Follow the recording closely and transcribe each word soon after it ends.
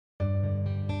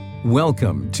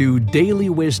Welcome to Daily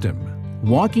Wisdom,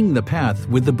 Walking the Path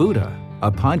with the Buddha,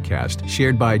 a podcast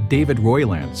shared by David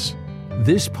Roylance.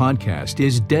 This podcast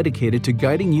is dedicated to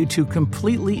guiding you to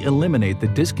completely eliminate the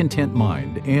discontent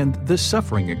mind and the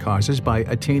suffering it causes by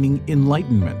attaining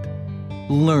enlightenment.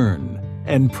 Learn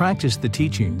and practice the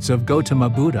teachings of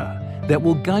Gautama Buddha that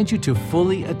will guide you to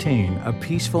fully attain a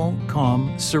peaceful,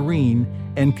 calm, serene,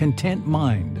 and content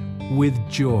mind with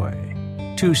joy.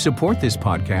 To support this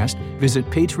podcast, visit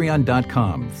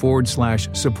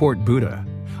patreon.com/support Buddha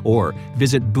or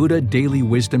visit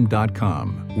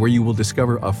buddhadailywisdom.com, where you will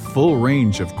discover a full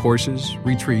range of courses,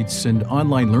 retreats, and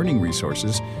online learning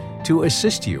resources to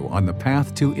assist you on the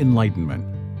path to enlightenment.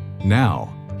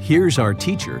 Now, here's our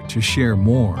teacher to share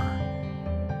more.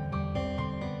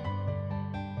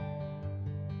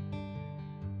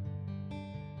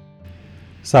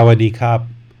 Sawadee Kap.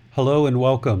 Hello and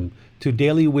welcome to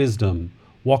Daily Wisdom,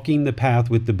 Walking the Path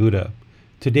with the Buddha.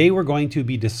 Today we're going to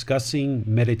be discussing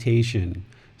meditation.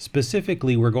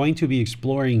 Specifically, we're going to be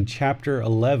exploring Chapter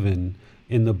 11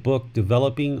 in the book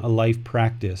Developing a Life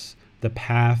Practice, The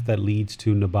Path That Leads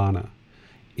to Nibbana.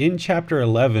 In Chapter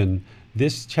 11,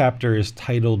 this chapter is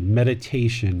titled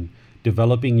Meditation,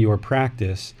 Developing Your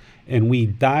Practice, and we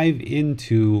dive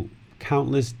into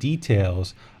countless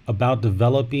details about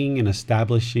developing and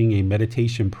establishing a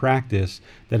meditation practice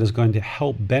that is going to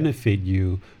help benefit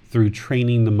you through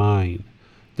training the mind.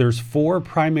 There's 4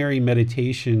 primary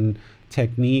meditation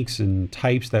techniques and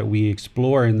types that we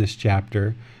explore in this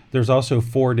chapter. There's also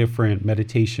 4 different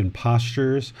meditation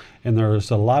postures, and there's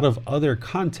a lot of other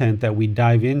content that we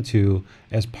dive into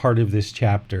as part of this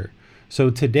chapter.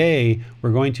 So today,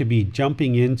 we're going to be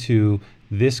jumping into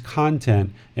this content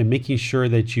and making sure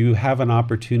that you have an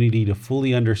opportunity to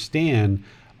fully understand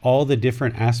all the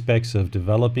different aspects of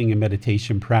developing a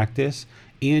meditation practice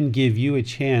and give you a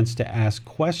chance to ask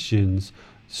questions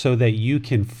so that you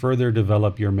can further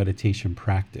develop your meditation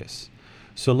practice.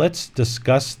 So let's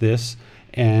discuss this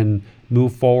and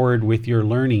move forward with your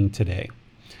learning today.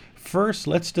 First,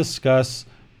 let's discuss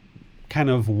kind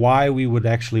of why we would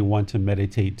actually want to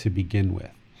meditate to begin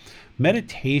with.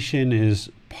 Meditation is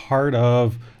part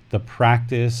of the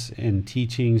practice and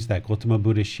teachings that Gautama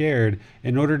Buddha shared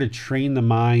in order to train the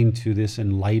mind to this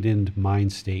enlightened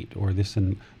mind state, or this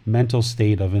mental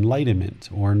state of enlightenment,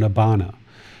 or nibbana.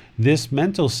 This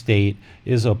mental state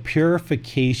is a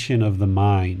purification of the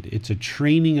mind. It's a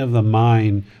training of the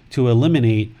mind to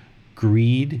eliminate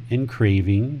greed and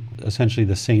craving, essentially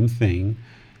the same thing,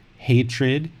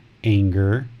 hatred,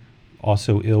 anger,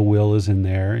 also ill will is in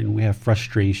there, and we have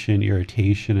frustration,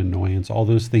 irritation, annoyance, all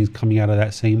those things coming out of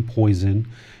that same poison.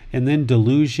 And then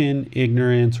delusion,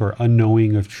 ignorance, or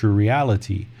unknowing of true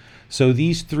reality. So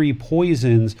these 3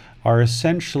 poisons are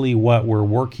essentially what we're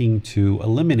working to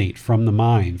eliminate from the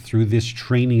mind through this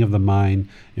training of the mind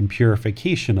and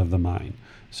purification of the mind.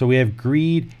 So we have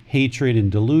greed, hatred,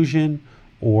 and delusion,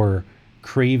 or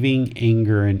craving,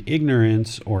 anger, and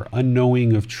ignorance, or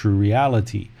unknowing of true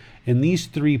reality. In these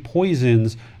 3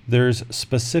 poisons, there's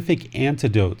specific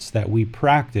antidotes that we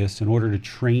practice in order to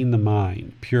train the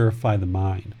mind, purify the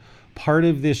mind. Part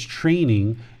of this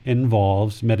training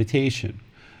involves meditation.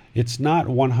 It's not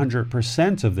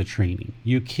 100% of the training.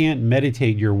 You can't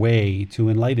meditate your way to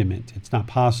enlightenment. It's not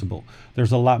possible.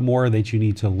 There's a lot more that you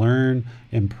need to learn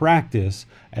and practice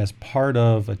as part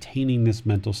of attaining this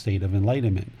mental state of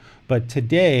enlightenment. But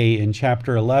today in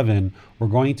Chapter 11, we're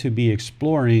going to be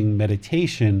exploring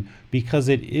meditation because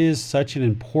it is such an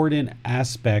important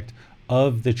aspect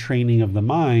of the training of the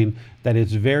mind that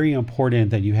it's very important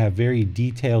that you have very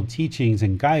detailed teachings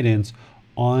and guidance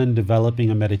on developing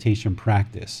a meditation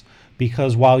practice.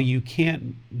 Because while you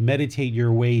can't meditate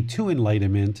your way to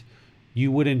enlightenment,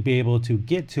 you wouldn't be able to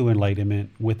get to enlightenment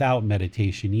without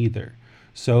meditation either.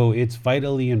 So it's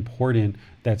vitally important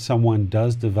that someone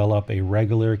does develop a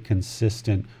regular,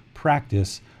 consistent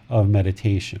practice of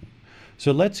meditation.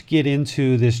 So let's get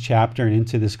into this chapter and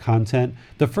into this content.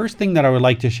 The first thing that I would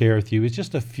like to share with you is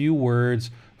just a few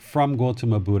words from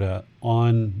Gautama Buddha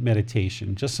on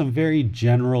meditation, just some very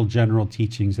general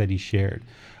teachings that he shared.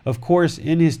 Of course,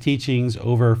 in his teachings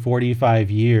over 45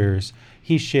 years,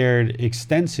 he shared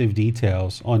extensive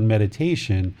details on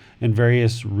meditation and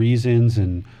various reasons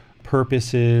and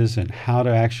purposes and how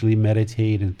to actually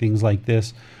meditate and things like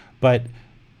this. But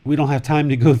we don't have time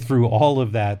to go through all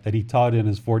of that he taught in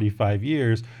his 45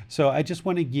 years. So I just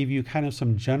want to give you kind of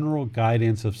some general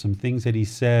guidance of some things that he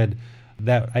said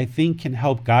that I think can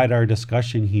help guide our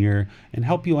discussion here and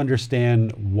help you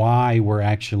understand why we're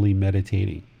actually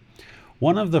meditating.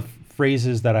 One of the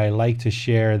phrases that I like to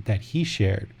share that he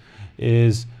shared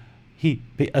is he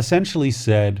essentially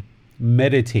said,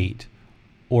 meditate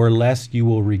or lest you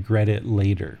will regret it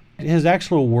later. His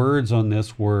actual words on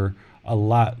this were a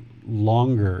lot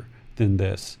longer than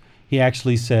this. He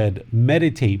actually said,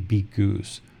 meditate,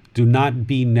 bhikkhus. Do not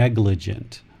be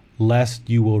negligent, lest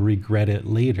you will regret it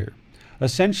later.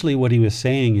 Essentially, what he was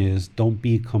saying is, don't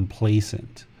be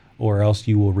complacent, or else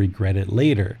you will regret it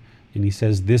later. And he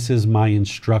says, this is my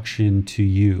instruction to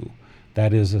you.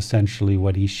 That is essentially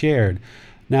what he shared.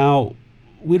 Now,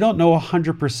 we don't know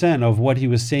 100% of what he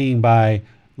was saying by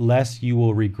lest you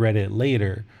will regret it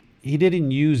later. He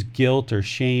didn't use guilt or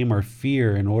shame or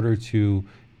fear in order to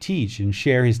teach and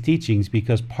share his teachings,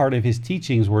 because part of his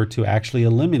teachings were to actually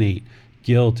eliminate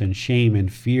guilt and shame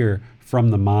and fear from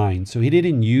the mind. So he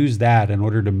didn't use that in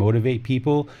order to motivate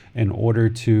people, in order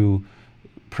to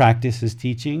practice his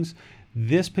teachings.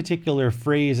 This particular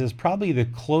phrase is probably the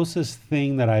closest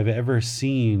thing that I've ever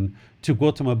seen to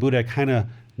Gautama Buddha kind of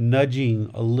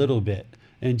nudging a little bit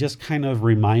and just kind of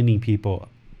reminding people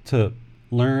to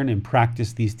learn and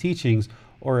practice these teachings,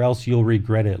 or else you'll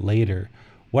regret it later.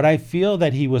 What I feel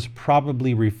that he was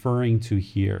probably referring to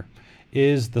here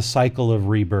is the cycle of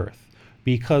rebirth,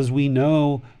 because we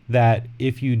know that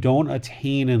if you don't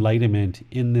attain enlightenment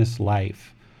in this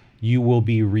life, you will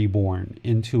be reborn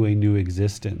into a new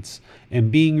existence.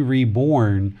 And being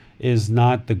reborn is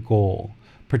not the goal,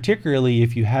 particularly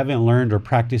if you haven't learned or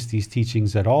practiced these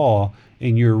teachings at all,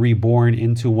 and you're reborn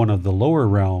into one of the lower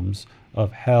realms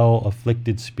of hell,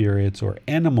 afflicted spirits, or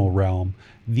animal realm.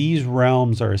 These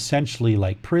realms are essentially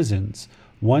like prisons.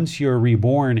 Once you're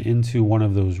reborn into one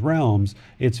of those realms,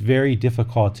 it's very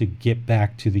difficult to get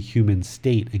back to the human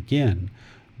state again.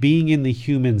 Being in the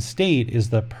human state is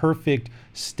the perfect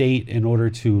state in order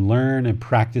to learn and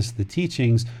practice the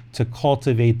teachings, to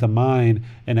cultivate the mind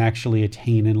and actually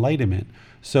attain enlightenment.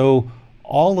 So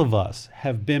all of us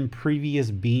have been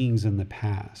previous beings in the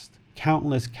past,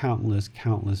 countless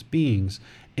beings,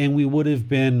 and we would have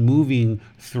been moving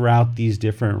throughout these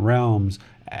different realms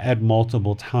at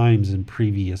multiple times in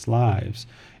previous lives,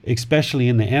 especially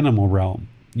in the animal realm.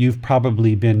 You've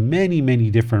probably been many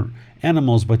different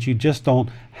animals, but you just don't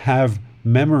have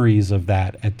memories of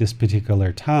that at this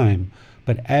particular time.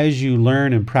 But as you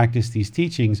learn and practice these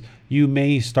teachings, you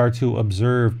may start to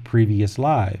observe previous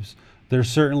lives. There's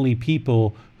certainly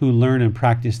people who learn and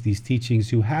practice these teachings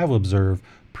who have observed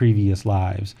previous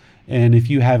lives. And if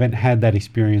you haven't had that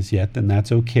experience yet, then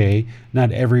that's okay.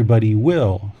 Not everybody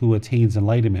will who attains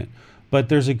enlightenment, but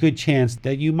there's a good chance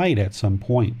that you might at some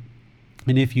point.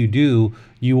 And if you do,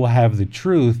 you will have the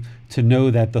truth to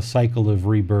know that the cycle of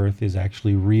rebirth is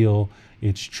actually real.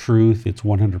 It's truth. It's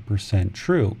 100%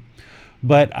 true.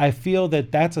 But I feel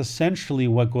that that's essentially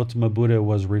what Gautama Buddha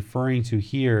was referring to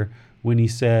here when he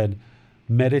said,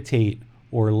 meditate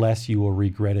or less you will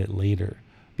regret it later.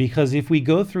 Because if we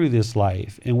go through this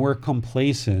life and we're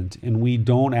complacent and we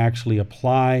don't actually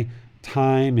apply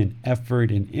time and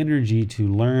effort and energy to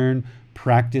learn,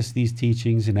 practice these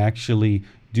teachings, and actually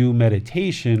do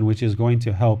meditation, which is going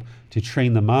to help to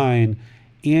train the mind,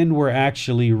 and we're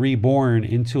actually reborn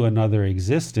into another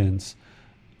existence,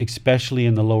 especially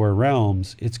in the lower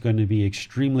realms, it's going to be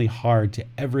extremely hard to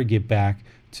ever get back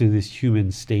to this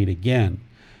human state again.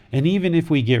 And even if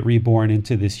we get reborn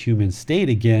into this human state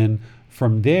again,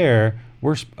 from there,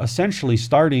 we're essentially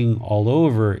starting all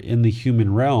over in the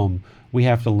human realm. We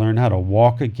have to learn how to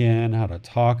walk again, how to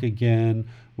talk again.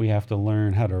 We have to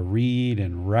learn how to read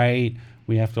and write.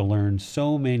 We have to learn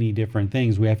so many different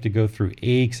things. We have to go through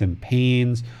aches and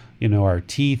pains. Our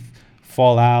teeth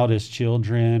fall out as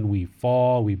children. We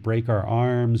fall, we break our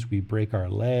arms, we break our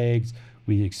legs.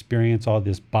 We experience all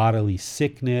this bodily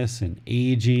sickness and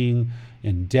aging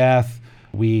and death.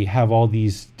 We have all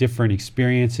these different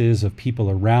experiences of people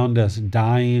around us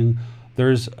dying.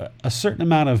 There's a certain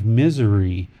amount of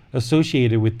misery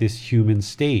associated with this human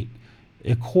state.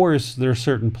 Of course, there are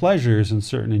certain pleasures and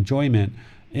certain enjoyment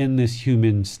in this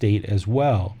human state as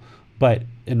well. But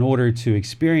in order to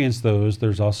experience those,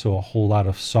 there's also a whole lot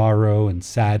of sorrow and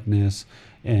sadness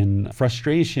and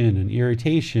frustration and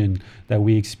irritation that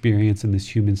we experience in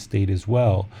this human state as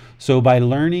well. So by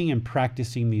learning and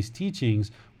practicing these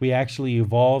teachings, we actually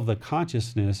evolve the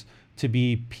consciousness to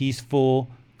be peaceful,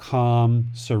 calm,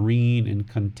 serene, and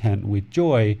content with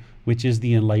joy, which is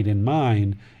the enlightened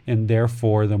mind. And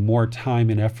therefore, the more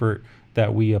time and effort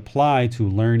that we apply to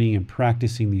learning and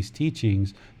practicing these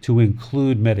teachings, to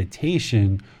include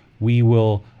meditation, we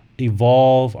will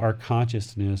evolve our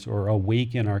consciousness or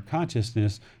awaken our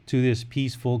consciousness to this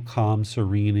peaceful, calm,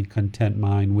 serene, and content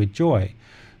mind with joy.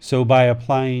 So by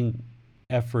applying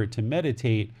effort to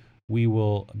meditate, we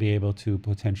will be able to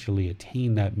potentially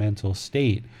attain that mental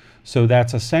state. So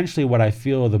that's essentially what I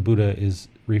feel the Buddha is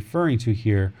referring to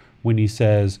here when he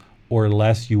says, or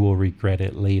less you will regret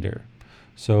it later.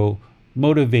 So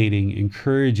motivating,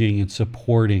 encouraging, and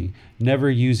supporting, never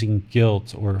using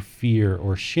guilt or fear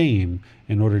or shame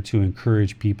in order to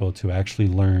encourage people to actually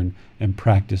learn and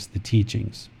practice the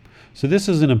teachings. So this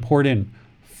is an important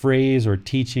phrase or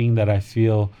teaching that I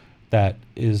feel that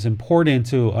is important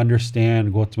to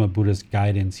understand Gautama Buddha's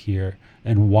guidance here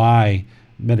and why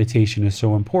meditation is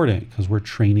so important, because we're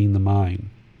training the mind.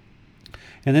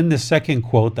 And then the second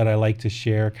quote that I like to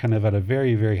share kind of at a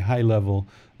very, very high level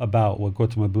about what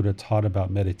Gautama Buddha taught about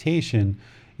meditation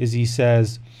is he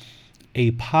says,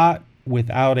 a pot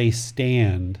without a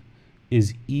stand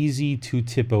is easy to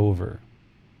tip over.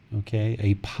 Okay,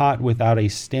 a pot without a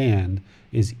stand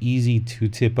is easy to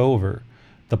tip over.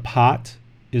 The pot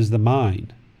is the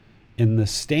mind, and the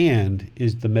stand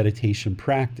is the meditation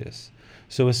practice.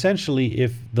 So essentially,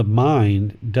 if the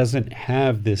mind doesn't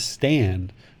have this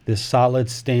stand, this solid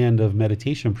stand of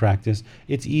meditation practice,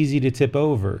 it's easy to tip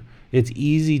over. It's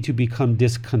easy to become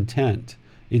discontent.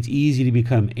 It's easy to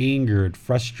become angered,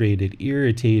 frustrated,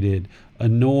 irritated,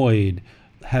 annoyed,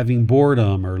 having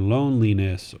boredom or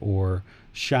loneliness or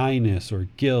shyness or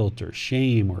guilt or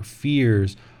shame or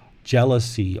fears,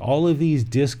 jealousy, all of these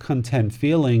discontent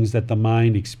feelings that the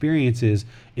mind experiences.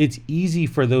 It's easy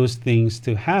for those things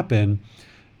to happen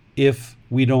if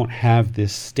we don't have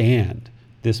this stand,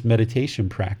 this meditation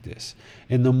practice.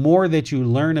 And the more that you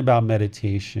learn about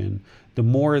meditation, the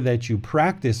more that you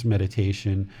practice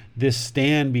meditation, this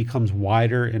stand becomes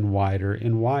wider and wider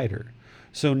and wider.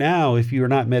 So now if you're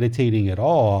not meditating at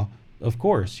all, of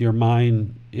course, your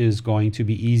mind is going to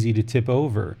be easy to tip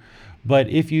over. But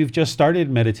if you've just started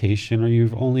meditation, or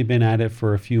you've only been at it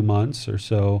for a few months or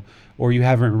so, or you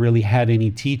haven't really had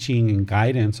any teaching and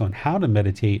guidance on how to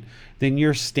meditate, then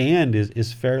your stand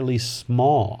is fairly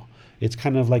small. It's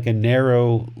kind of like a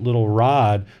narrow little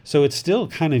rod. So it's still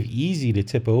kind of easy to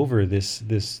tip over this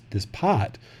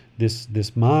pot,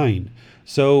 this mind.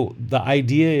 So the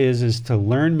idea is to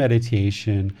learn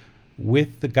meditation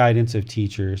with the guidance of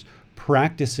teachers,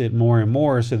 practice it more and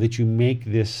more so that you make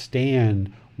this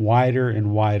stand wider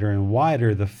and wider and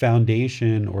wider. The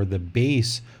foundation or the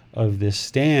base of this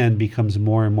stand becomes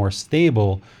more and more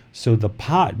stable, so the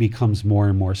pot becomes more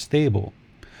and more stable.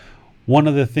 One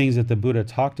of the things that the Buddha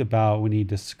talked about when he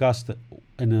discussed an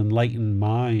enlightened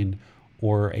mind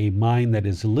or a mind that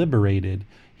is liberated,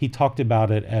 he talked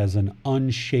about it as an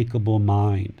unshakable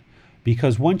mind.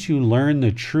 Because once you learn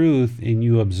the truth and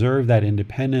you observe that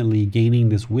independently, gaining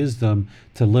this wisdom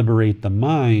to liberate the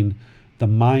mind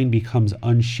becomes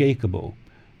unshakable.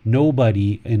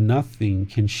 Nobody and nothing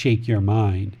can shake your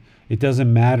mind. It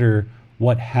doesn't matter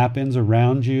what happens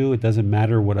around you. It doesn't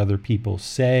matter what other people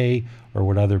say or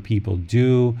what other people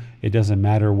do. It doesn't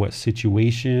matter what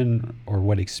situation or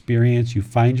what experience you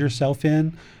find yourself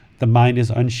in. The mind is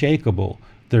unshakable.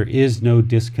 There is no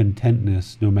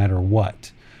discontentness no matter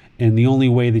what. And the only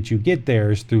way that you get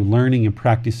there is through learning and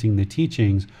practicing the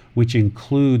teachings, which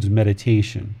includes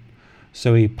meditation.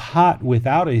 So a pot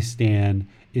without a stand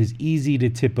is easy to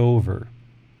tip over.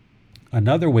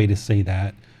 Another way to say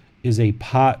that is a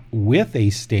pot with a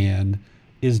stand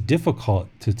is difficult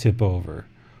to tip over.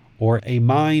 Or a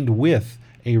mind with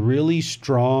a really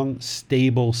strong,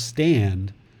 stable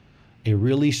stand, a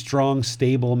really strong,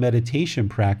 stable meditation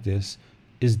practice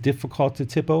is difficult to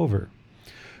tip over.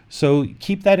 So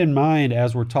keep that in mind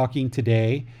as we're talking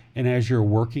today and as you're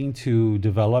working to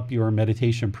develop your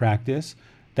meditation practice,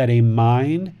 that a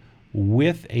mind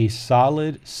with a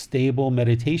solid, stable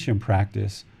meditation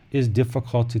practice is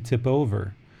difficult to tip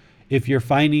over. If you're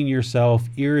finding yourself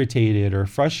irritated or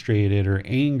frustrated or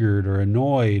angered or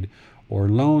annoyed or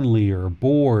lonely or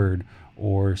bored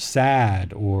or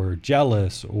sad or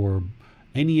jealous or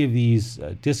any of these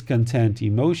discontent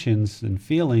emotions and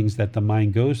feelings that the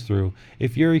mind goes through,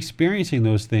 if you're experiencing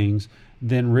those things,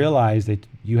 then realize that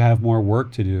you have more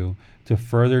work to do to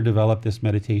further develop this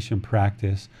meditation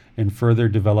practice and further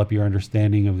develop your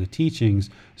understanding of the teachings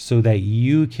so that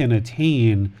you can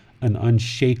attain an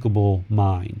unshakable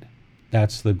mind.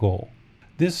 That's the goal.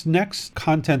 This next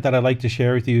content that I'd like to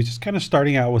share with you is just kind of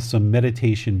starting out with some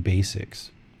meditation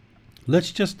basics.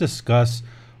 Let's just discuss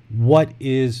what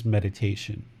is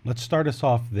meditation. Let's start us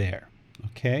off there.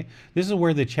 Okay, this is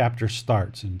where the chapter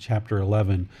starts. In chapter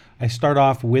 11, I start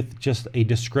off with just a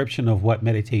description of what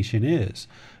meditation is,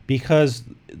 because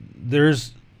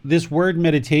there's this word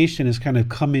meditation has kind of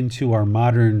come into our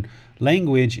modern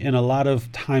language, and a lot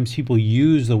of times people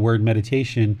use the word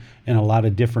meditation in a lot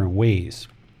of different ways.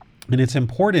 And it's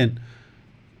important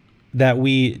that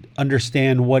we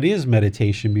understand what is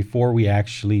meditation before we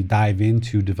actually dive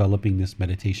into developing this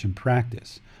meditation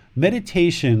practice.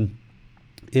 Meditation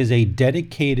is a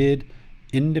dedicated,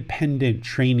 independent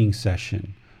training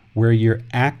session where you're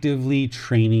actively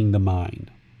training the mind.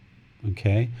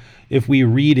 Okay? If we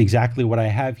read exactly what I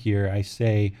have here, I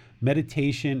say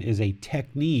meditation is a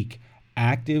technique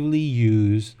actively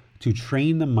used to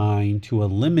train the mind to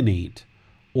eliminate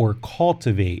or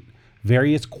cultivate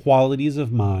various qualities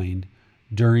of mind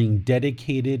during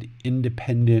dedicated,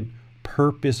 independent,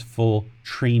 purposeful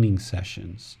training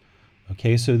sessions.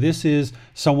 Okay, so this is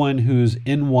someone who's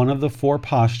in one of the four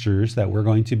postures that we're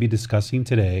going to be discussing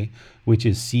today, which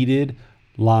is seated,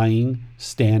 lying,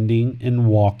 standing, and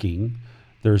walking.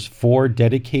 There's four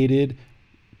dedicated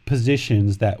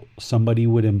positions that somebody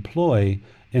would employ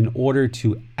in order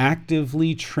to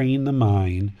actively train the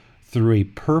mind through a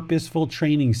purposeful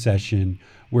training session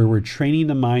where we're training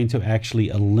the mind to actually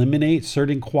eliminate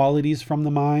certain qualities from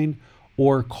the mind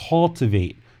or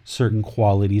cultivate certain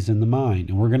qualities in the mind.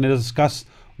 And we're going to discuss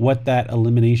what that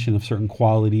elimination of certain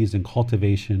qualities and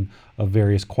cultivation of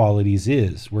various qualities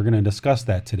is. We're going to discuss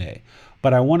that today.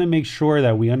 But I want to make sure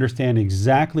that we understand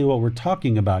exactly what we're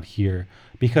talking about here,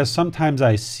 because sometimes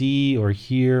I see or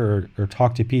hear or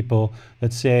talk to people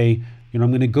that say, I'm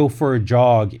going to go for a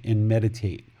jog and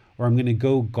meditate, or I'm going to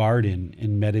go garden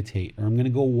and meditate, or I'm going to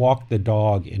go walk the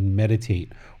dog and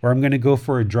meditate, or I'm going to go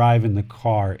for a drive in the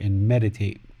car and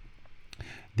meditate.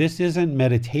 This isn't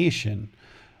meditation.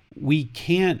 We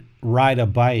can't ride a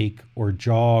bike or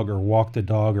jog or walk the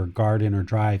dog or garden or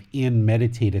drive and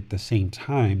meditate at the same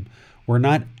time. We're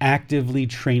not actively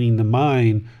training the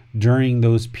mind during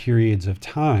those periods of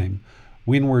time.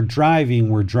 When we're driving,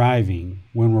 we're driving.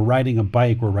 When we're riding a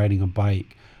bike, we're riding a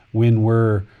bike. When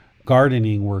we're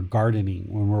gardening, we're gardening.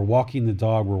 When we're walking the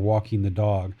dog, we're walking the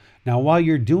dog. Now, while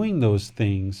you're doing those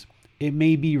things, it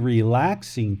may be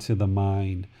relaxing to the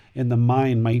mind, and the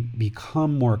mind might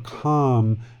become more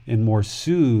calm and more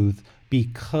soothed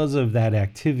because of that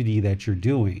activity that you're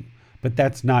doing. But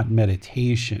that's not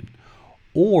meditation.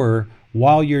 Or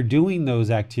while you're doing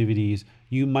those activities,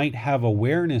 you might have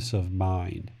awareness of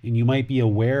mind, and you might be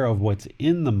aware of what's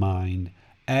in the mind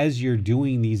as you're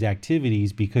doing these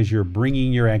activities, because you're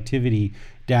bringing your activity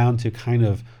down to kind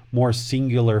of more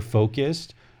singular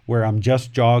focused, where I'm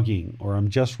just jogging, or I'm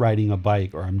just riding a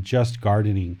bike, or I'm just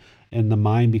gardening, and the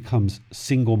mind becomes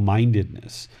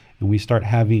single-mindedness. And we start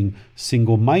having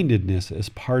single-mindedness as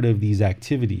part of these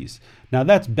activities. Now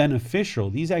that's beneficial.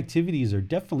 These activities are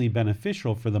definitely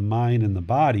beneficial for the mind and the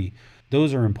body.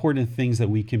 Those are important things that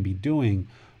we can be doing,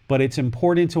 but it's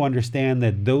important to understand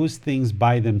that those things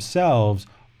by themselves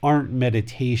aren't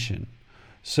meditation.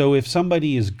 So if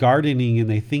somebody is gardening and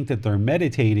they think that they're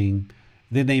meditating,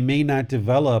 then they may not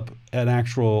develop an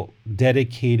actual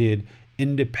dedicated,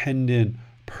 independent,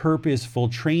 purposeful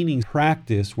training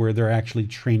practice where they're actually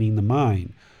training the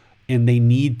mind. And they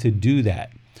need to do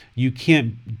that. You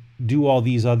can't do all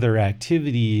these other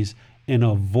activities and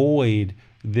avoid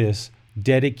this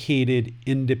dedicated,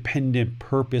 independent,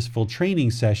 purposeful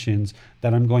training sessions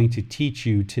that I'm going to teach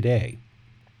you today.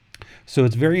 So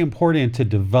it's very important to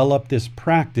develop this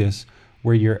practice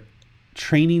where you're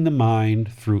training the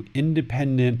mind through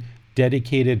independent,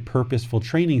 dedicated, purposeful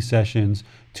training sessions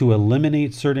to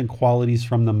eliminate certain qualities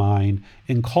from the mind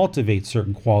and cultivate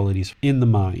certain qualities in the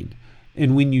mind.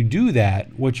 And when you do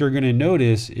that, what you're going to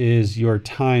notice is your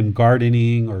time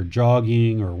gardening or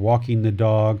jogging or walking the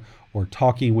dog or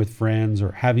talking with friends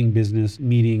or having business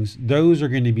meetings, those are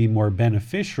going to be more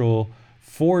beneficial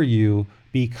for you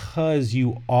because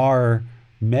you are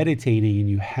meditating and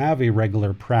you have a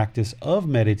regular practice of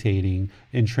meditating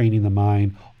and training the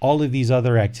mind. All of these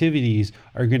other activities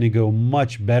are going to go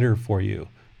much better for you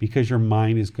because your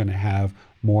mind is going to have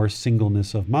more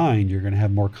singleness of mind. You're going to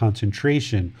have more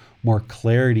concentration, more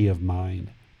clarity of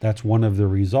mind. That's one of the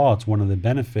results, one of the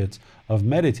benefits of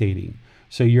meditating.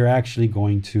 So you're actually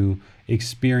going to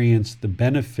experience the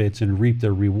benefits and reap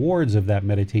the rewards of that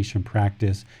meditation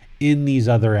practice in these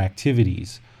other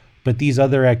activities. But these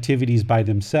other activities by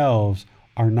themselves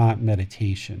are not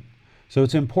meditation. So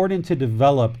it's important to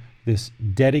develop this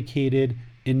dedicated,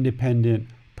 independent,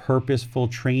 purposeful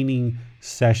training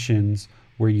sessions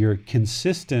where you're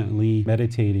consistently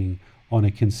meditating on a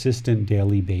consistent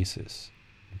daily basis.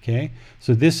 Okay?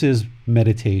 So this is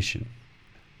meditation.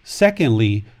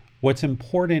 Secondly, what's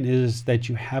important is that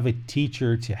you have a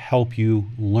teacher to help you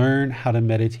learn how to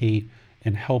meditate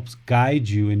and helps guide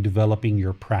you in developing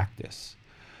your practice.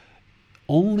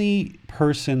 Only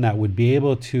person that would be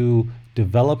able to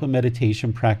develop a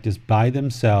meditation practice by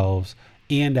themselves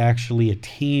and actually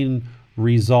attain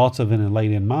results of an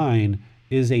enlightened mind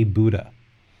is a Buddha.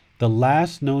 The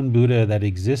last known Buddha that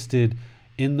existed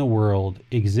in the world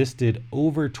existed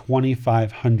over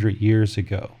 2,500 years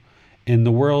ago. And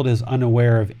the world is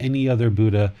unaware of any other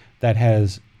Buddha that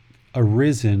has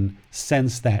arisen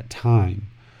since that time.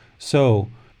 So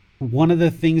one of the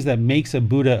things that makes a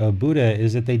Buddha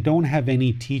is that they don't have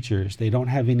any teachers, they don't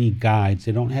have any guides,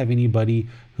 they don't have anybody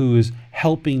who is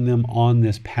helping them on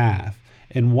this path.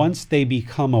 And once they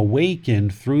become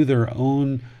awakened through their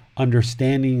own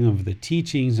understanding of the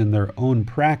teachings and their own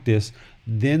practice,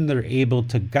 then they're able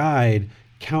to guide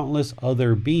countless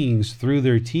other beings through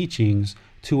their teachings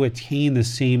to attain the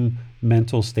same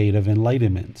mental state of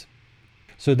enlightenment.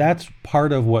 So that's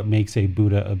part of what makes a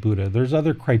Buddha. There's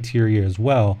other criteria as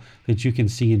well that you can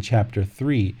see in chapter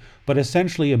 3. But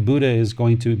essentially, a Buddha is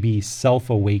going to be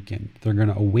self-awakened. They're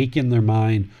going to awaken their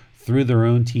mind through their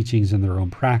own teachings and their own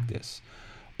practice.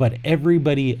 But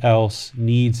everybody else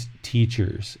needs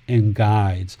teachers and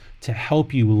guides to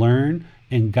help you learn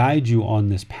and guide you on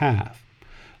this path.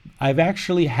 I've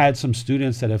actually had some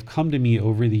students that have come to me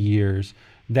over the years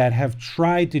that have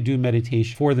tried to do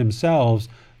meditation for themselves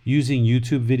using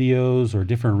YouTube videos or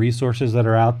different resources that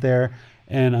are out there.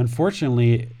 And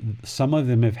unfortunately, some of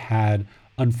them have had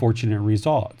unfortunate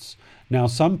results. Now,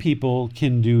 some people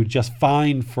can do just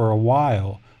fine for a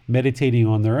while meditating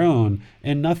on their own,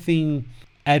 and nothing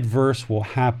adverse will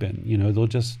happen. They'll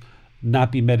just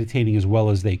not be meditating as well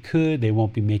as they could. They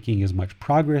won't be making as much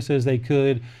progress as they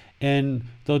could. And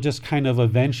they'll just kind of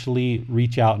eventually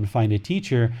reach out and find a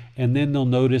teacher. And then they'll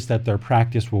notice that their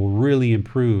practice will really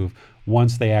improve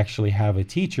once they actually have a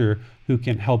teacher who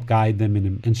can help guide them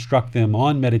and instruct them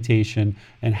on meditation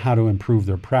and how to improve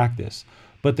their practice.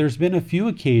 But there's been a few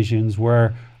occasions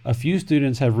where a few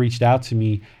students have reached out to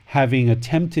me having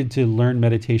attempted to learn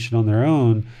meditation on their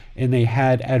own, and they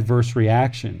had adverse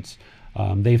reactions.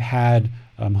 They've had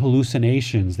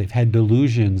hallucinations, they've had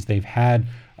delusions, they've had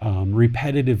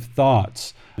repetitive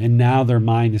thoughts, and now their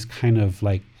mind is kind of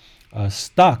like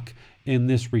stuck in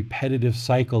this repetitive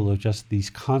cycle of just these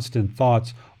constant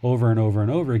thoughts over and over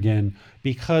and over again,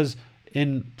 because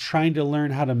in trying to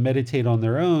learn how to meditate on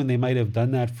their own, they might have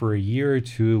done that for a year or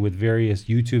two with various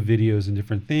YouTube videos and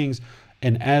different things.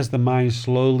 And as the mind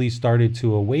slowly started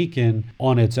to awaken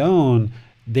on its own,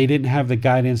 they didn't have the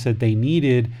guidance that they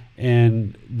needed,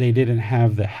 and they didn't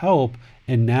have the help.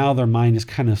 And now their mind is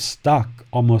kind of stuck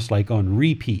almost like on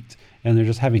repeat. And they're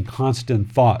just having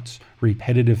constant thoughts,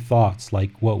 repetitive thoughts,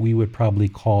 like what we would probably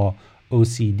call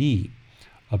OCD,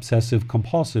 obsessive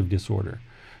compulsive disorder.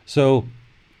 So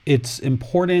it's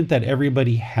important that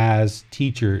everybody has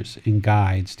teachers and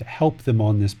guides to help them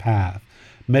on this path.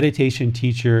 Meditation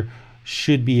teacher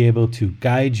should be able to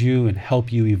guide you and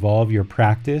help you evolve your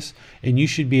practice. And you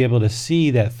should be able to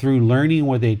see that through learning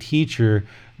with a teacher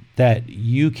that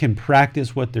you can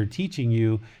practice what they're teaching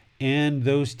you, and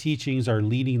those teachings are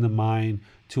leading the mind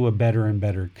to a better and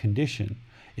better condition.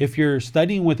 If you're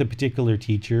studying with a particular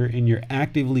teacher and you're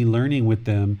actively learning with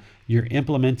them, you're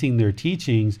implementing their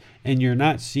teachings, and you're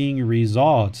not seeing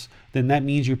results, then that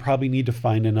means you probably need to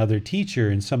find another teacher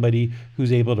and somebody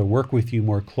who's able to work with you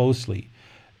more closely.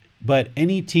 But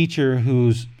any teacher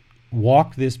who's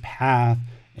walked this path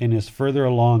and is further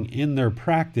along in their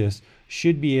practice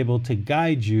should be able to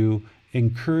guide you,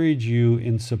 encourage you,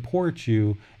 and support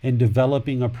you in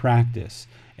developing a practice.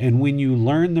 And when you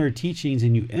learn their teachings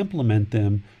and you implement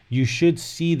them, you should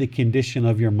see the condition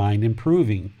of your mind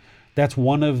improving. That's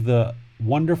one of the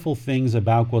wonderful things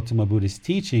about Gautama Buddha's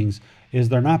teachings, is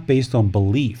they're not based on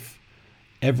belief.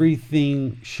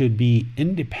 Everything should be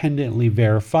independently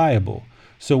verifiable.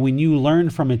 So when you learn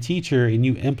from a teacher and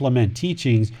you implement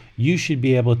teachings, you should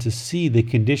be able to see the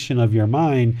condition of your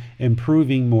mind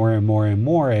improving more and more and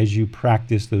more as you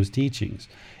practice those teachings.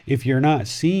 If you're not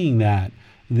seeing that,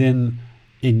 then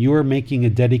and you're making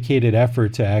a dedicated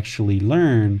effort to actually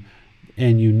learn,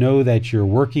 and you know that you're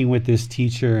working with this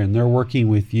teacher and they're working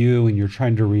with you, and you're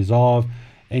trying to resolve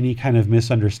any kind of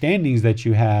misunderstandings that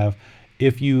you have,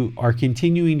 if you are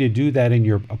continuing to do that and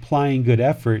you're applying good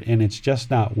effort and it's just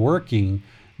not working,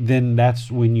 then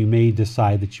that's when you may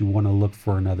decide that you want to look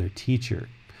for another teacher.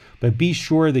 But be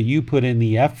sure that you put in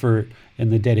the effort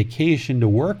and the dedication to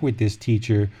work with this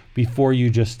teacher before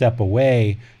you just step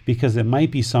away, because it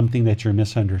might be something that you're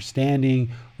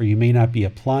misunderstanding, or you may not be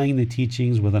applying the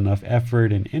teachings with enough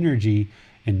effort and energy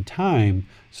and time.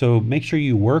 So make sure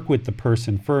you work with the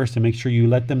person first, and make sure you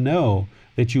let them know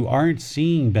that you aren't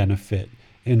seeing benefit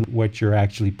in what you're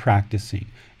actually practicing.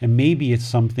 And maybe it's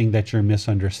something that you're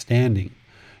misunderstanding.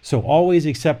 So always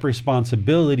accept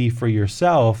responsibility for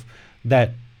yourself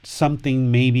that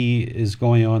something maybe is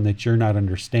going on that you're not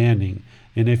understanding.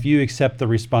 And if you accept the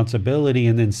responsibility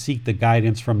and then seek the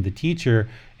guidance from the teacher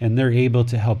and they're able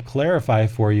to help clarify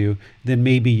for you, then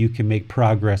maybe you can make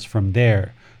progress from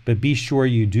there. But be sure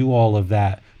you do all of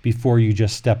that before you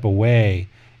just step away.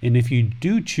 And if you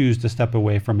do choose to step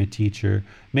away from a teacher,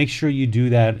 make sure you do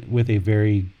that with a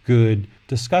very good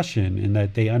discussion and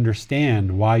that they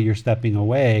understand why you're stepping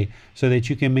away so that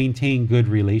you can maintain good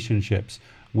relationships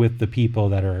with the people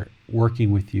that are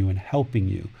working with you and helping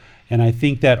you. And I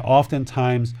think that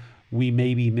oftentimes we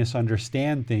maybe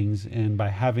misunderstand things, and by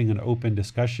having an open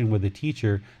discussion with a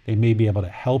teacher, they may be able to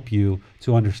help you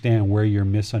to understand where you're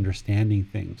misunderstanding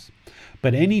things.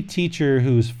 But any teacher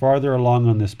who's farther along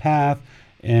on this path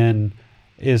and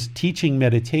is teaching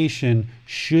meditation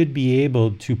should be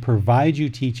able to provide you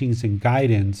teachings and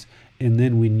guidance, and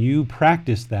then when you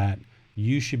practice that,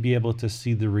 you should be able to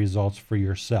see the results for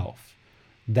yourself.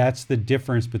 That's the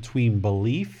difference between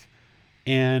belief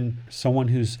and someone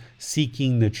who's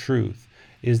seeking the truth,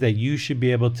 is that you should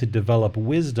be able to develop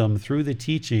wisdom through the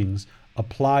teachings,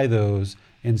 apply those,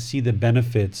 and see the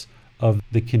benefits of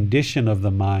the condition of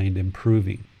the mind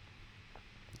improving.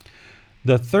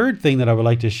 The third thing that I would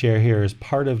like to share here is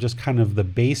part of just kind of the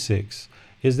basics,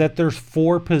 is that there's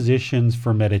 4 positions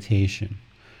for meditation.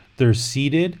 There's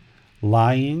seated,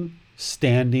 lying,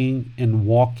 standing, and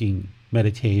walking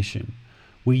meditation.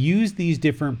 We use these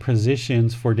different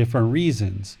positions for different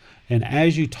reasons. And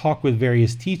as you talk with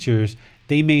various teachers,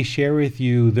 they may share with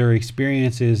you their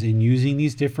experiences in using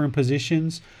these different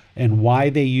positions and why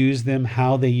they use them,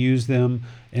 how they use them,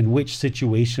 and which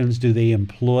situations do they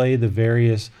employ the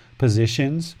various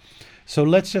positions. So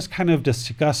let's just kind of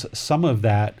discuss some of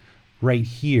that right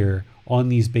here on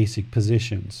these basic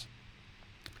positions.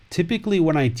 Typically,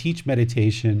 when I teach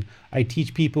meditation, I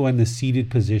teach people in the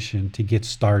seated position to get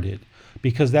started,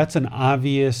 because that's an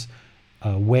obvious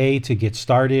way to get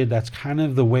started. That's kind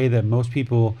of the way that most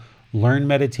people learn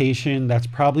meditation. That's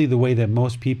probably the way that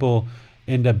most people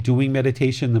end up doing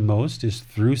meditation the most, is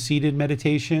through seated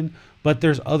meditation. But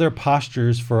there's other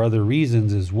postures for other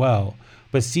reasons as well.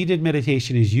 But seated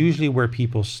meditation is usually where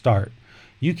people start.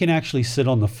 You can actually sit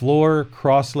on the floor,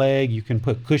 cross-legged. You can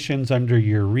put cushions under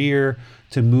your rear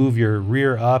to move your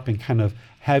rear up and kind of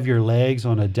have your legs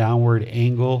on a downward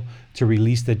angle to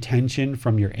release the tension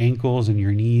from your ankles and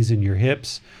your knees and your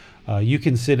hips. You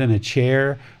can sit in a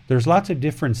chair. There's lots of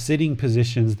different sitting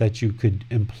positions that you could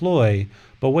employ.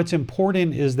 But what's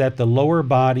important is that the lower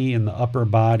body and the upper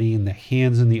body and the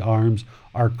hands and the arms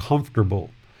are comfortable,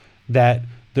 that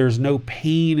there's no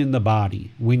pain in the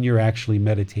body when you're actually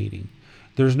meditating.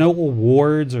 There's no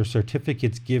awards or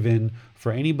certificates given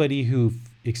for anybody who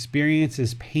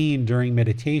experiences pain during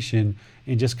meditation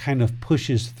and just kind of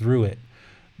pushes through it.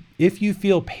 If you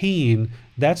feel pain,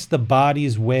 that's the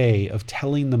body's way of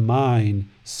telling the mind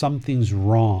something's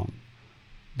wrong.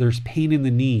 There's pain in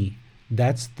the knee.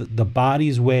 That's the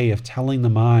body's way of telling the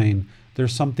mind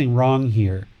there's something wrong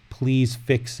here. Please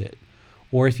fix it.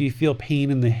 Or if you feel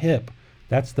pain in the hip,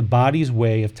 that's the body's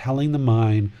way of telling the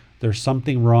mind there's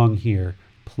something wrong here.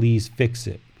 Please fix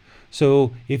it.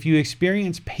 So if you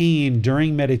experience pain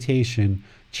during meditation,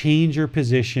 change your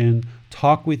position,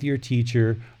 talk with your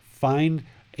teacher, find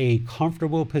a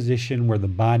comfortable position where the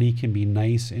body can be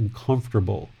nice and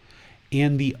comfortable.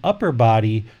 And the upper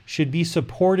body should be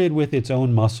supported with its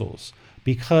own muscles,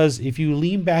 because if you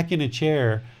lean back in a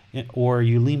chair or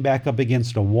you lean back up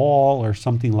against a wall or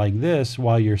something like this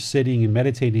while you're sitting and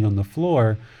meditating on the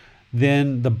floor,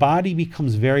 then the body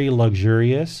becomes very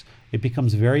luxurious, it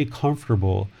becomes very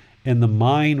comfortable, and the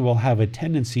mind will have a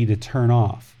tendency to turn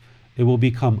off. It will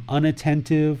become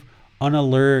unattentive,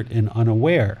 unalert, and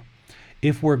unaware.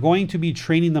 If we're going to be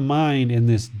training the mind in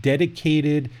this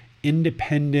dedicated,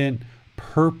 independent,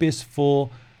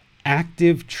 purposeful,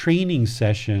 active training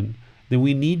session, then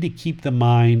we need to keep the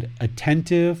mind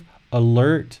attentive,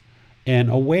 alert, and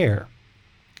aware.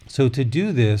 So to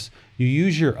do this, you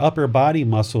use your upper body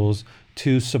muscles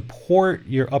to support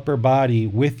your upper body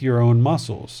with your own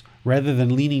muscles, rather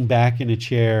than leaning back in a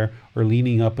chair or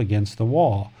leaning up against the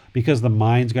wall, because the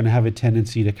mind's going to have a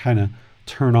tendency to kind of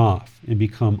turn off and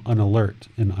become unalert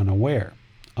and unaware,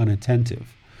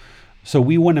 unattentive. So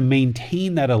we want to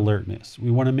maintain that alertness.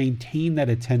 We want to maintain that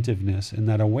attentiveness and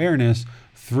that awareness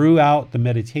throughout the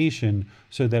meditation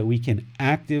so that we can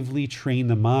actively train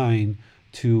the mind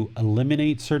to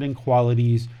eliminate certain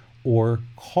qualities or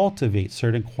cultivate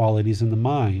certain qualities in the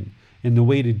mind. And the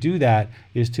way to do that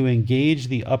is to engage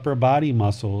the upper body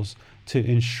muscles to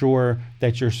ensure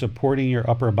that you're supporting your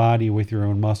upper body with your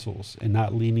own muscles and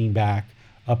not leaning back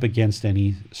up against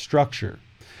any structure.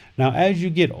 Now, as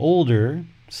you get older,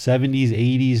 70s,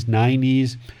 80s,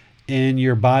 90s, and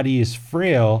your body is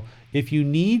frail, If you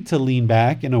need to lean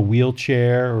back in a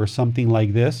wheelchair or something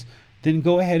like this, then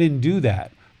go ahead and do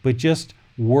that. But just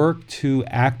work to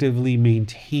actively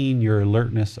maintain your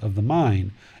alertness of the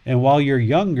mind. And while you're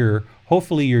younger,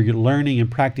 hopefully you're learning and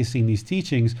practicing these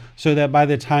teachings so that by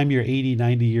the time you're 80,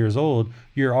 90 years old,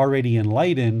 you're already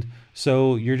enlightened.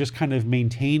 So you're just kind of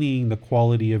maintaining the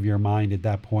quality of your mind at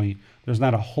that point. There's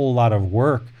not a whole lot of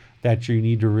work that you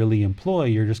need to really employ.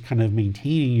 You're just kind of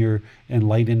maintaining your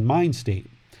enlightened mind state.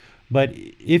 But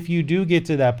if you do get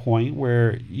to that point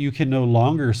where you can no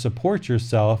longer support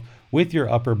yourself with your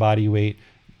upper body weight,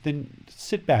 then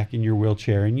sit back in your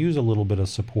wheelchair and use a little bit of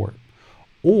support.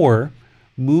 Or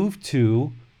move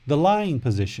to the lying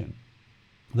position.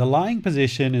 The lying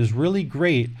position is really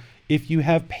great if you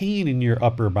have pain in your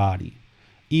upper body.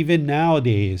 Even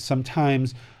nowadays,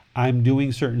 sometimes I'm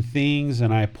doing certain things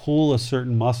and I pull a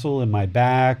certain muscle in my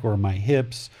back or my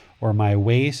hips or my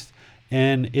waist,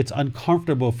 and it's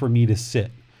uncomfortable for me to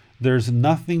sit. There's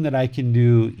nothing that I can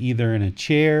do either in a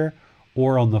chair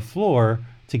or on the floor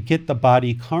to get the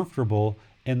body comfortable,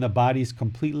 and the body's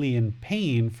completely in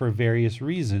pain for various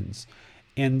reasons.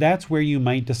 And that's where you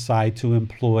might decide to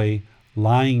employ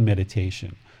lying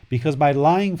meditation. Because by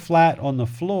lying flat on the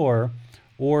floor,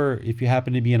 or if you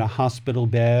happen to be in a hospital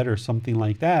bed or something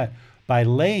like that, by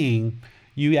laying,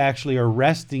 you actually are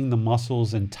resting the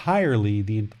muscles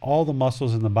entirely. All the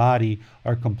muscles in the body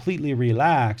are completely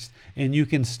relaxed, and you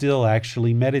can still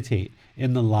actually meditate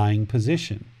in the lying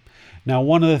position. Now,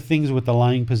 one of the things with the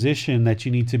lying position that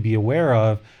you need to be aware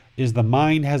of is the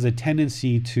mind has a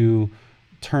tendency to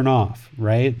turn off,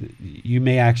 right? You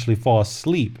may actually fall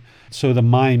asleep. So the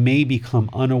mind may become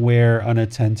unaware,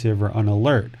 unattentive, or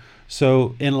unalert.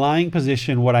 So in lying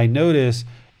position, what I notice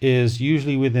is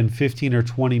usually within 15 or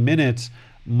 20 minutes,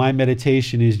 my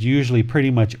meditation is usually pretty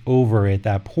much over at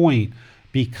that point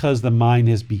because the mind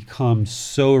has become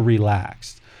so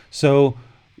relaxed. So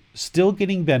still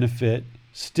getting benefit,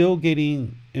 still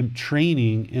getting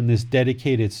training in this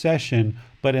dedicated session,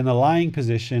 but in the lying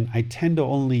position, I tend to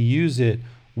only use it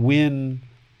when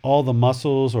all the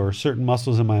muscles or certain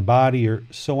muscles in my body are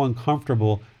so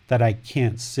uncomfortable that I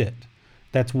can't sit.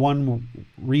 That's one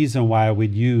reason why I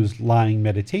would use lying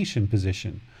meditation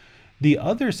position. The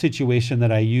other situation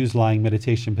that I use lying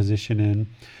meditation position in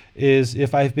is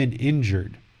if I've been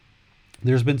injured.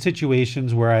 There's been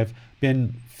situations where I've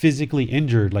been physically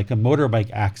injured, like a motorbike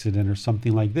accident or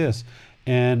something like this,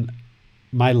 and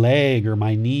my leg or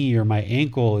my knee or my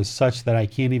ankle is such that I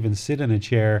can't even sit in a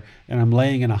chair, and I'm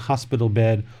laying in a hospital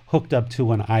bed hooked up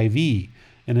to an IV.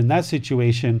 And in that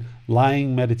situation,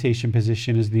 lying meditation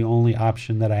position is the only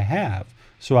option that I have.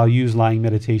 So I'll use lying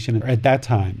meditation at that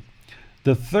time.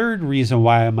 The third reason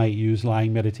why I might use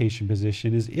lying meditation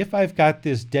position is if I've got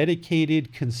this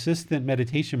dedicated, consistent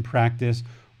meditation practice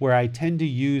where I tend to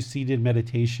use seated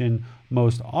meditation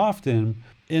most often,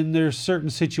 and there's certain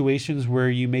situations where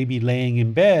you may be laying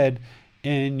in bed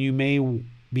and you may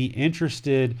be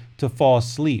interested to fall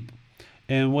asleep.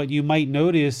 And what you might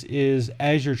notice is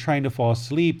as you're trying to fall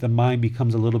asleep, the mind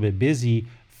becomes a little bit busy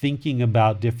thinking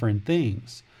about different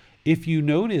things. If you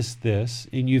notice this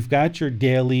and you've got your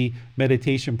daily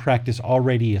meditation practice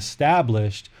already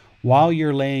established, while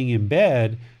you're laying in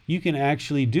bed, you can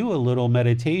actually do a little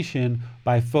meditation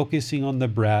by focusing on the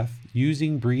breath,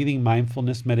 using breathing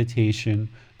mindfulness meditation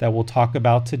that we'll talk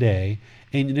about today,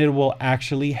 and it will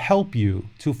actually help you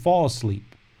to fall asleep.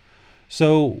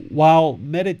 So while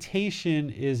meditation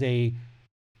is a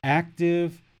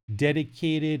active,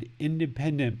 dedicated,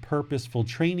 independent, purposeful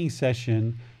training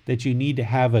session that you need to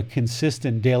have a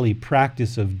consistent daily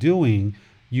practice of doing,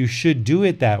 you should do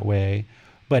it that way.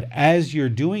 But as you're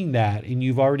doing that and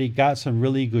you've already got some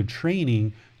really good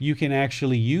training, you can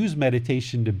actually use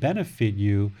meditation to benefit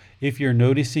you if you're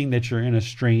noticing that you're in a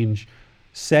strange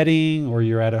setting, or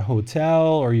you're at a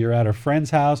hotel, or you're at a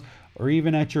friend's house, or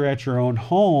even at your own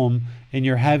home and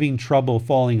you're having trouble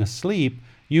falling asleep.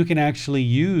 You can actually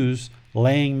use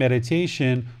laying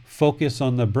meditation, focus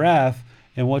on the breath,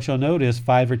 and what you'll notice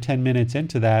 5 or 10 minutes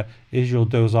into that is you'll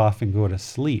doze off and go to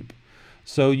sleep.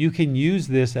 So you can use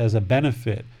this as a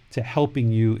benefit to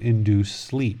helping you induce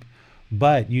sleep.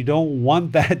 But you don't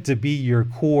want that to be your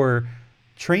core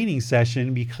training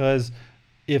session, because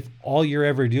if all you're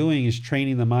ever doing is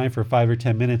training the mind for 5 or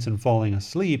 10 minutes and falling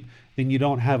asleep, then you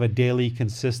don't have a daily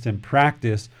consistent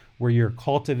practice where you're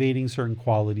cultivating certain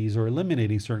qualities or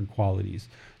eliminating certain qualities.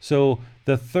 So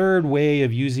the third way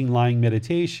of using lying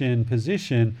meditation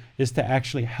position is to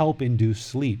actually help induce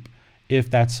sleep if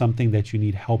that's something that you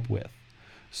need help with.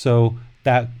 So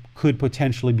that could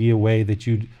potentially be a way that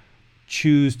you'd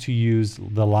choose to use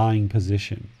the lying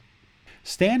position.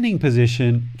 Standing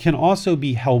position can also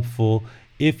be helpful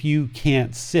if you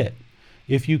can't sit.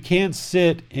 If you can't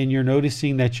sit and you're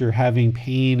noticing that you're having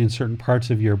pain in certain parts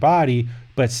of your body,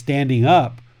 but standing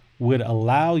up would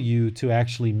allow you to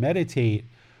actually meditate,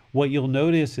 what you'll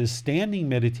notice is standing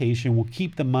meditation will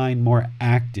keep the mind more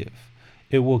active.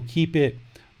 It will keep it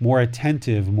more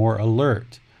attentive, more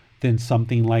alert than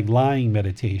something like lying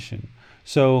meditation.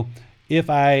 So if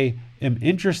I am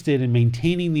interested in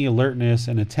maintaining the alertness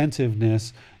and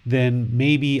attentiveness, then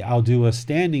maybe I'll do a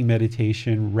standing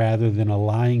meditation rather than a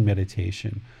lying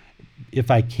meditation if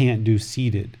I can't do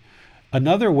seated.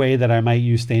 Another way that I might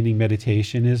use standing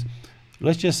meditation is,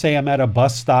 let's just say I'm at a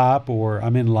bus stop or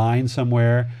I'm in line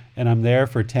somewhere and I'm there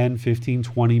for 10, 15,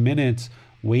 20 minutes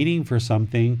waiting for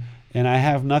something and I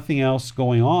have nothing else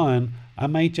going on. I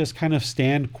might just kind of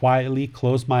stand quietly,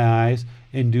 close my eyes,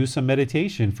 and do some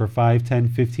meditation for 5, 10,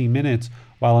 15 minutes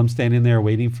while I'm standing there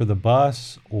waiting for the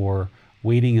bus or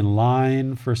waiting in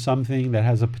line for something that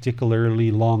has a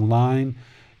particularly long line.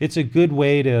 It's a good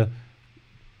way to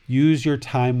use your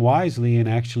time wisely and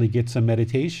actually get some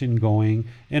meditation going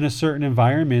in a certain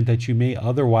environment that you may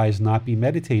otherwise not be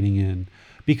meditating in.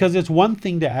 Because it's one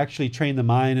thing to actually train the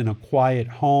mind in a quiet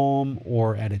home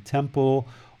or at a temple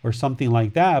or something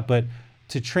like that, but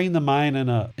to train the mind in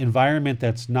an environment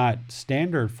that's not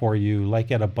standard for you,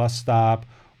 like at a bus stop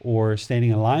or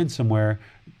standing in line somewhere,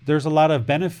 there's a lot of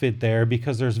benefit there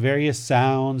because there's various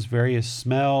sounds, various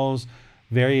smells,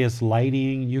 various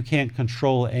lighting. You can't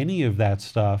control any of that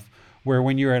stuff. Where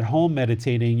when you're at home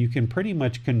meditating, you can pretty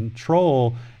much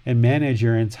control and manage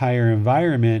your entire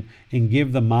environment and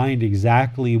give the mind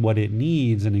exactly what it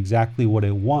needs and exactly what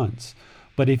it wants.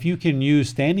 But if you can use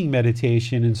standing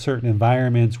meditation in certain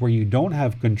environments where you don't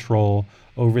have control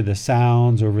over the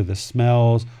sounds, over the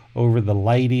smells, over the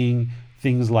lighting,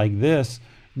 things like this,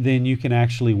 then you can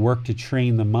actually work to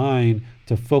train the mind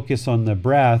to focus on the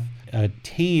breath,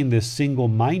 attain this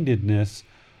single-mindedness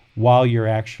while you're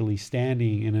actually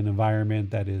standing in an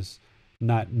environment that is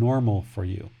not normal for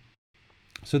you.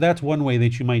 So that's one way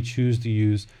that you might choose to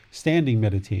use standing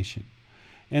meditation.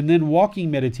 And then walking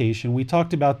meditation, we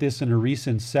talked about this in a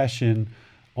recent session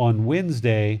on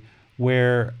Wednesday,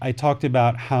 where I talked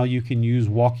about how you can use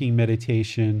walking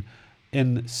meditation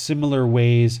in similar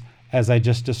ways as I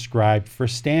just described for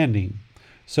standing.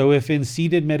 So if in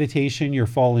seated meditation you're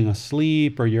falling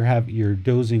asleep or you're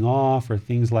dozing off or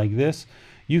things like this,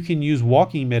 you can use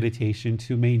walking meditation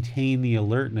to maintain the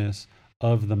alertness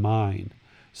of the mind.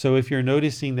 So if you're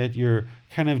noticing that you're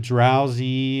kind of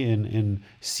drowsy and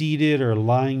seated or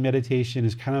lying meditation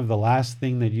is kind of the last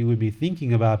thing that you would be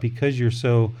thinking about because you're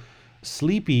so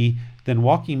sleepy, then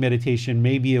walking meditation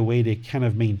may be a way to kind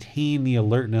of maintain the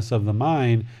alertness of the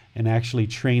mind and actually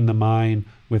train the mind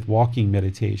with walking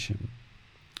meditation.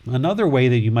 Another way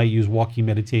that you might use walking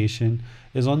meditation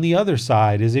is on the other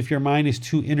side, is if your mind is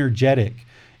too energetic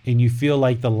and you feel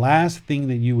like the last thing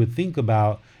that you would think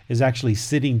about is actually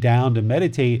sitting down to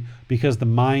meditate because the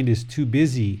mind is too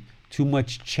busy, too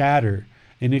much chatter.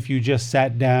 And if you just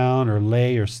sat down or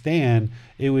lay or stand,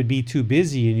 it would be too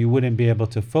busy and you wouldn't be able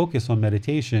to focus on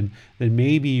meditation. Then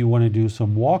maybe you want to do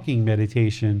some walking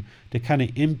meditation to kind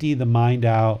of empty the mind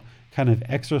out, kind of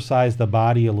exercise the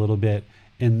body a little bit,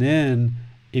 and then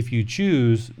if you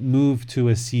choose, move to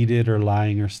a seated or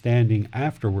lying or standing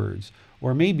afterwards.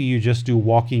 Or maybe you just do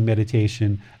walking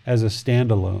meditation as a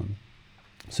standalone.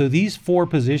 So these 4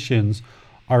 positions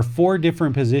are 4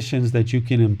 different positions that you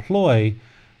can employ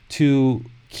to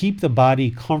keep the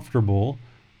body comfortable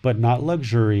but not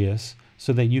luxurious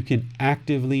so that you can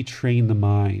actively train the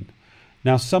mind.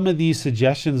 Now, some of these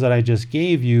suggestions that I just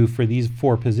gave you for these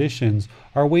 4 positions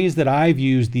are ways that I've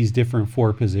used these different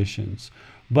 4 positions.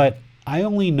 But I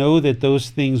only know that those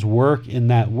things work in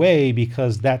that way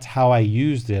because that's how I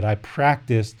used it. I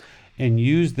practiced and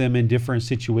used them in different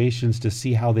situations to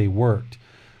see how they worked.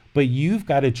 But you've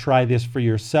got to try this for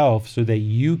yourself so that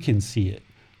you can see it.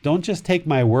 Don't just take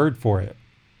my word for it.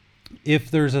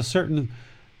 If there's a certain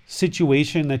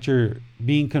situation that you're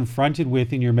being confronted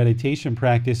with in your meditation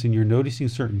practice and you're noticing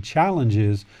certain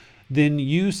challenges, then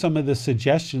use some of the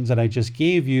suggestions that I just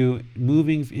gave you,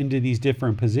 moving into these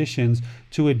different positions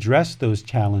to address those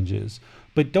challenges.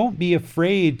 But don't be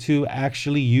afraid to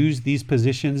actually use these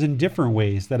positions in different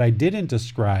ways that I didn't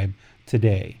describe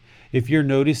today. If you're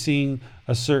noticing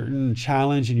a certain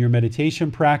challenge in your meditation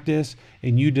practice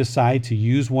and you decide to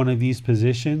use one of these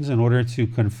positions in order to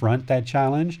confront that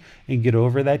challenge and get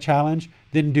over that challenge,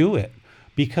 then do it.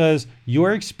 Because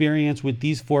your experience with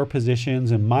these 4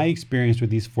 positions and my experience with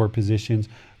these 4 positions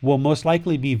will most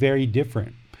likely be very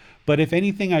different. But if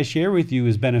anything I share with you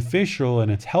is beneficial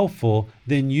and it's helpful,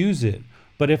 then use it.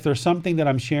 But if there's something that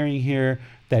I'm sharing here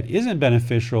that isn't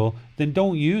beneficial, then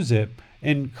don't use it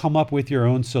and come up with your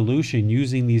own solution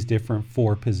using these different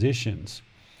 4 positions.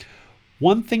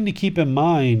 One thing to keep in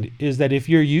mind is that if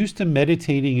you're used to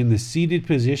meditating in the seated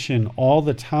position all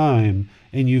the time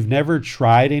and you've never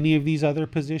tried any of these other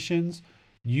positions,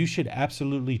 you should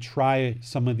absolutely try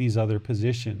some of these other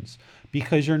positions,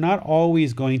 because you're not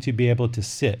always going to be able to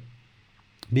sit,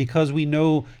 because we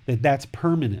know that that's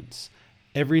permanence.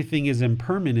 Everything is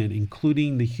impermanent,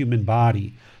 including the human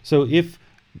body. So if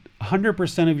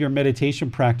 100% of your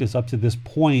meditation practice up to this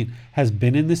point has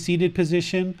been in the seated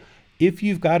position, if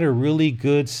you've got a really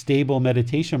good, stable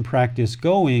meditation practice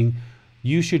going,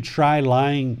 you should try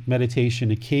lying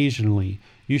meditation occasionally.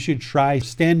 You should try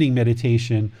standing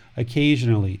meditation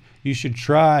occasionally. You should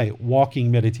try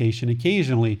walking meditation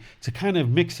occasionally to kind of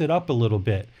mix it up a little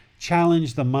bit,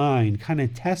 challenge the mind, kind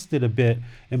of test it a bit,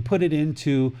 and put it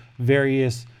into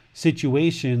various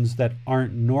situations that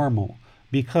aren't normal.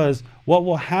 Because what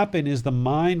will happen is the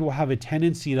mind will have a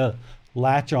tendency to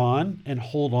latch on and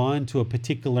hold on to a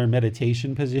particular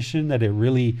meditation position that it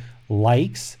really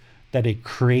likes, that it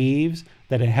craves,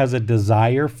 that it has a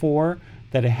desire for,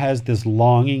 that it has this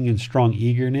longing and strong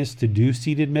eagerness to do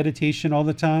seated meditation all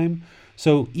the time.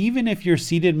 So even if your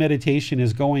seated meditation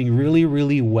is going really,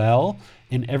 really well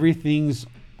and everything's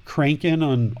cranking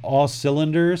on all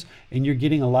cylinders and you're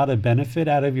getting a lot of benefit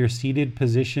out of your seated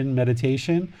position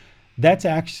meditation, that's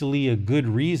actually a good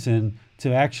reason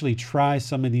to actually try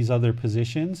some of these other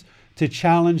positions to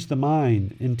challenge the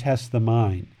mind and test the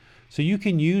mind. So you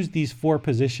can use these 4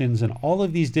 positions in all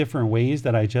of these different ways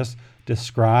that I just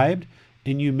described,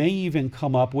 and you may even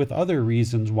come up with other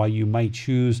reasons why you might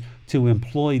choose to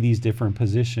employ these different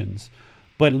positions.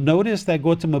 But notice that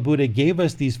Gautama Buddha gave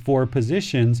us these 4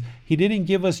 positions. He didn't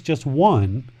give us just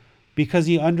one because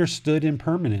he understood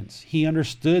impermanence. He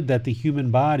understood that the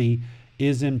human body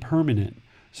is impermanent.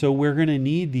 So we're going to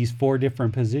need these 4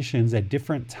 different positions at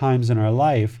different times in our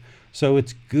life. So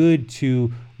it's good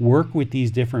to work with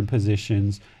these different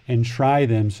positions and try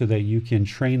them so that you can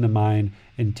train the mind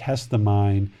and test the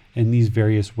mind in these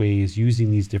various ways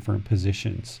using these different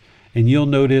positions. And you'll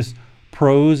notice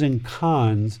pros and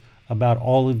cons about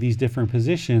all of these different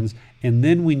positions. And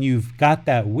then when you've got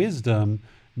that wisdom,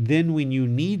 then when you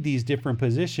need these different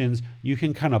positions, you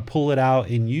can kind of pull it out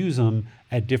and use them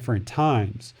at different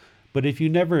times. But if you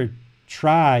never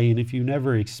try and if you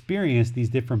never experience these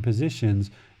different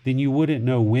positions, then you wouldn't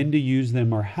know when to use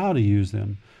them or how to use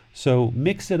them. So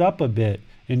mix it up a bit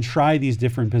and try these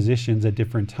different positions at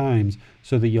different times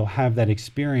so that you'll have that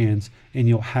experience and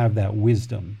you'll have that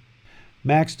wisdom.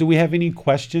 Max, do we have any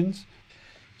questions?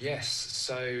 Yes,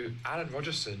 so Alan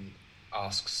Rogerson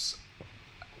asks,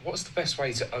 what's the best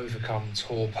way to overcome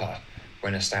torpor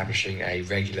when establishing a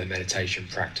regular meditation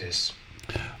practice?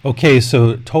 Okay,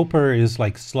 so torpor is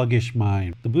like sluggish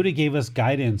mind. The Buddha gave us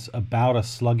guidance about a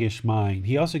sluggish mind.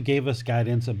 He also gave us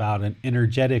guidance about an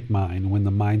energetic mind when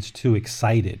the mind's too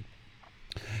excited.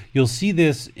 You'll see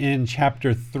this in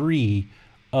chapter 3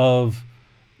 of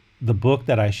the book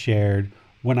that I shared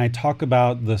when I talk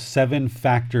about the 7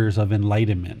 factors of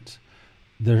enlightenment.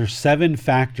 There are 7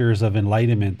 factors of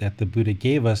enlightenment that the Buddha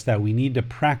gave us that we need to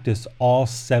practice all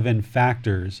 7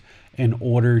 factors in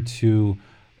order to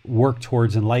work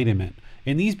towards enlightenment.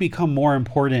 And these become more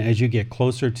important as you get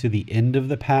closer to the end of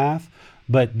the path.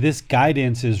 But this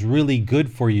guidance is really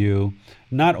good for you,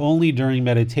 not only during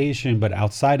meditation, but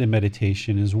outside of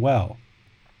meditation as well.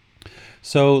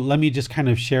 So let me just kind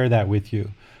of share that with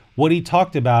you. What he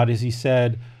talked about is he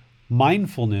said,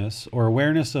 mindfulness or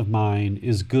awareness of mind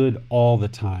is good all the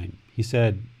time. He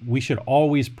said, we should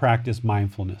always practice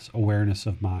mindfulness, awareness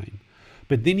of mind.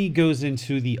 But then he goes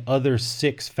into the other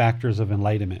 6 factors of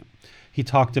enlightenment. He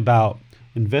talked about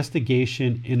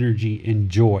investigation, energy, and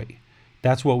joy.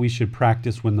 That's what we should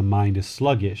practice when the mind is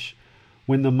sluggish.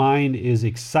 When the mind is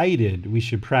excited, we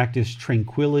should practice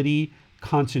tranquility,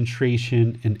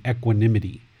 concentration, and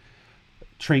equanimity.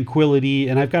 Tranquility,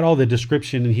 and I've got all the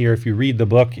description in here. If you read the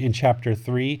book in chapter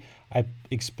 3, I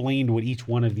explained what each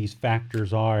one of these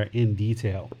factors are in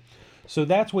detail. So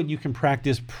that's what you can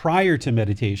practice prior to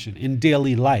meditation in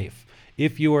daily life.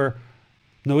 If you're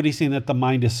noticing that the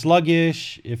mind is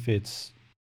sluggish, if it's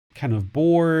kind of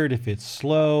bored, if it's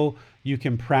slow, you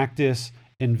can practice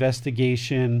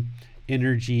investigation,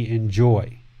 energy, and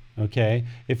joy. Okay?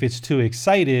 If it's too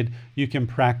excited, you can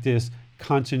practice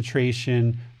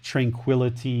concentration,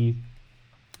 tranquility,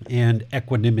 and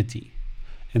equanimity.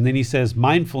 And then he says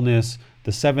mindfulness,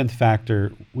 the 7th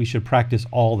factor, we should practice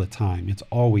all the time. It's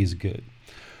always good.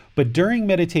 But during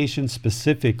meditation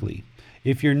specifically,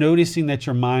 if you're noticing that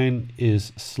your mind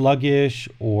is sluggish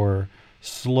or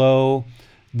slow,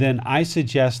 then I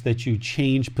suggest that you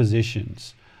change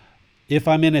positions. If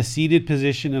I'm in a seated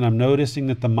position and I'm noticing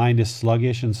that the mind is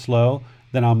sluggish and slow,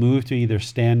 then I'll move to either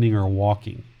standing or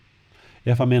walking.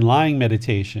 If I'm in lying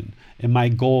meditation and my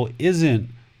goal isn't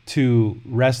to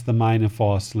rest the mind and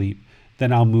fall asleep,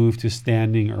 then I'll move to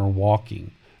standing or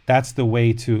walking. That's the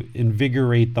way to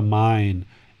invigorate the mind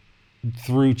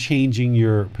through changing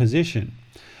your position.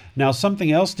 Now,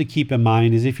 something else to keep in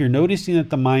mind is if you're noticing that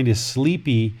the mind is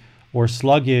sleepy or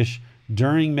sluggish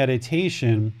during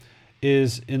meditation,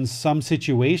 is in some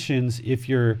situations, if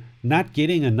you're not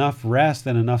getting enough rest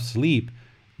and enough sleep,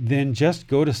 then just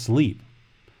go to sleep.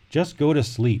 Just go to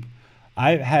sleep.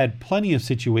 I've had plenty of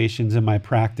situations in my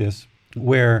practice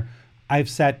where I've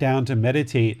sat down to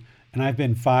meditate and I've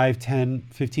been 5, 10,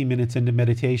 15 minutes into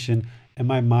meditation and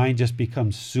my mind just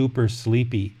becomes super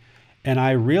sleepy. And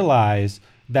I realize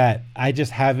that I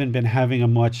just haven't been having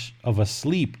much of a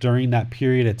sleep during that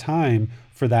period of time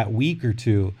for that week or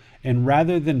two. And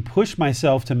rather than push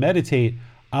myself to meditate,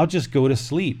 I'll just go to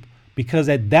sleep, because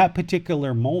at that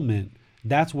particular moment,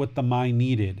 that's what the mind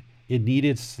needed. It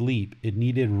needed sleep. It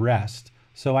needed rest.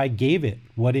 So I gave it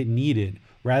what it needed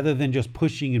rather than just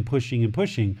pushing and pushing and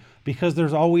pushing, because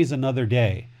there's always another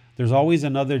day. There's always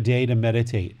another day to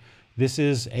meditate. This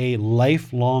is a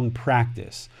lifelong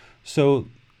practice. So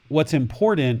what's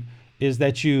important is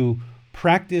that you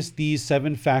practice these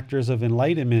 7 factors of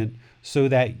enlightenment so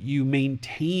that you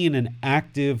maintain an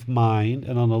active mind,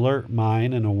 an alert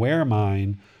mind, an aware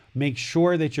mind. Make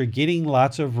sure that you're getting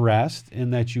lots of rest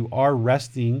and that you are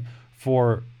resting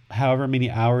for however many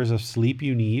hours of sleep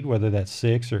you need, whether that's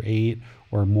 6 or 8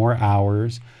 or more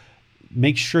hours.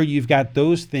 Make sure you've got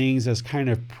those things as kind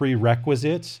of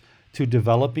prerequisites to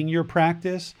developing your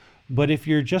practice. But if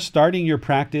you're just starting your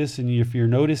practice and if you're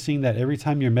noticing that every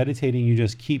time you're meditating, you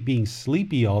just keep being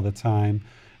sleepy all the time,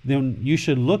 then you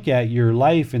should look at your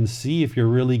life and see if you're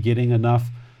really getting enough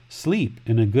sleep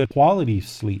and a good quality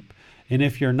sleep. And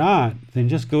if you're not, then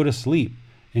just go to sleep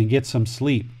and get some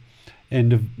sleep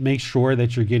and to make sure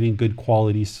that you're getting good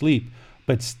quality sleep.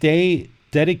 But stay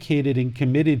dedicated and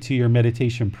committed to your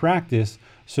meditation practice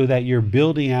so that you're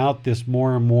building out this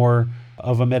more and more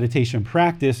of a meditation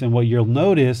practice. And what you'll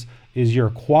notice is your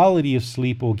quality of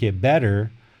sleep will get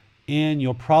better and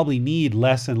you'll probably need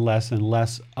less and less and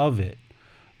less of it.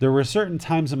 There were certain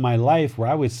times in my life where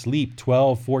I would sleep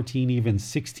 12, 14, even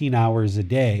 16 hours a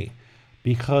day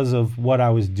because of what I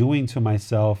was doing to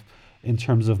myself in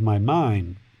terms of my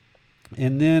mind.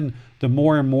 And then the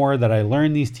more and more that I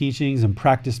learned these teachings and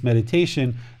practiced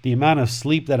meditation, the amount of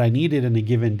sleep that I needed in a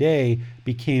given day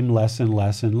became less and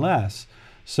less and less.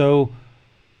 So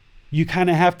you kind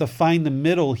of have to find the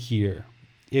middle here.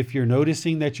 If you're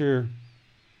noticing that you're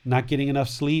not getting enough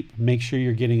sleep, make sure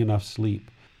you're getting enough sleep.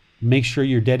 Make sure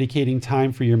you're dedicating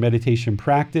time for your meditation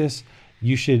practice.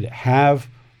 You should have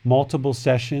multiple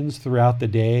sessions throughout the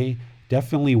day.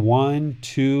 Definitely 1,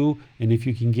 2, and if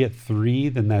you can get 3,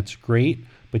 then that's great,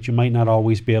 but you might not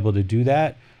always be able to do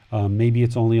that. Maybe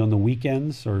it's only on the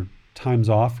weekends or times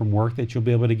off from work that you'll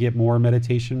be able to get more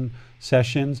meditation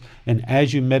sessions. And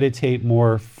as you meditate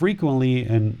more frequently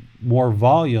and more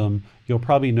volume, you'll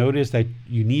probably notice that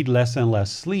you need less and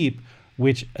less sleep,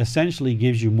 which essentially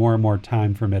gives you more and more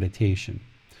time for meditation.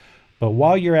 But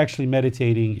while you're actually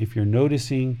meditating, if you're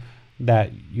noticing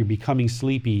that you're becoming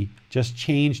sleepy, just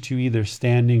change to either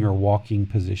standing or walking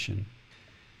position.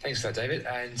 Thanks for that, David.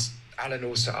 And Alan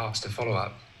also asked a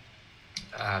follow-up.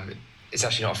 It's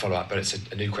actually not a follow-up, but it's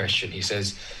a new question. He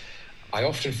says, I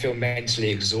often feel mentally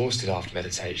exhausted after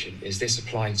meditation. Is this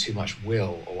applying too much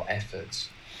will or effort?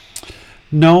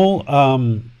 No,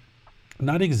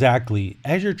 not exactly.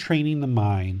 As you're training the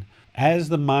mind, as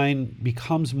the mind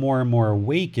becomes more and more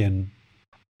awakened,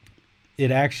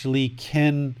 it actually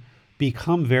can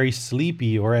become very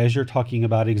sleepy, or as you're talking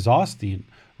about, exhausting,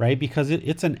 right? Because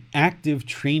it's an active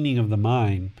training of the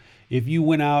mind. If you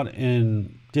went out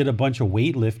and did a bunch of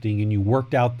weightlifting and you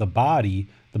worked out the body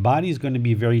is going to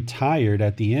be very tired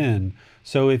at the end.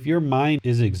 So if your mind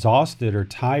is exhausted or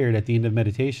tired at the end of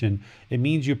meditation, it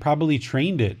means you probably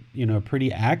trained it,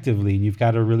 pretty actively, and you've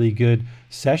got a really good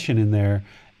session in there.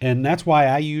 And that's why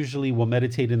I usually will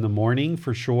meditate in the morning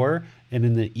for sure, and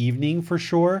in the evening for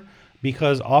sure,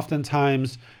 because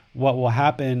oftentimes what will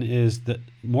happen is the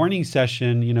morning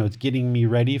session, it's getting me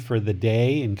ready for the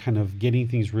day and kind of getting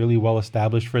things really well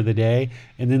established for the day.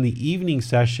 And then the evening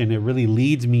session, it really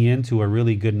leads me into a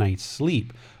really good night's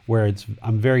sleep, where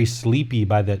I'm very sleepy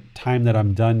by the time that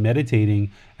I'm done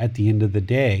meditating at the end of the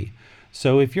day.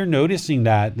 So if you're noticing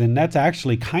that, then that's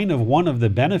actually kind of one of the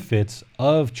benefits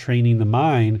of training the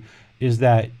mind, is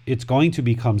that it's going to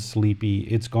become sleepy,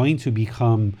 it's going to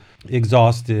become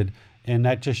exhausted, and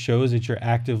that just shows that you're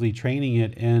actively training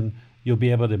it and you'll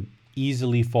be able to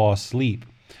easily fall asleep.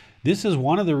 This is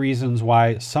one of the reasons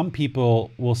why some people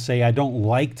will say, I don't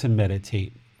like to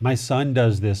meditate. My son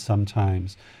does this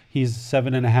sometimes. He's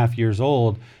 7.5 years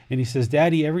old, and he says,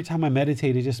 Daddy, every time I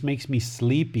meditate, it just makes me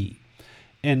sleepy.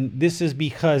 And this is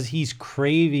because he's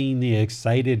craving the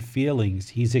excited feelings.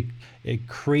 He's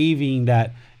craving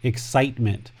that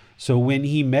excitement. So when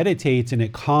he meditates and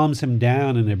it calms him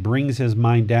down and it brings his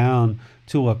mind down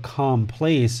to a calm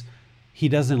place, he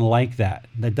doesn't like that.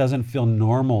 That doesn't feel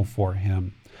normal for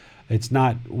him. It's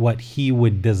not what he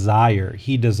would desire.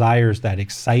 He desires that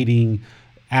exciting,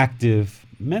 active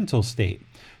mental state.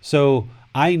 So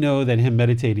I know that him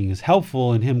meditating is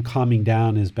helpful and him calming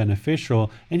down is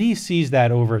beneficial, and he sees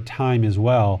that over time as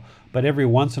well. But every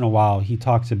once in a while, he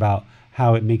talks about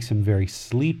how it makes him very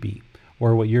sleepy,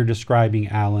 or what you're describing,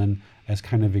 Alan, as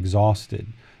kind of exhausted.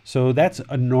 So that's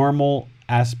a normal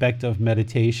aspect of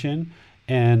meditation,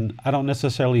 and I don't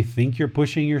necessarily think you're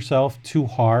pushing yourself too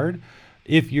hard.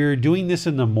 If you're doing this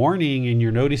in the morning and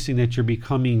you're noticing that you're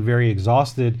becoming very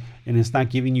exhausted and it's not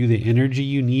giving you the energy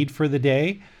you need for the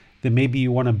day, then maybe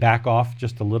you want to back off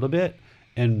just a little bit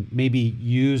and maybe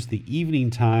use the evening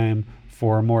time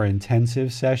for a more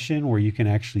intensive session where you can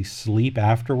actually sleep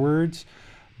afterwards.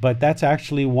 But that's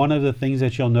actually one of the things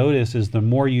that you'll notice is the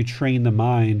more you train the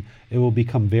mind, it will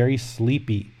become very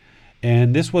sleepy.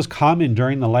 And this was common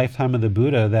during the lifetime of the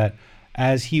Buddha, that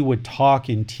as he would talk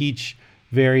and teach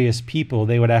various people,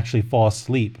 they would actually fall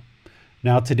asleep.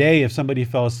 Now today, if somebody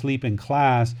fell asleep in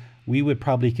class, we would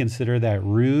probably consider that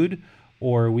rude,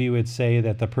 or we would say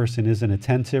that the person isn't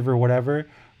attentive or whatever.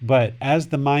 But as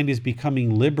the mind is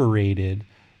becoming liberated,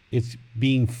 it's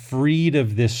being freed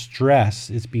of this stress,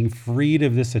 it's being freed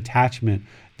of this attachment,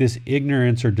 this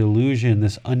ignorance or delusion,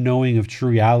 this unknowing of true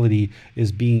reality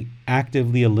is being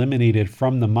actively eliminated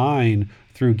from the mind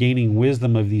through gaining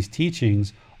wisdom of these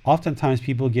teachings. Oftentimes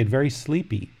people get very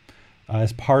sleepy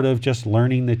as part of just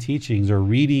learning the teachings or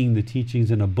reading the teachings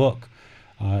in a book.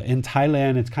 In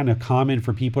Thailand, it's kind of common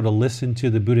for people to listen to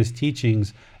the Buddhist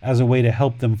teachings as a way to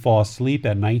help them fall asleep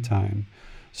at nighttime.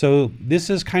 So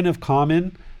this is kind of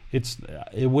common.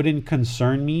 It wouldn't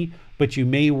concern me, but you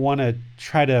may want to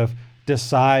try to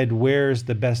decide where's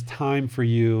the best time for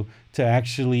you to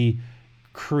actually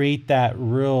create that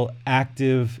real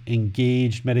active,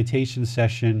 engaged meditation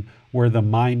session where the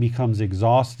mind becomes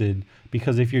exhausted.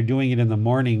 Because if you're doing it in the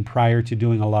morning prior to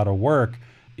doing a lot of work,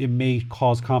 it may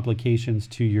cause complications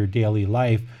to your daily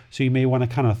life. So you may want to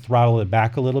kind of throttle it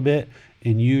back a little bit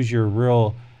and use your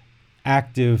real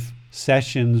active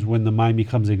sessions when the mind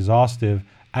becomes exhaustive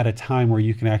at a time where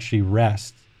you can actually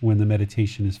rest when the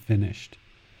meditation is finished.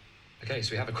 Okay,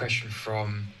 so we have a question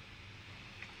from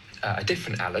a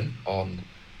different Alan on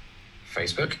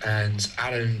Facebook, and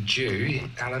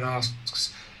Alan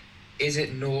asks, is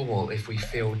it normal if we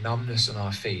feel numbness on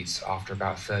our feet after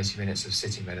about 30 minutes of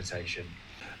sitting meditation?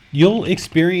 You'll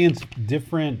experience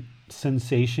different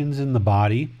sensations in the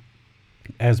body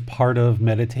as part of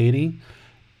meditating.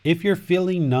 If you're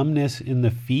feeling numbness in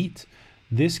the feet,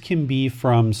 this can be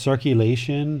from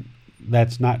circulation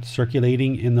that's not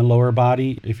circulating in the lower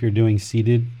body. If you're doing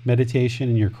seated meditation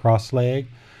and you're cross-legged,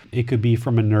 it could be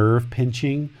from a nerve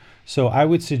pinching. So I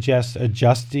would suggest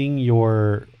adjusting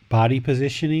your body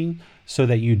positioning so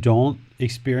that you don't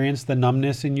experience the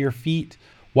numbness in your feet.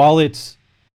 While it's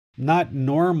not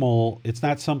normal, it's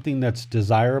not something that's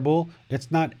desirable,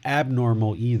 it's not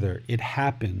abnormal either. It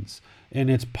happens, and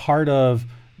it's part of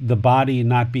the body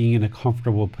not being in a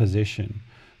comfortable position.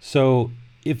 So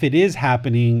if it is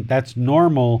happening, that's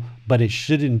normal, but it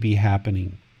shouldn't be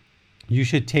happening. You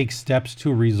should take steps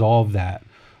to resolve that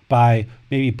by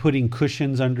maybe putting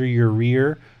cushions under your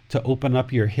rear to open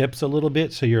up your hips a little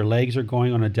bit so your legs are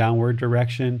going on a downward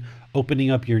direction, opening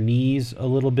up your knees a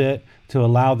little bit to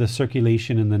allow the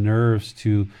circulation in the nerves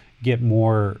to get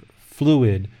more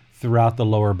fluid throughout the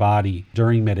lower body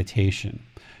during meditation.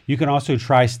 You can also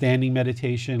try standing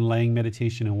meditation, laying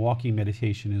meditation, and walking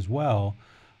meditation as well.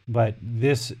 But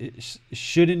this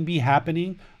shouldn't be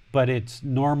happening, but it's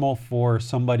normal for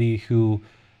somebody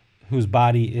whose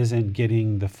body isn't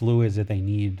getting the fluids that they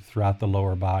need throughout the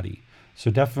lower body. So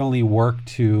definitely work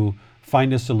to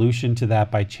find a solution to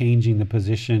that by changing the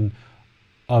position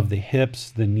of the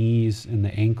hips, the knees, and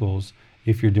the ankles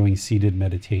if you're doing seated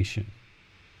meditation.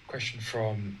 Question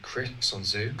from Chris on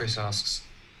Zoom. Chris asks,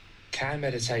 can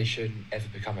meditation ever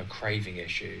become a craving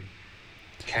issue?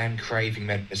 Can craving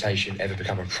meditation ever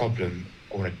become a problem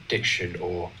or an addiction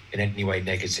or in any way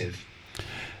negative?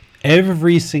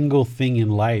 Every single thing in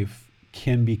life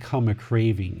can become a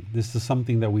craving. This is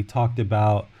something that we talked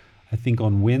about, I think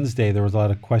on Wednesday. There was a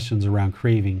lot of questions around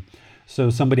craving. So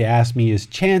somebody asked me, is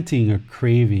chanting a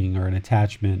craving or an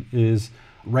attachment? Is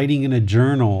writing in a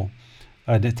journal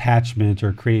an attachment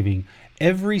or craving?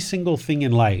 Every single thing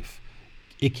in life,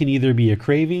 it can either be a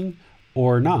craving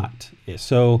or not.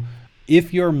 So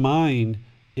if your mind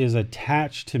is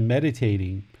attached to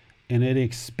meditating and it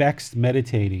expects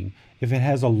meditating, if it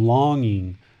has a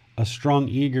longing, a strong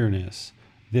eagerness,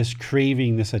 this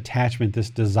craving, this attachment, this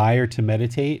desire to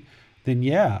meditate, then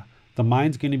yeah, the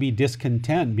mind's going to be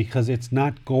discontent because it's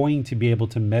not going to be able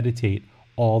to meditate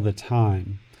all the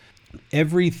time.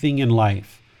 Everything in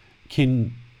life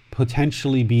can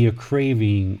potentially be a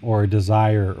craving or a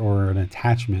desire or an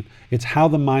attachment. It's how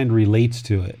the mind relates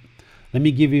to it. Let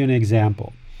me give you an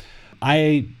example.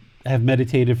 I have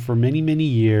meditated for many, many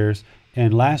years,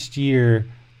 and last year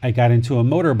I got into a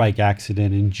motorbike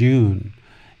accident in June.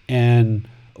 And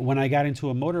when I got into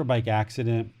a motorbike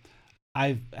accident,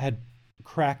 I had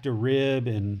cracked a rib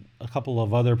and a couple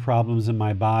of other problems in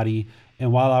my body.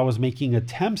 And while I was making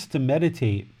attempts to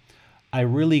meditate, I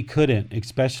really couldn't,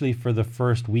 especially for the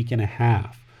first week and a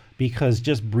half, because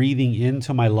just breathing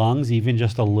into my lungs, even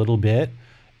just a little bit,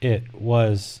 it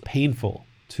was painful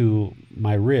to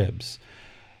my ribs.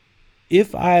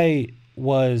 If I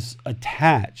was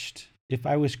attached, if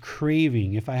I was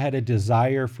craving, if I had a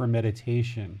desire for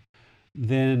meditation,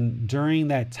 then during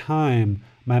that time,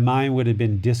 my mind would have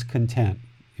been discontent.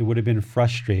 It would have been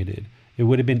frustrated. It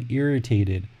would have been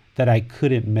irritated that I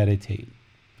couldn't meditate.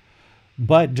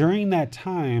 But during that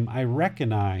time, I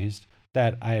recognized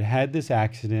that I had had this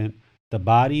accident, the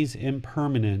body's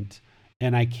impermanent,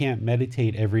 and I can't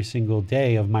meditate every single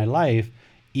day of my life.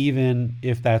 Even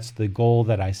if that's the goal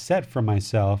that I set for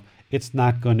myself, it's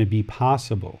not going to be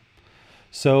possible.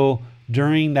 So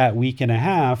during that week and a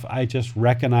half, I just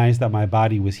recognized that my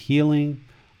body was healing.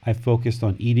 I focused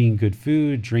on eating good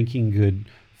food, drinking good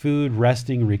food,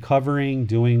 resting, recovering,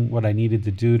 doing what I needed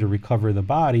to do to recover the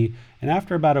body. And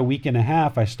after about a week and a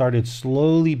half, I started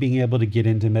slowly being able to get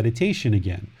into meditation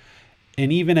again.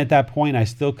 And even at that point, I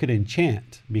still couldn't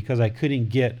chant because I couldn't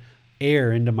get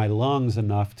air into my lungs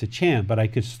enough to chant, but I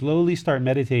could slowly start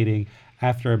meditating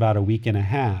after about a week and a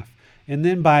half. And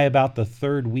then by about the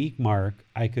third week mark,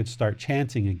 I could start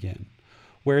chanting again.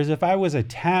 Whereas if I was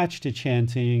attached to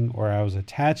chanting or I was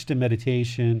attached to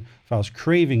meditation, if I was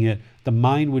craving it, the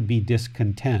mind would be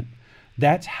discontent.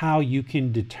 That's how you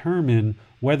can determine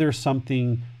whether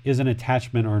something is an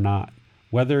attachment or not,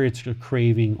 whether it's a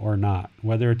craving or not,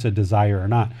 whether it's a desire or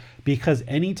not. Because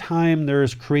anytime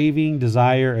there's craving,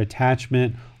 desire,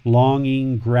 attachment,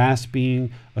 longing,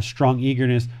 grasping, a strong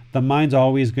eagerness, the mind's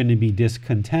always going to be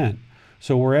discontent.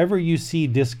 So wherever you see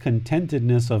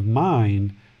discontentedness of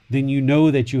mind, then you know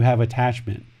that you have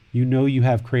attachment. You know you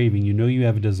have craving. You know you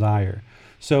have a desire.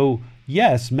 So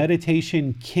yes,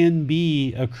 meditation can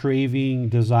be a craving,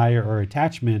 desire, or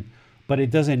attachment, but it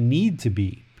doesn't need to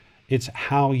be. It's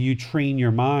how you train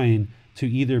your mind to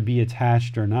either be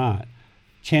attached or not.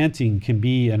 Chanting can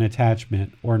be an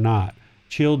attachment or not.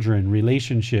 Children,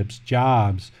 relationships,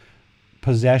 jobs,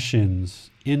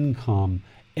 possessions, income,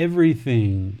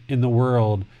 everything in the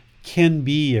world can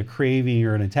be a craving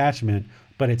or an attachment,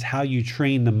 but it's how you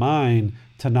train the mind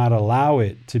to not allow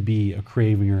it to be a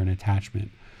craving or an attachment.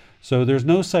 So there's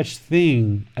no such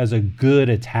thing as a good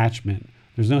attachment.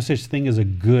 There's no such thing as a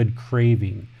good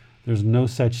craving. There's no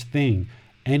such thing.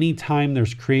 Anytime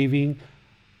there's craving,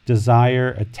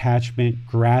 desire, attachment,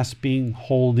 grasping,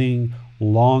 holding,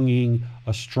 longing,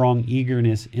 a strong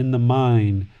eagerness in the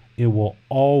mind, it will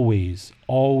always,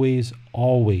 always,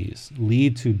 always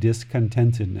lead to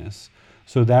discontentedness.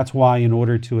 So that's why in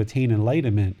order to attain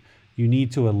enlightenment, you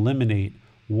need to eliminate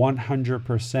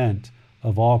 100%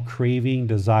 of all craving,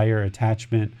 desire,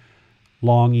 attachment,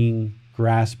 longing,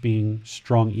 grasping,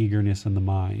 strong eagerness in the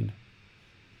mind.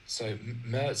 So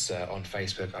Mirza on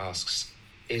Facebook asks,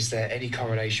 is there any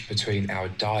correlation between our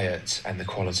diet and the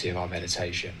quality of our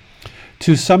meditation?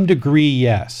 To some degree,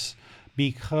 yes,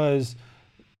 because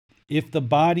if the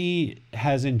body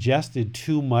has ingested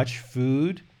too much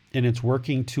food and it's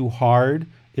working too hard,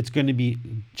 it's going to be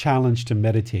challenged to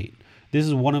meditate. This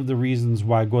is one of the reasons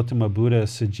why Gautama Buddha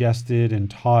suggested and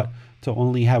taught to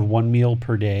only have one meal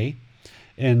per day.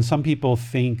 And some people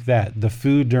think that the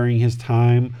food during his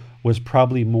time was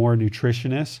probably more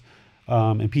nutritious,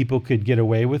 and people could get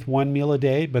away with one meal a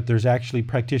day, but there's actually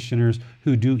practitioners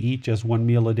who do eat just one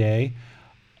meal a day.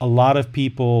 A lot of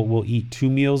people will eat 2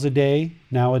 meals a day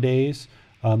nowadays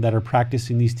that are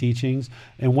practicing these teachings.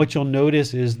 And what you'll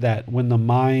notice is that when the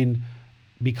mind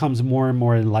becomes more and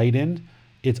more enlightened,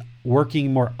 it's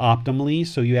working more optimally.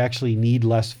 So you actually need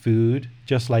less food,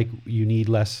 just like you need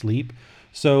less sleep.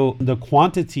 So the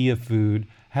quantity of food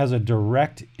has a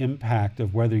direct impact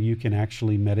of whether you can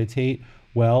actually meditate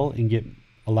well and get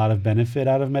a lot of benefit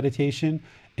out of meditation,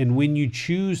 and when you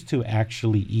choose to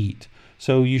actually eat.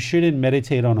 So you shouldn't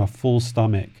meditate on a full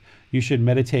stomach. You should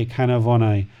meditate kind of on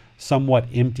a somewhat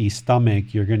empty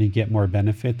stomach. You're going to get more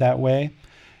benefit that way.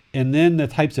 And then the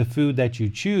types of food that you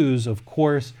choose, of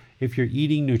course, if you're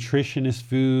eating nutritionist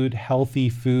food, healthy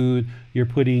food, you're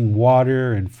putting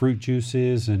water and fruit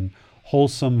juices and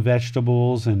wholesome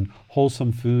vegetables and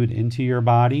wholesome food into your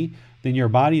body, then your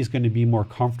body is going to be more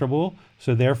comfortable.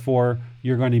 So therefore,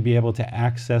 you're going to be able to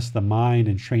access the mind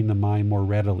and train the mind more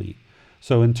readily.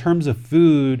 So in terms of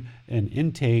food and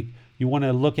intake, you want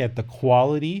to look at the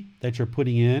quality that you're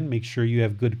putting in. Make sure you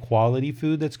have good quality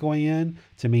food that's going in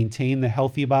to maintain the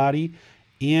healthy body.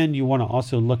 And you want to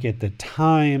also look at the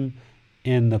time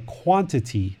and the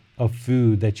quantity of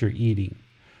food that you're eating.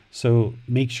 So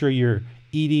make sure you're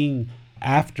eating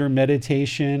after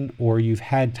meditation, or you've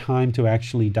had time to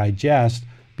actually digest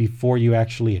before you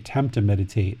actually attempt to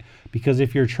meditate. Because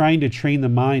if you're trying to train the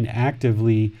mind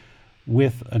actively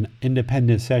with an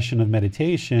independent session of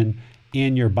meditation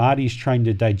and your body's trying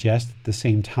to digest at the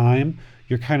same time,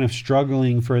 you're kind of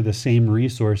struggling for the same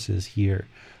resources here.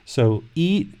 So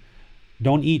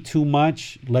don't eat too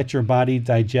much, let your body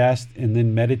digest, and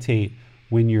then meditate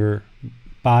when your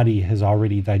body has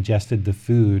already digested the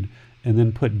food, and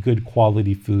then put good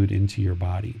quality food into your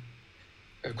body.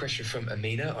 A question from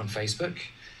Amina on Facebook.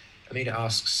 Amina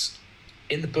asks,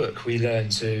 in the book, we learn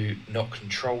to not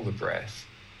control the breath.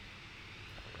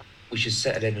 We should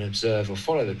settle in and observe or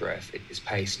follow the breath, its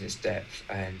pace and its depth,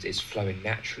 and its flowing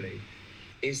naturally.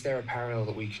 Is there a parallel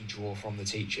that we can draw from the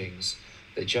teachings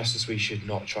that just as we should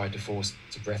not try to force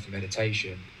the breath in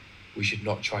meditation, we should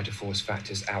not try to force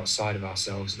factors outside of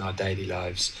ourselves in our daily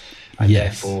lives, and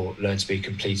therefore learn to be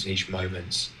complete in each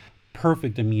moment?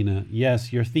 Perfect, Amina.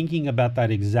 Yes, you're thinking about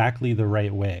that exactly the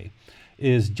right way.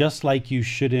 Is just like you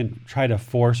shouldn't try to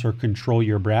force or control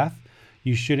your breath,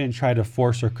 you shouldn't try to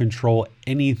force or control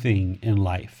anything in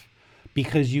life,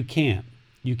 because you can't.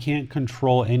 You can't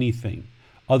control anything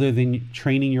other than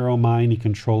training your own mind and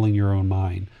controlling your own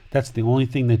mind. That's the only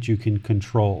thing that you can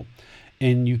control.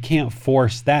 And you can't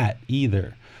force that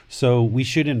either. So we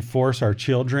shouldn't force our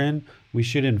children. We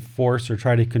shouldn't force or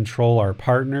try to control our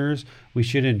partners. We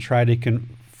shouldn't try to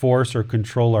force or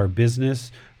control our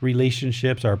business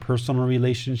relationships, our personal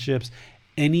relationships,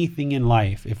 anything in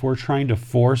life. If we're trying to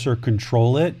force or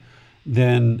control it,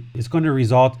 then it's going to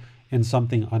result in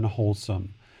something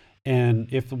unwholesome. And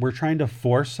if we're trying to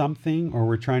force something or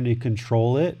we're trying to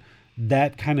control it,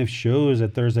 that kind of shows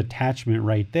that there's attachment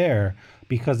right there,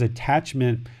 because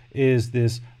attachment is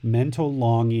this mental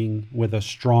longing with a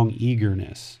strong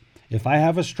eagerness. If I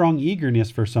have a strong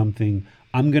eagerness for something,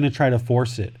 I'm going to try to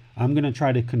force it. I'm going to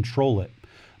try to control it.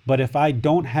 But if I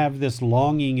don't have this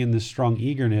longing and this strong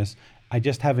eagerness, I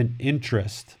just have an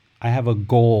interest. I have a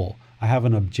goal. I have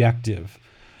an objective.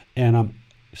 And I'm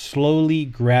slowly,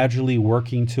 gradually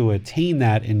working to attain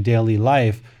that in daily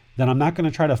life, then I'm not going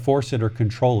to try to force it or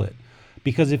control it.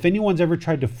 Because if anyone's ever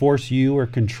tried to force you or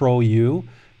control you,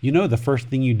 you know the first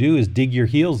thing you do is dig your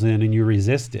heels in and you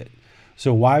resist it.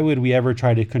 So why would we ever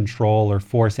try to control or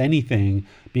force anything?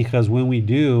 Because when we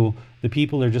do, the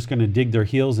people are just going to dig their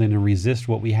heels in and resist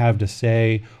what we have to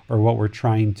say or what we're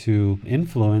trying to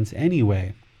influence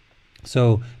anyway.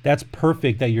 So that's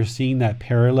perfect that you're seeing that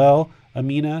parallel,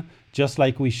 Amina. Just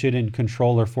like we shouldn't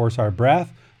control or force our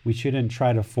breath, we shouldn't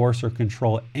try to force or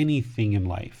control anything in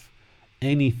life.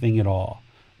 Anything at all,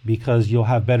 because you'll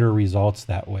have better results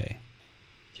that way.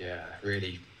 Yeah,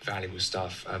 really valuable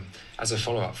stuff. As a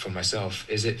follow-up for myself,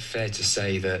 is it fair to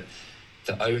say that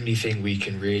the only thing we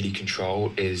can really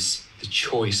control is the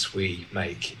choice we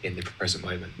make in the present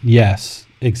moment? Yes,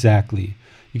 exactly.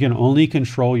 You can only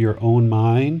control your own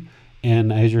mind.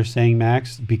 And as you're saying,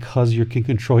 Max, because you can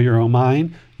control your own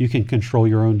mind, you can control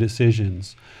your own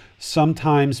decisions.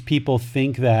 Sometimes people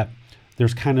think that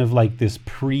there's kind of like this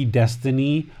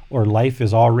predestiny, or life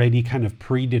is already kind of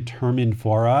predetermined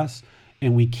for us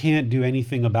and we can't do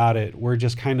anything about it. We're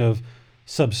just kind of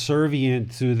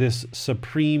subservient to this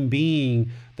supreme being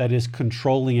that is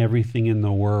controlling everything in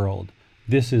the world.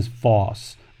 This is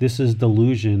false. This is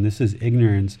delusion. This is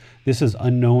ignorance. This is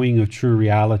unknowing of true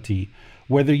reality.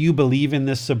 Whether you believe in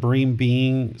this supreme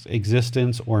being's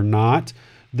existence or not,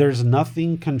 there's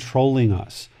nothing controlling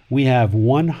us. We have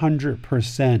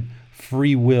 100%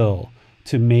 free will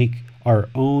to make our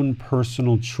own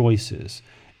personal choices.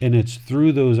 And it's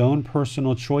through those own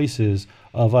personal choices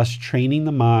of us training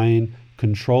the mind,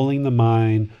 controlling the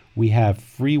mind. We have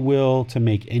free will to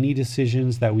make any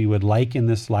decisions that we would like in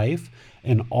this life.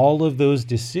 And all of those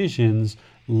decisions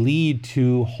lead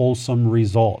to wholesome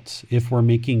results if we're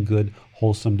making good,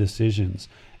 wholesome decisions.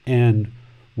 And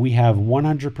we have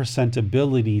 100%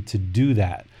 ability to do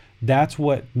that. That's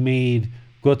what made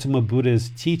Gautama Buddha's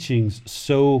teachings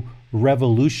so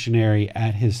revolutionary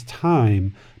at his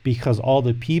time, because all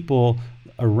the people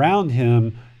around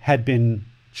him had been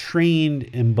trained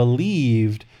and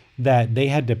believed that they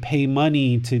had to pay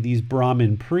money to these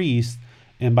Brahmin priests,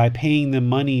 and by paying them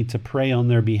money to pray on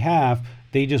their behalf,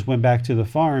 they just went back to the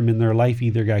farm and their life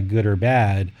either got good or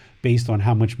bad based on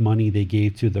how much money they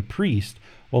gave to the priest.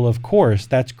 Well, of course,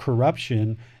 that's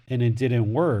corruption, and it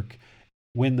didn't work.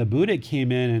 When the Buddha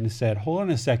came in and said, hold on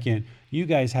a second, you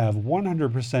guys have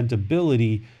 100%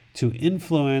 ability to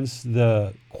influence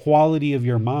the quality of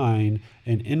your mind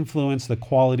and influence the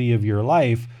quality of your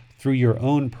life through your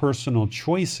own personal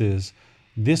choices,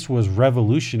 this was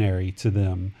revolutionary to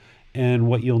them. And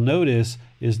what you'll notice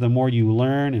is the more you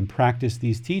learn and practice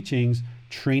these teachings,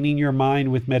 training your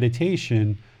mind with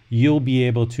meditation, you'll be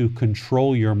able to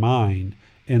control your mind.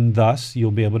 And thus,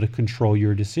 you'll be able to control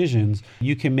your decisions.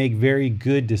 You can make very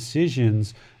good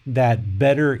decisions that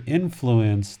better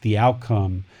influence the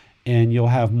outcome. And you'll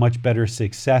have much better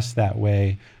success that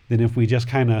way than if we just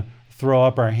kind of throw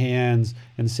up our hands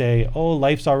and say, oh,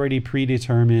 life's already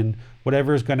predetermined.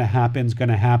 Whatever is going to happen is going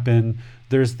to happen.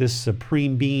 There's this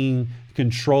supreme being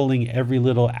controlling every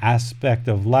little aspect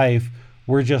of life.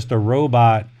 We're just a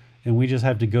robot, and we just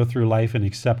have to go through life and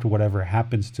accept whatever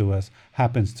happens to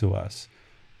us.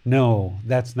 No,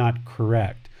 that's not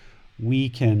correct. We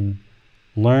can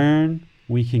learn,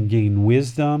 we can gain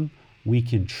wisdom, we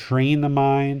can train the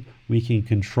mind, we can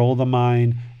control the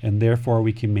mind, and therefore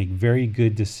we can make very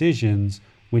good decisions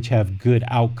which have good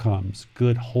outcomes,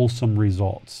 good wholesome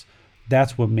results.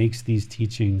 That's what makes these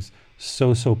teachings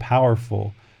so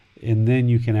powerful. And then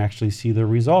you can actually see the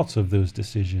results of those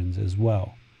decisions as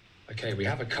well. Okay, we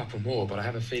have a couple more, but I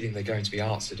have a feeling they're going to be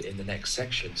answered in the next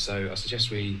section. So I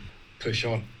suggest we push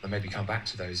on and maybe come back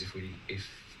to those if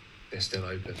they're still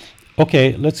open.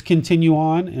 Okay, let's continue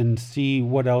on and see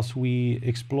what else we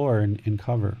explore and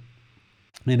cover.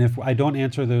 And if I don't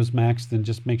answer those, Max, then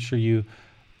just make sure you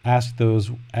ask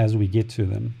those as we get to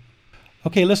them.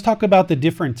 Okay, let's talk about the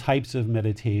different types of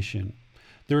meditation.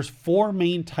 There's 4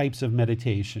 main types of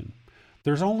meditation.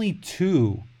 There's only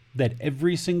 2 that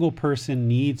every single person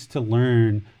needs to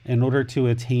learn in order to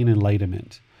attain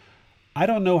enlightenment. I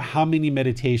don't know how many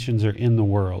meditations are in the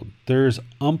world. There's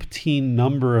umpteen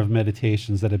number of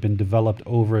meditations that have been developed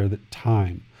over the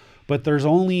time, but there's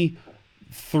only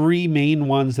 3 main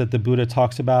ones that the Buddha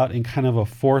talks about, and kind of a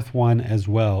 4th one as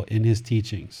well in his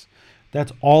teachings.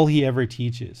 That's all he ever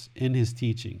teaches in his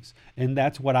teachings. And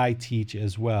that's what I teach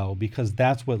as well, because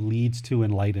that's what leads to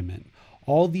enlightenment.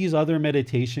 All these other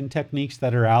meditation techniques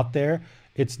that are out there,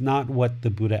 it's not what the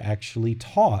Buddha actually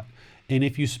taught. And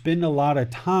if you spend a lot of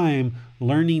time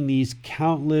learning these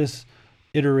countless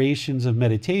iterations of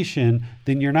meditation,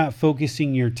 then you're not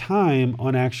focusing your time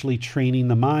on actually training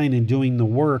the mind and doing the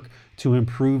work to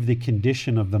improve the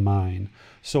condition of the mind.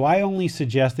 So I only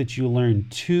suggest that you learn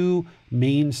 2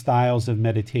 main styles of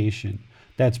meditation.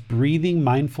 That's breathing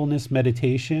mindfulness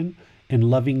meditation and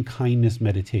loving kindness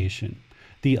meditation.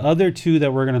 The other 2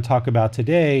 that we're going to talk about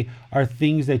today are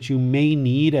things that you may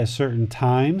need at certain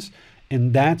times.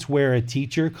 And that's where a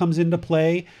teacher comes into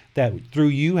play, that through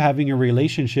you having a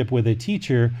relationship with a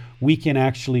teacher, we can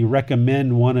actually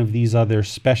recommend one of these other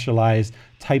specialized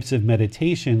types of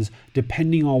meditations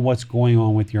depending on what's going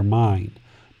on with your mind.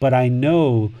 But I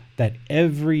know that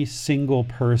every single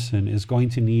person is going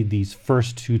to need these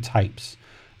first 2 types.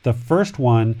 The first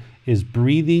one is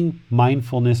breathing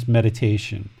mindfulness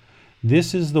meditation.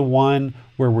 This is the one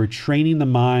where we're training the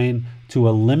mind to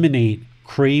eliminate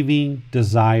craving,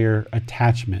 desire,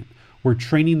 attachment. We're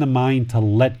training the mind to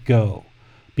let go,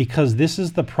 because this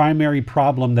is the primary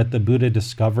problem that the Buddha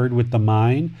discovered with the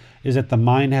mind, is that the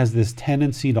mind has this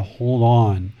tendency to hold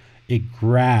on. It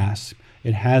grasps.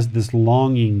 It has this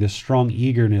longing, this strong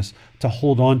eagerness to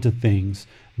hold on to things.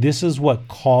 This is what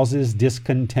causes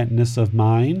discontentness of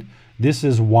mind. This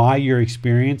is why you're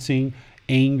experiencing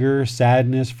anger,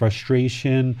 sadness,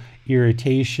 frustration,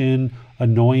 irritation,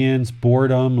 annoyance,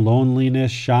 boredom,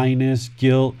 loneliness, shyness,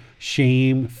 guilt,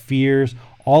 shame, fears.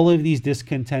 All of these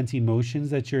discontent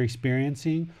emotions that you're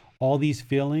experiencing, all these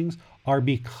feelings, are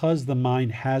because the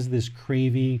mind has this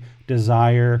craving,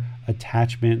 desire,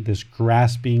 attachment, this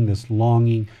grasping, this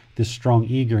longing, this strong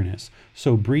eagerness.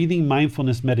 So breathing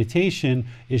mindfulness meditation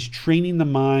is training the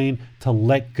mind to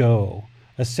let go.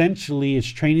 Essentially, it's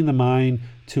training the mind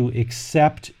to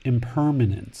accept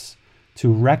impermanence,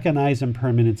 to recognize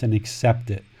impermanence and accept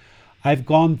it. I've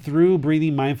gone through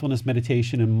breathing mindfulness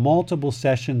meditation in multiple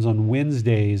sessions on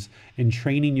Wednesdays and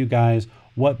training you guys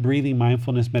what breathing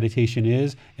mindfulness meditation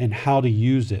is and how to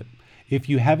use it. If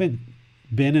you haven't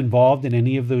been involved in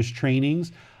any of those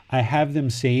trainings, I have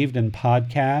them saved in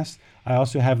podcasts. I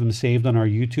also have them saved on our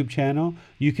YouTube channel.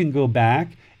 You can go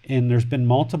back, and there's been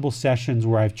multiple sessions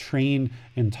where I've trained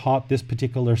and taught this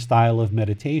particular style of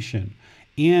meditation.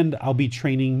 And I'll be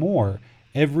training more.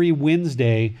 Every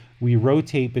Wednesday, we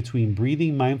rotate between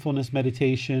breathing mindfulness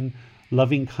meditation,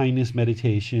 loving kindness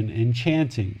meditation, and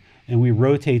chanting. And we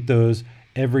rotate those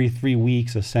every 3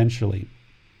 weeks, essentially.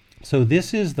 So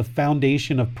this is the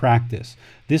foundation of practice.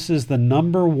 This is the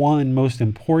number one most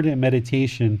important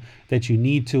meditation that you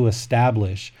need to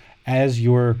establish as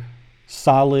your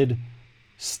solid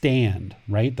stand,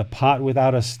 right? The pot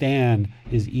without a stand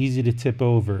is easy to tip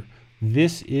over.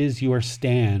 This is your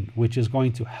stand, which is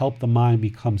going to help the mind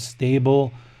become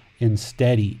stable and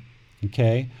steady,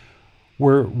 okay?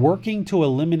 We're working to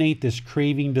eliminate this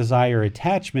craving, desire,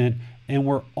 attachment, and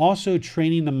we're also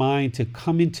training the mind to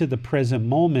come into the present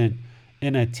moment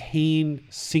and attain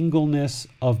singleness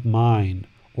of mind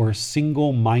or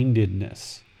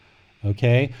single-mindedness,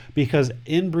 okay? Because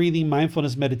in breathing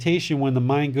mindfulness meditation, when the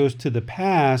mind goes to the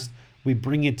past, we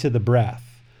bring it to the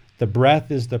breath. The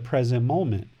breath is the present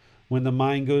moment. When the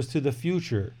mind goes to the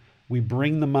future, we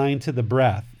bring the mind to the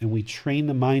breath and we train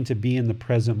the mind to be in the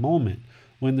present moment.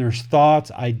 When there's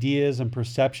thoughts, ideas, and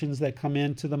perceptions that come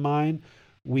into the mind,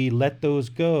 we let those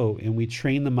go and we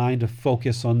train the mind to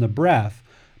focus on the breath,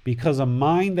 because a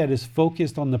mind that is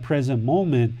focused on the present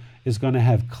moment is going to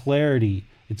have clarity,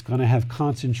 it's going to have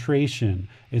concentration,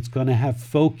 it's going to have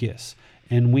focus.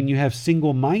 And when you have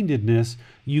single-mindedness,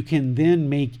 you can then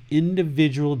make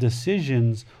individual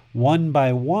decisions one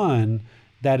by one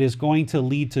that is going to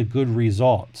lead to good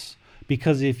results.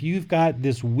 Because if you've got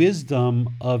this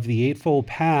wisdom of the Eightfold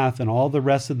Path and all the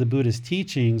rest of the Buddhist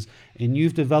teachings, and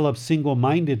you've developed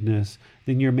single-mindedness,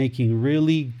 then you're making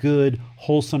really good,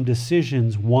 wholesome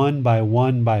decisions one by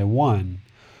one by one.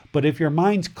 But if your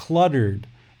mind's cluttered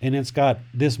and it's got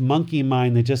this monkey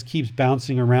mind that just keeps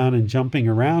bouncing around and jumping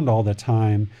around all the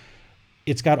time,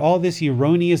 it's got all this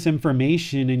erroneous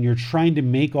information, and you're trying to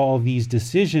make all these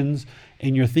decisions,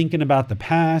 and you're thinking about the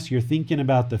past, you're thinking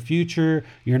about the future,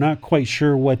 you're not quite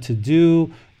sure what to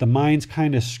do, the mind's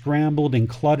kind of scrambled and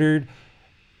cluttered,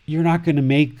 you're not going to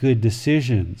make good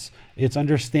decisions. It's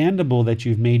understandable that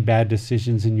you've made bad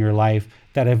decisions in your life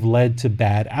that have led to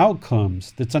bad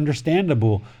outcomes. That's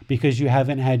understandable because you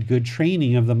haven't had good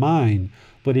training of the mind.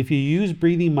 But if you use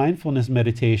breathing mindfulness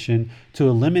meditation to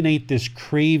eliminate this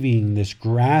craving, this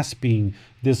grasping,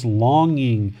 this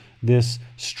longing, this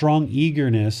strong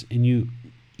eagerness, and you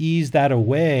ease that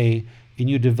away, and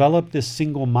you develop this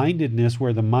single-mindedness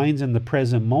where the mind's in the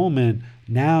present moment,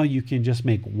 now you can just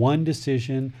make one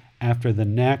decision after the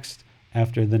next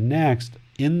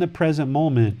in the present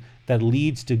moment that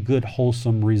leads to good,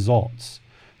 wholesome results.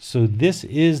 So this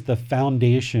is the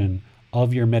foundation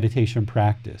of your meditation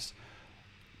practice.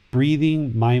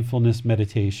 Breathing mindfulness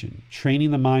meditation,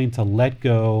 training the mind to let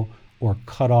go or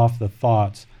cut off the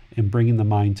thoughts and bringing the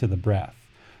mind to the breath.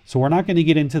 So we're not going to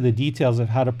get into the details of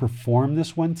how to perform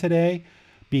this one today,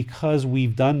 because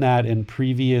we've done that in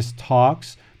previous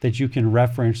talks that you can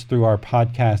reference through our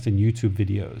podcast and YouTube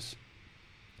videos.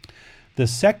 The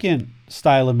second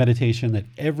style of meditation that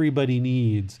everybody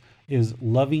needs is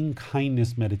loving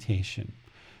kindness meditation.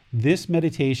 This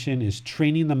meditation is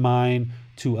training the mind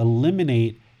to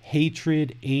eliminate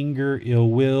hatred, anger, ill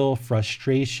will,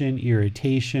 frustration,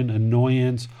 irritation,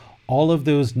 annoyance, all of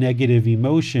those negative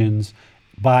emotions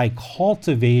by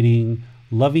cultivating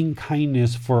loving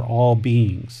kindness for all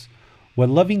beings. What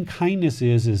loving kindness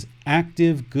is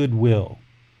active goodwill.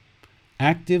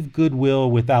 Active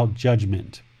goodwill without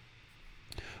judgment.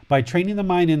 By training the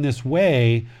mind in this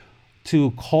way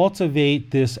to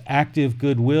cultivate this active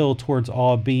goodwill towards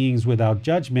all beings without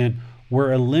judgment,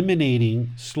 we're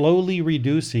eliminating, slowly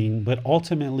reducing, but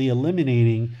ultimately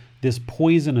eliminating this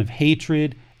poison of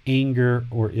hatred, anger,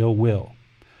 or ill will.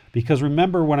 Because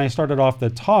remember, when I started off the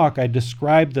talk, I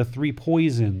described the three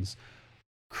poisons: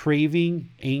 craving,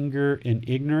 anger, and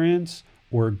ignorance,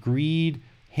 or greed,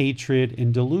 hatred,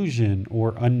 and delusion,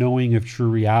 or unknowing of true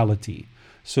reality.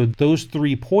 So those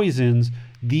three poisons,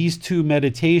 these two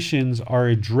meditations are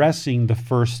addressing the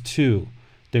first two,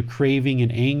 the craving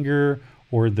and anger,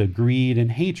 or the greed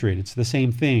and hatred. It's the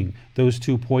same thing. Those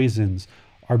two poisons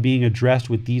are being addressed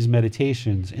with these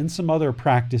meditations and some other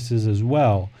practices as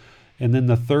well. And then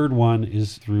the third one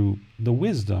is through the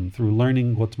wisdom, through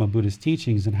learning Gautama Buddha's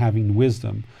teachings and having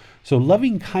wisdom. So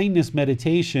loving kindness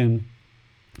meditation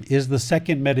is the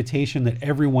second meditation that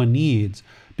everyone needs,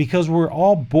 because we're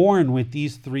all born with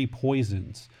these three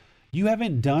poisons. You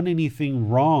haven't done anything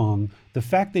wrong. The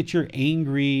fact that you're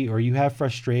angry or you have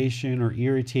frustration or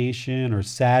irritation or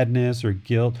sadness or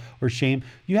guilt or shame,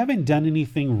 you haven't done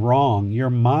anything wrong. Your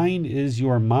mind is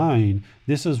your mind.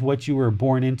 This is what you were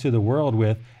born into the world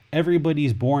with.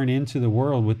 Everybody's born into the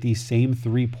world with these same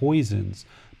three poisons.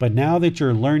 But now that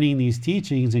you're learning these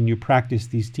teachings and you practice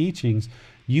these teachings,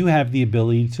 you have the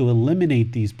ability to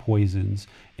eliminate these poisons.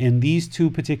 And these two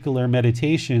particular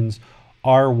meditations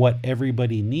are what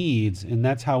everybody needs. And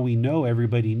that's how we know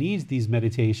everybody needs these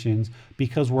meditations,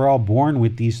 because we're all born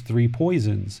with these three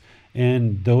poisons.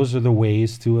 And those are the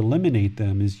ways to eliminate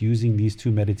them, is using these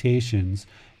two meditations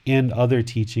and other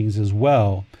teachings as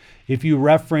well. If you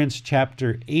reference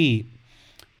chapter 8,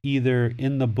 either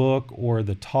in the book or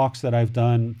the talks that I've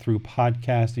done through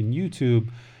podcast and YouTube,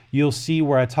 you'll see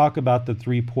where I talk about the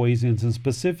three poisons and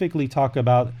specifically talk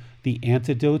about the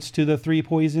antidotes to the three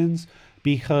poisons,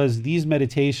 because these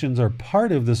meditations are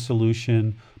part of the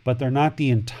solution, but they're not the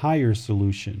entire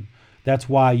solution. That's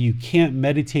why you can't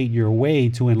meditate your way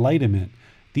to enlightenment.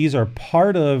 These are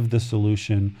part of the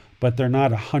solution, but they're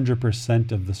not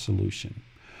 100% of the solution.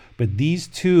 But these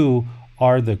two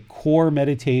are the core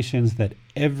meditations that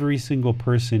every single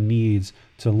person needs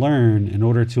to learn in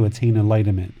order to attain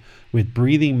enlightenment, with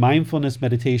breathing mindfulness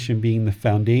meditation being the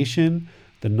foundation,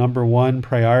 the number one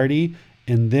priority,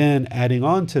 and then adding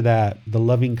on to that, the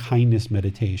loving kindness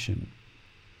meditation.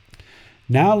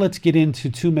 Now let's get into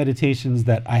two meditations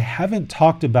that I haven't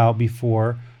talked about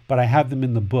before, but I have them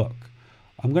in the book.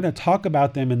 I'm going to talk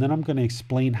about them and then I'm going to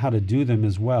explain how to do them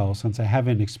as well, since I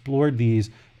haven't explored these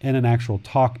in an actual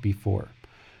talk before.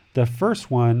 The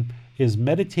first one is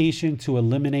meditation to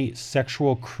eliminate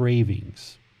sexual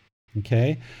cravings.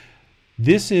 Okay?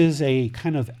 This is a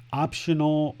kind of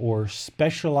optional or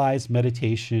specialized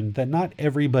meditation that not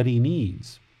everybody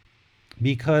needs.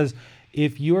 Because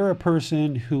if you're a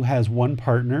person who has one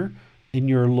partner and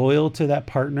you're loyal to that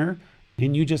partner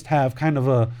and you just have kind of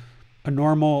a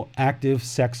normal active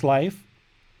sex life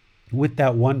with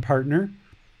that one partner,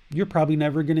 you're probably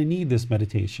never going to need this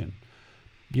meditation.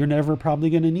 You're never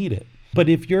probably going to need it. But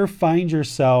if you find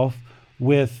yourself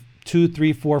with 2,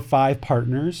 3, 4, 5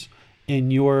 partners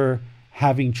and you're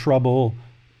having trouble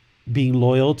being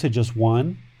loyal to just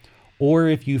one, or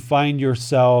if you find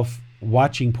yourself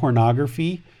watching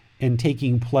pornography and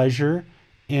taking pleasure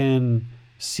in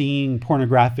seeing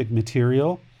pornographic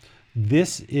material,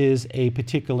 this is a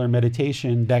particular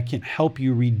meditation that can help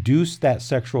you reduce that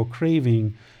sexual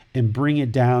craving and bring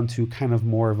it down to kind of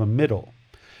more of a middle.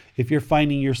 If you're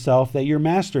finding yourself that you're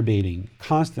masturbating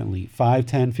constantly, 5,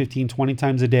 10, 15, 20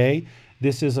 times a day,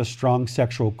 this is a strong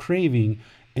sexual craving.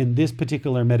 And this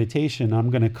particular meditation, I'm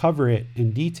going to cover it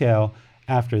in detail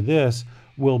after this,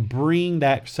 will bring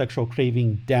that sexual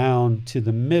craving down to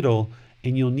the middle,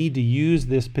 and you'll need to use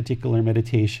this particular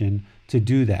meditation to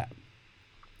do that.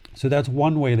 So that's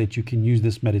one way that you can use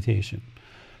this meditation.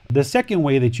 The second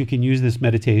way that you can use this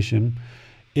meditation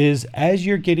is as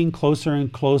you're getting closer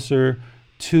and closer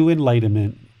to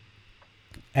enlightenment,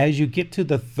 as you get to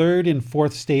the third and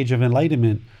fourth stage of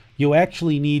enlightenment, you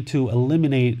actually need to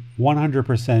eliminate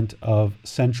 100% of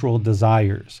sensual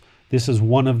desires. This is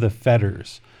one of the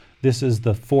fetters. This is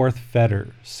the fourth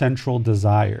fetter, sensual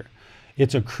desire.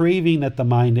 It's a craving that the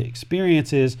mind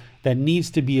experiences that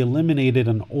needs to be eliminated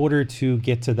in order to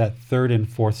get to that third and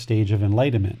fourth stage of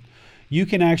enlightenment. You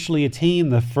can actually attain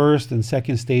the first and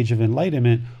second stage of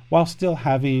enlightenment while still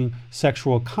having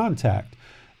sexual contact.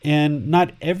 And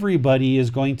not everybody is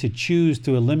going to choose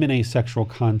to eliminate sexual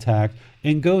contact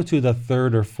and go to the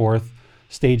third or fourth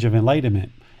stage of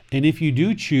enlightenment. And if you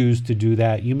do choose to do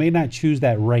that, you may not choose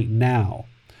that right now.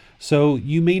 So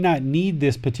you may not need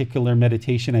this particular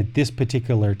meditation at this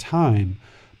particular time.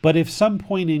 But if some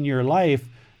point in your life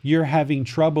you're having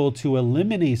trouble to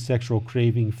eliminate sexual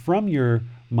craving from your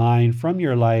mind, from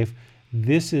your life,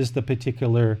 this is the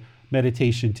particular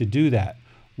meditation to do that.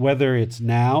 Whether it's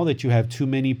now that you have too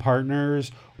many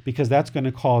partners, because that's going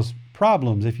to cause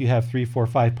problems if you have 3, 4,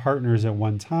 5 partners at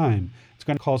one time. It's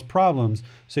going to cause problems.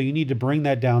 So you need to bring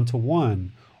that down to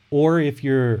one. Or if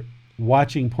you're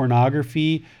watching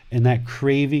pornography and that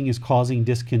craving is causing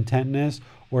discontentness,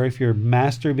 or if you're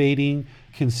masturbating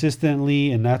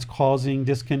consistently and that's causing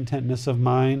discontentness of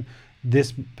mind,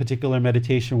 this particular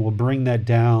meditation will bring that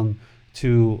down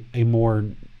to a more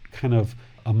kind of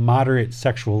a moderate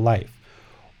sexual life.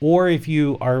 Or if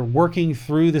you are working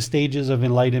through the stages of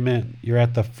enlightenment, you're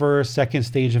at the first, second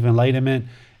stage of enlightenment,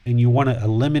 and you want to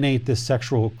eliminate this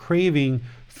sexual craving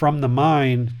from the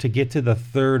mind to get to the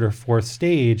third or fourth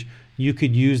stage, you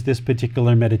could use this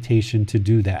particular meditation to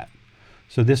do that.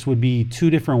 So this would be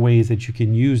two different ways that you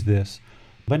can use this,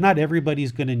 but not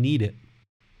everybody's going to need it.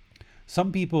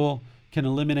 Some people can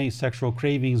eliminate sexual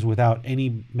cravings without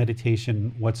any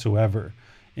meditation whatsoever.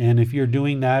 And if you're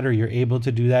doing that, or you're able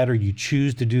to do that, or you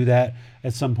choose to do that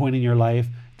at some point in your life,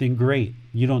 then great.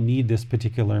 You don't need this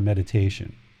particular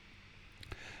meditation.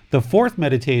 The fourth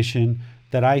meditation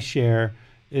that I share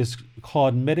is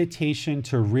called Meditation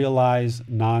to Realize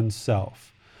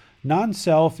Non-Self.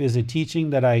 Non-self is a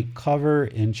teaching that I cover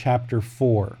in chapter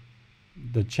 4,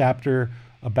 the chapter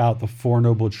about the Four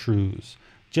Noble Truths.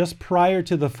 Just prior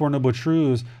to the Four Noble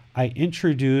Truths, I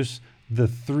introduce the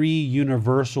three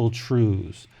universal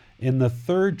truths. And the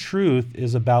third truth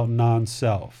is about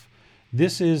non-self.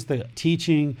 This is the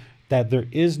teaching that there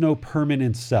is no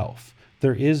permanent self.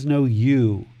 There is no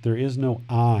you. There is no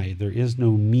I. There is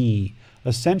no me.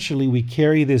 Essentially, we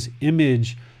carry this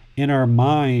image in our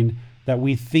mind that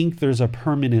we think there's a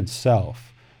permanent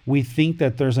self. We think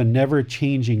that there's a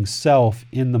never-changing self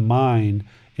in the mind.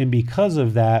 And because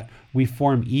of that, we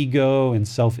form ego and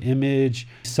self-image,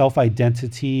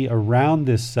 self-identity around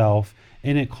this self,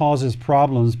 and it causes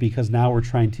problems because now we're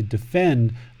trying to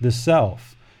defend the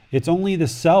self. It's only the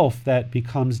self that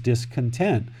becomes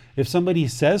discontent. If somebody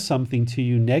says something to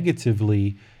you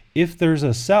negatively, if there's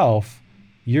a self,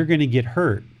 you're going to get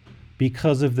hurt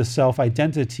because of the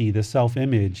self-identity, the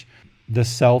self-image. The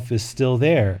self is still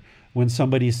there. When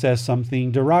somebody says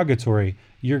something derogatory,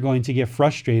 you're going to get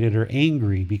frustrated or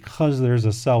angry because there's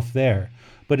a self there.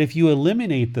 But if you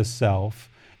eliminate the self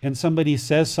and somebody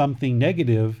says something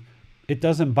negative, it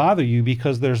doesn't bother you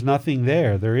because there's nothing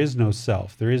there. There is no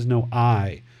self. There is no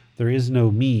I. There is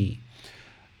no me.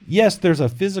 Yes, there's a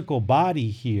physical body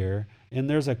here, and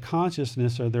there's a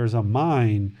consciousness, or there's a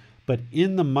mind, but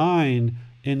in the mind,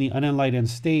 in the unenlightened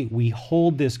state, we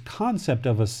hold this concept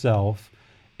of a self,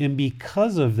 and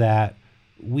because of that,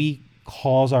 we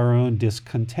cause our own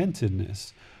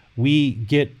discontentedness. We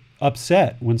get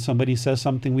upset when somebody says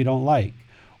something we don't like.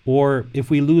 Or if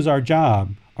we lose our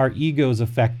job, our ego is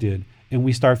affected and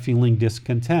we start feeling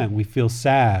discontent. We feel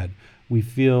sad. We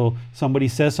feel somebody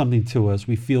says something to us.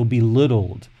 We feel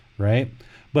belittled, right?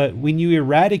 But when you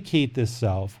eradicate this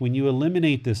self, when you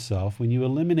eliminate this self, when you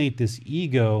eliminate this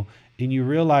ego and you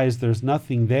realize there's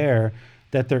nothing there,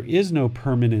 that there is no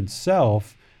permanent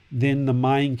self, then the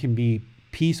mind can be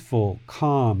peaceful,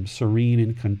 calm, serene,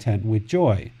 and content with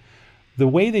joy. The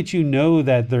way that you know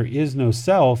that there is no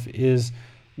self is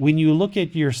when you look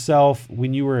at yourself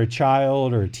when you were a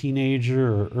child or a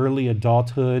teenager or early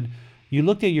adulthood, you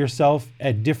look at yourself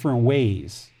at different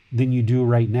ways than you do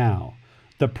right now.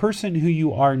 The person who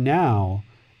you are now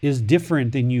is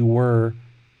different than you were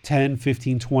 10,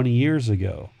 15, 20 years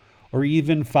ago, or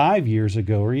even 5 years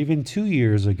ago, or even 2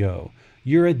 years ago.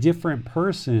 You're a different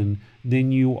person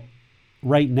than you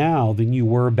right now than you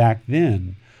were back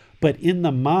then. But in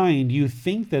the mind, you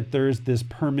think that there's this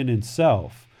permanent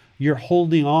self. You're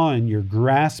holding on, you're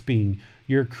grasping,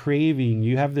 you're craving,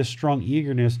 you have this strong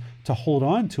eagerness to hold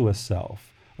on to a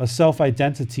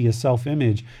self-identity, a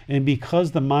self-image. And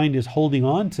because the mind is holding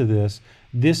on to this,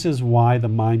 this is why the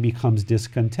mind becomes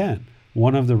discontent.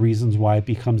 One of the reasons why it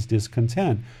becomes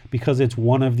discontent, because it's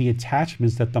one of the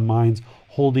attachments that the mind's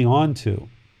holding on to.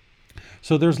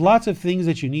 So there's lots of things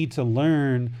that you need to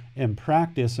learn and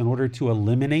practice in order to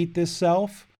eliminate this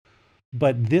self,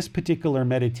 but this particular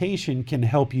meditation can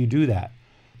help you do that.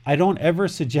 I don't ever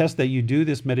suggest that you do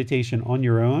this meditation on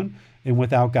your own and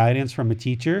without guidance from a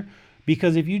teacher,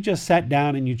 because if you just sat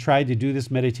down and you tried to do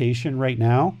this meditation right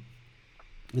now,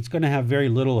 it's going to have very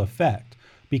little effect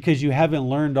because you haven't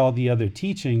learned all the other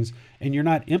teachings and you're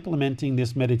not implementing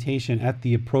this meditation at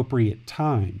the appropriate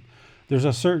time. There's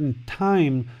a certain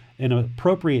time, an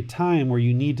appropriate time, where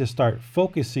you need to start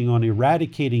focusing on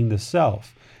eradicating the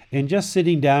self. And just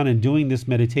sitting down and doing this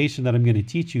meditation that I'm going to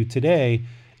teach you today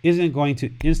isn't going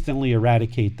to instantly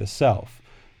eradicate the self.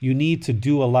 You need to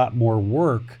do a lot more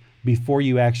work before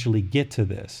you actually get to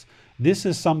this. This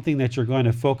is something that you're going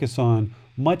to focus on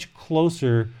much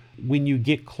closer when you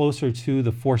get closer to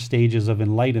the 4 stages of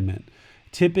enlightenment.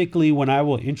 Typically, when I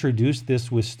will introduce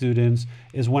this with students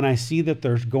is when I see that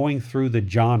they're going through the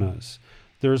jhanas.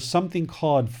 There's something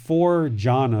called 4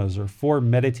 jhanas or 4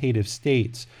 meditative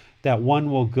states that one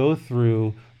will go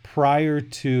through prior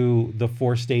to the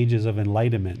 4 stages of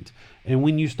enlightenment. And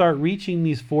when you start reaching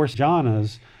these 4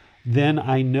 jhanas, then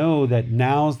I know that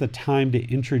now's the time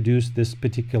to introduce this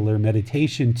particular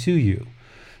meditation to you.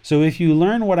 So if you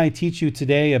learn what I teach you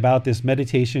today about this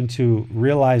meditation to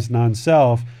realize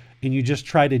non-self and you just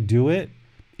try to do it,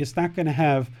 it's not going to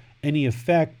have any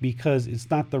effect because it's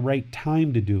not the right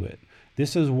time to do it.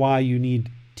 This is why you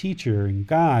need teacher and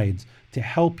guides to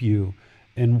help you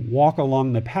and walk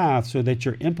along the path so that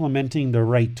you're implementing the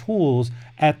right tools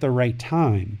at the right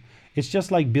time. It's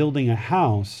just like building a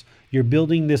house. You're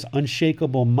building this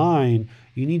unshakable mind.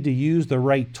 You need to use the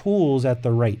right tools at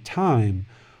the right time.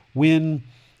 When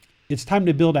it's time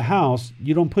to build a house,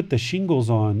 you don't put the shingles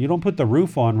on, you don't put the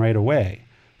roof on right away.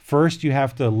 First, you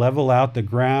have to level out the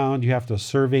ground, you have to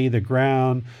survey the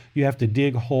ground, you have to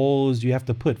dig holes, you have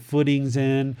to put footings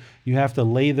in, you have to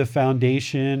lay the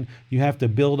foundation, you have to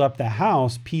build up the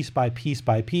house piece by piece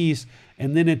by piece,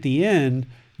 and then at the end,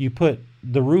 you put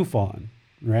the roof on,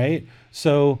 right?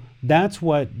 So that's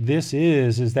what this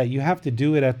is that you have to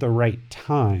do it at the right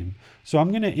time. So I'm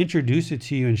going to introduce it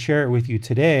to you and share it with you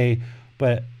today,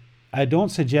 but I don't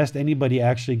suggest anybody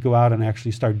actually go out and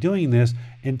actually start doing this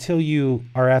until you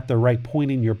are at the right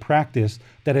point in your practice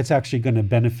that it's actually going to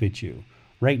benefit you.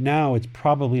 Right now, it's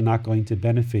probably not going to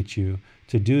benefit you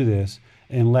to do this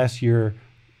unless you're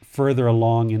further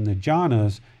along in the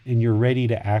jhanas and you're ready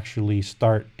to actually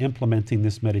start implementing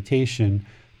this meditation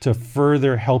to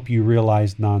further help you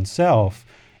realize non-self.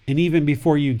 And even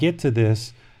before you get to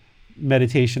this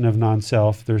meditation of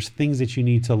non-self, there's things that you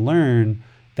need to learn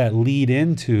that lead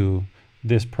into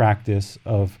this practice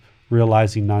of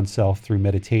realizing non-self through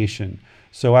meditation.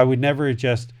 So I would never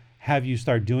just have you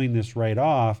start doing this right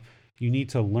off. You need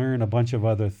to learn a bunch of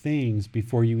other things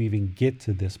before you even get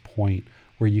to this point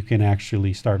where you can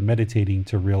actually start meditating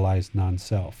to realize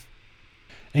non-self.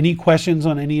 Any questions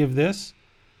on any of this?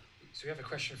 So we have a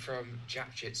question from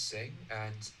Japjit Singh,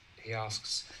 and he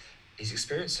asks, he's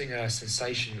experiencing a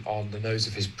sensation on the nose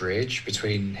of his bridge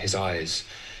between his eyes.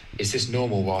 Is this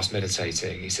normal whilst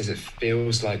meditating? He says it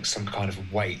feels like some kind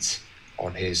of weight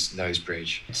on his nose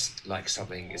bridge. It's like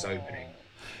something is opening.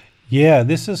 Yeah,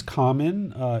 this is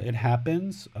common. It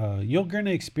happens. You're going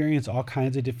to experience all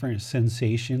kinds of different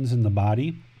sensations in the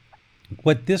body.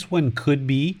 What this one could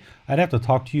be, I'd have to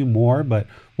talk to you more, but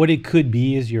what it could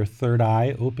be is your third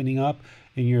eye opening up.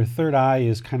 And your third eye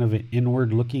is kind of an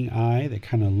inward looking eye that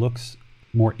kind of looks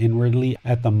more inwardly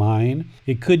at the mind.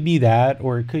 It could be that,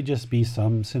 or it could just be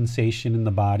some sensation in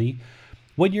the body.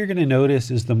 What you're going to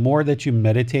notice is the more that you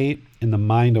meditate and the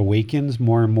mind awakens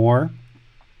more and more,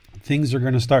 things are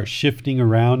going to start shifting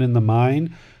around in the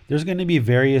mind. There's going to be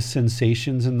various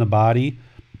sensations in the body.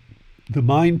 The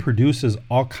mind produces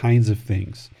all kinds of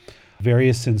things,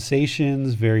 various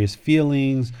sensations, various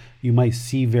feelings. You might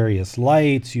see various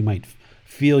lights. You might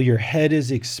feel your head is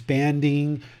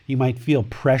expanding. You might feel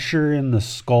pressure in the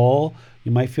skull.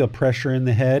 You might feel pressure in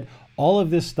the head. All of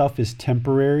this stuff is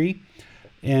temporary.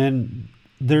 And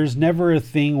there's never a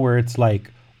thing where it's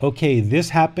like, okay, this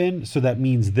happened, so that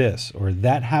means this, or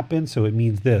that happened, so it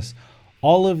means this.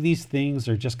 All of these things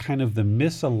are just kind of the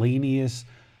miscellaneous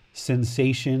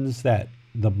sensations that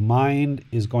the mind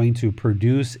is going to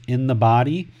produce in the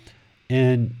body.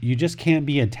 And you just can't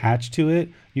be attached to it.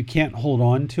 You can't hold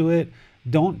on to it.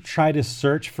 Don't try to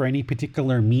search for any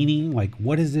particular meaning. Like,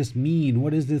 what does this mean?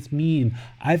 What does this mean?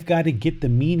 I've got to get the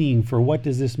meaning for what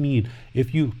does this mean.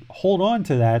 If you hold on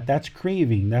to that, that's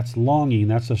craving, that's longing,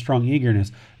 that's a strong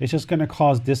eagerness. It's just going to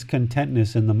cause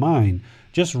discontentness in the mind.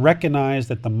 Just recognize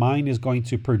that the mind is going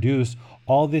to produce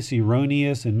all this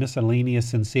erroneous and miscellaneous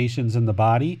sensations in the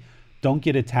body. Don't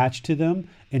get attached to them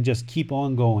and just keep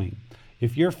on going.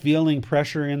 If you're feeling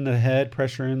pressure in the head,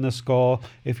 pressure in the skull,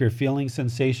 if you're feeling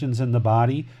sensations in the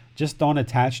body, just don't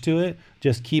attach to it.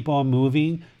 Just keep on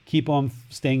moving, keep on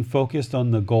staying focused on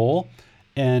the goal,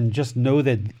 and just know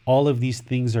that all of these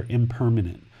things are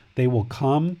impermanent. They will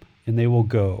come and they will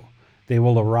go. They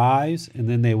will arise and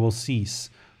then they will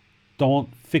cease. Don't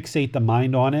fixate the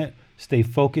mind on it. Stay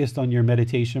focused on your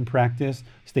meditation practice.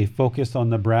 Stay focused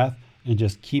on the breath and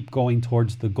just keep going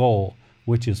towards the goal,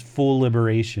 which is full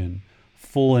liberation,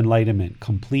 full enlightenment,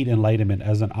 complete enlightenment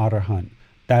as an arahant.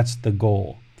 That's the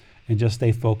goal. And just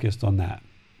stay focused on that.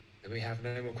 And we have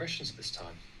no more questions at this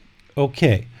time.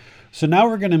 Okay. So now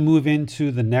we're going to move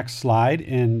into the next slide.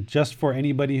 And just for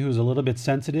anybody who's a little bit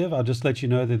sensitive, I'll just let you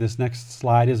know that this next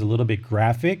slide is a little bit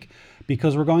graphic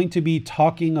because we're going to be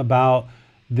talking about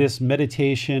this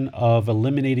meditation of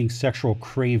eliminating sexual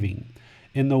craving.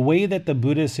 And the way that the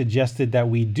Buddha suggested that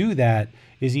we do that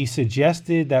is he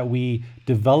suggested that we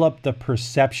develop the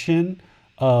perception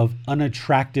of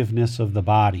unattractiveness of the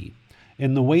body.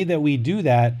 And the way that we do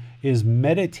that is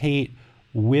meditate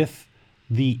with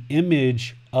the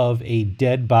image of a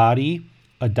dead body,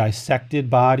 a dissected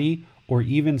body, or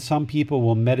even some people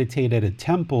will meditate at a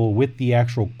temple with the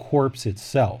actual corpse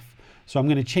itself. So I'm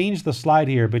going to change the slide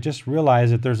here, but just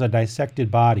realize that there's a dissected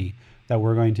body that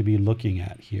we're going to be looking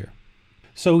at here.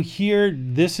 So here,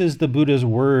 this is the Buddha's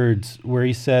words where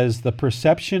he says, the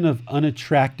perception of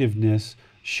unattractiveness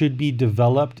should be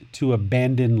developed to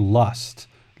abandon lust.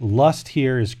 Lust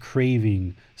here is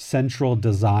craving, central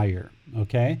desire,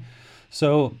 okay?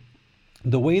 So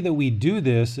the way that we do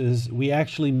this is we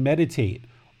actually meditate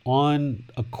on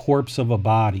a corpse of a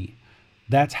body.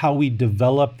 That's how we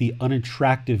develop the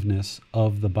unattractiveness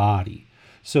of the body.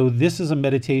 So this is a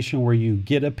meditation where you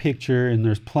get a picture, and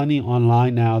there's plenty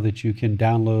online now that you can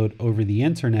download over the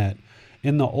internet.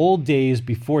 In the old days,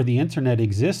 before the internet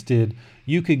existed,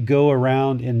 you could go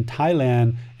around in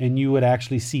Thailand and you would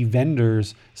actually see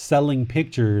vendors selling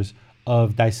pictures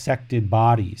of dissected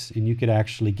bodies. And you could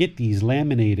actually get these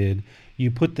laminated.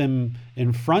 You put them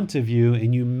in front of you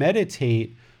and you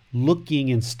meditate looking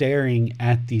and staring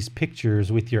at these pictures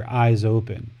with your eyes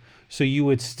open. So you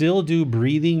would still do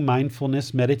breathing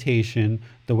mindfulness meditation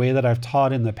the way that I've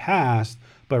taught in the past,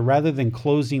 but rather than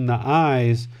closing the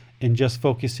eyes and just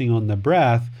focusing on the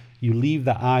breath, you leave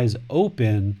the eyes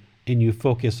open and you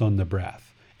focus on the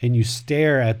breath. And you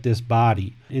stare at this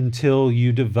body until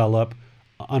you develop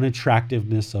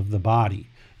unattractiveness of the body.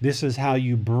 This is how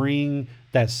you bring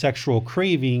that sexual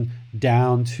craving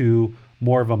down to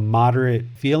more of a moderate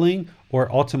feeling,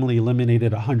 or ultimately eliminate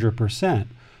it 100%.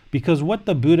 Because what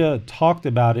the Buddha talked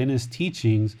about in his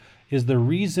teachings is the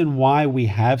reason why we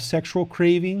have sexual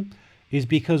craving is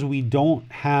because we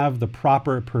don't have the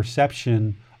proper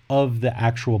perception of the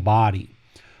actual body.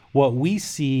 What we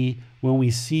see when we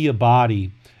see a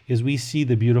body is we see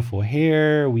the beautiful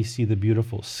hair, we see the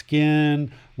beautiful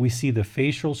skin, we see the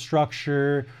facial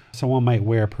structure. Someone might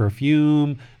wear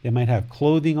perfume, they might have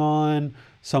clothing on.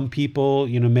 Some people,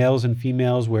 males and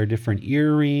females, wear different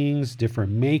earrings,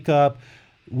 different makeup.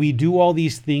 We do all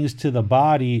these things to the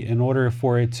body in order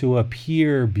for it to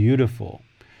appear beautiful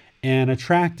and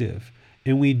attractive.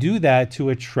 And we do that to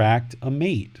attract a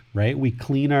mate, right? We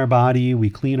clean our body,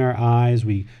 we clean our eyes,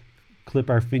 we clip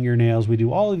our fingernails, we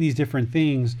do all of these different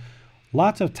things.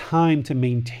 Lots of time to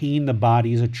maintain the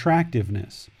body's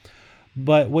attractiveness.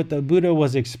 But what the Buddha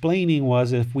was explaining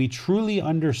was, if we truly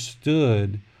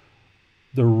understood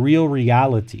the real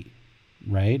reality,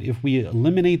 right? If we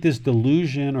eliminate this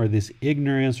delusion or this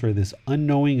ignorance or this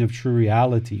unknowing of true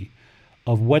reality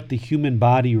of what the human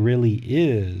body really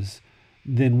is,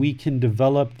 then we can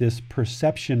develop this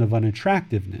perception of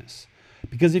unattractiveness.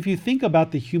 Because if you think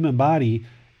about the human body,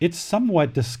 it's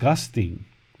somewhat disgusting,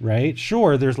 right?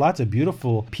 Sure, there's lots of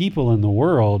beautiful people in the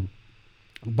world,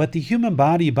 but the human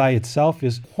body by itself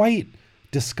is quite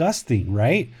disgusting,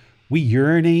 right? We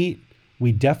urinate,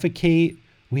 we defecate,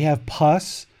 we have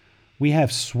pus, we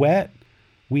have sweat,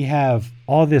 we have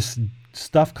all this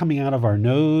stuff coming out of our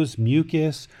nose,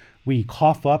 mucus, we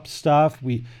cough up stuff.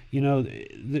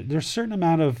 There's a certain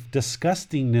amount of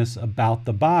disgustingness about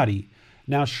the body.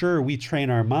 Now, sure, we train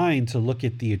our mind to look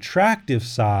at the attractive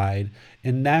side,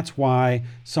 and that's why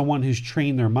someone who's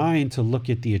trained their mind to look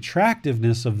at the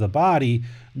attractiveness of the body,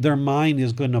 their mind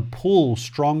is going to pull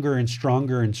stronger and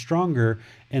stronger and stronger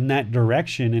in that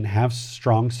direction and have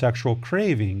strong sexual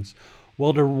cravings.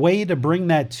 Well, the way to bring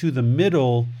that to the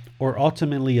middle or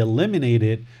ultimately eliminate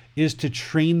it is to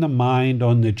train the mind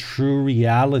on the true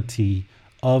reality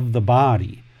of the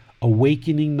body,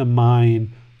 awakening the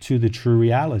mind to the true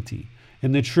reality.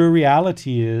 And the true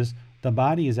reality is the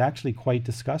body is actually quite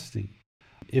disgusting.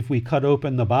 If we cut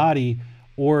open the body,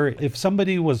 or if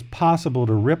somebody was possible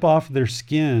to rip off their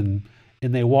skin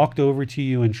and they walked over to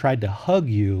you and tried to hug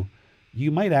you,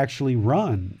 you might actually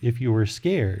run if you were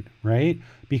scared, right?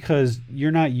 Because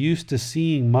you're not used to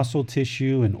seeing muscle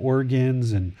tissue and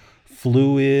organs and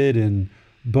fluid and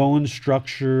bone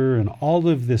structure and all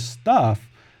of this stuff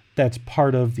that's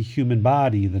part of the human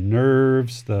body, the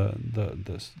nerves, the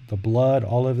blood,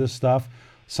 all of this stuff.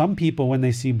 Some people, when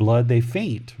they see blood, they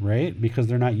faint, right? Because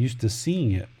they're not used to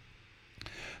seeing it.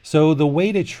 So the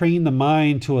way to train the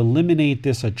mind to eliminate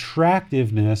this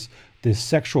attractiveness, this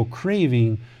sexual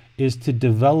craving, is to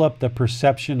develop the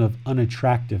perception of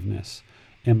unattractiveness.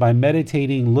 And by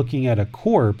meditating, looking at a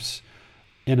corpse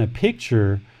in a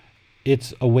picture,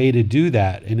 it's a way to do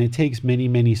that. And it takes many,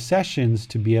 many sessions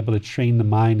to be able to train the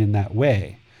mind in that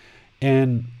way.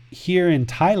 And here in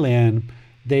Thailand,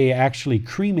 they actually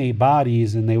cremate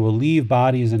bodies, and they will leave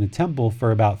bodies in a temple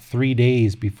for about 3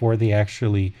 days before they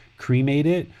actually cremate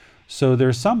it. So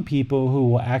there's some people who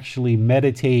will actually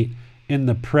meditate in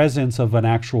the presence of an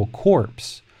actual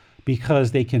corpse,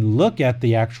 because they can look at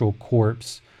the actual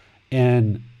corpse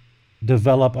and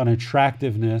develop an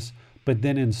attractiveness but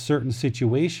then in certain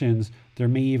situations, there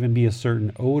may even be a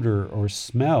certain odor or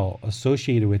smell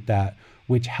associated with that,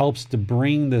 which helps to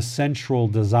bring the central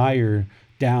desire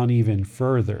down even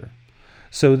further.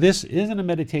 So this isn't a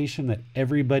meditation that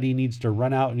everybody needs to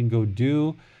run out and go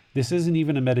do. This isn't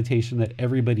even a meditation that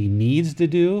everybody needs to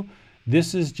do.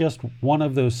 This is just one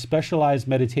of those specialized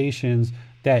meditations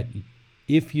that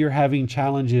if you're having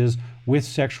challenges with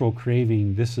sexual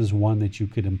craving, this is one that you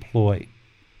could employ.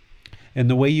 And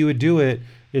the way you would do it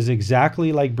is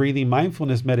exactly like breathing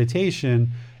mindfulness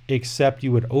meditation, except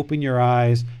you would open your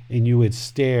eyes and you would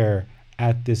stare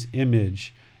at this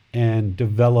image and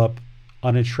develop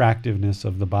unattractiveness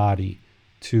of the body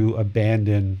to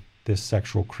abandon this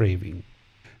sexual craving.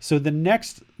 So the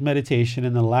next meditation,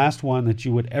 and the last one that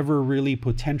you would ever really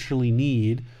potentially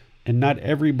need, and not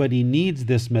everybody needs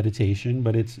this meditation,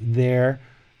 but it's there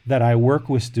that I work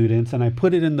with students, and I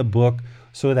put it in the book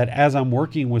so that as I'm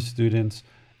working with students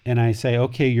and I say,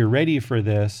 okay, you're ready for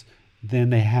this,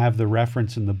 then they have the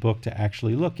reference in the book to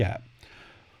actually look at.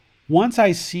 Once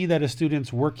I see that a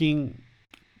student's working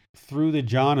through the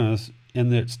jhanas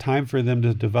and it's time for them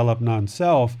to develop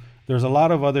non-self, there's a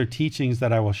lot of other teachings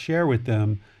that I will share with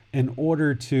them in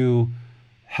order to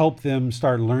help them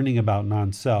start learning about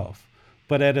non-self.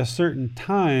 But at a certain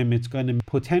time, it's going to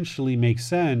potentially make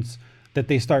sense that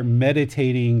they start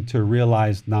meditating to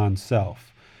realize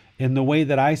non-self. And the way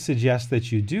that I suggest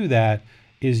that you do that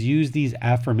is use these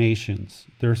affirmations.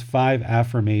 There's 5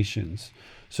 affirmations.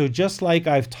 So just like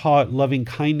I've taught loving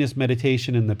kindness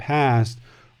meditation in the past,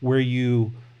 where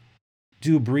you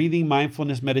do breathing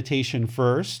mindfulness meditation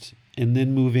first and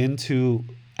then move into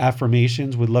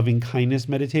affirmations with loving kindness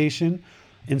meditation,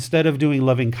 instead of doing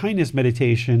loving kindness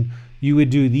meditation, you would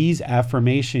do these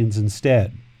affirmations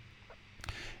instead.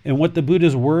 And what the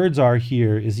Buddha's words are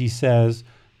here is he says,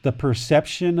 the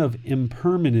perception of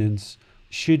impermanence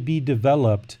should be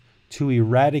developed to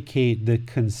eradicate the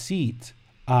conceit,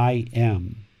 I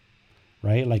am,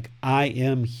 right? Like, I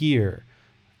am here.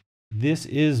 This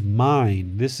is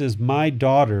mine. This is my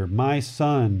daughter, my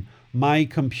son, my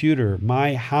computer,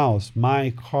 my house,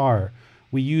 my car.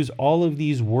 We use all of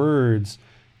these words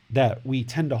that we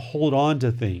tend to hold on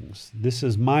to things. This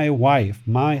is my wife,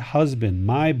 my husband,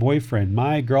 my boyfriend,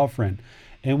 my girlfriend.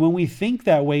 And when we think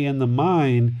that way in the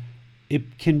mind,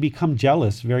 it can become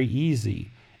jealous very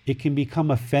easy. It can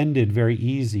become offended very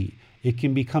easy. It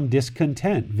can become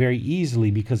discontent very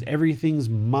easily because everything's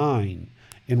mine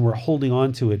and we're holding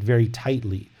on to it very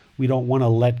tightly. We don't want to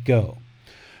let go.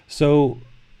 So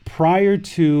prior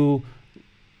to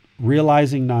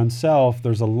realizing non-self,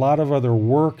 there's a lot of other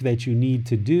work that you need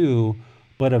to do,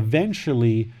 but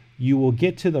eventually you will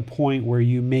get to the point where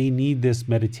you may need this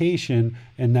meditation,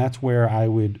 and that's where I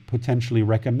would potentially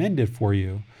recommend it for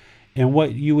you. And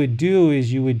what you would do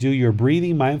is you would do your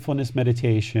breathing mindfulness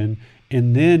meditation,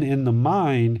 and then in the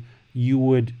mind, you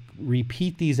would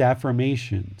repeat these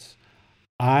affirmations.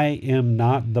 I am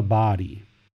not the body.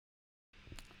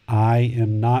 I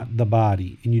am not the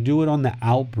body. And you do it on the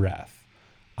out breath.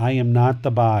 I am not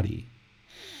the body.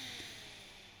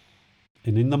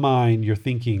 And in the mind, you're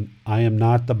thinking, I am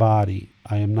not the body.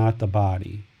 I am not the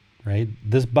body, right?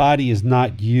 This body is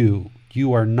not you.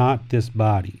 You are not this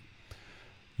body.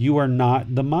 You are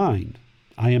not the mind.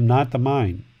 I am not the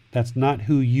mind. That's not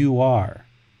who you are,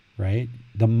 right?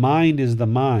 The mind is the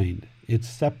mind. It's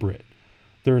separate.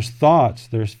 There's thoughts,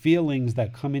 there's feelings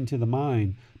that come into the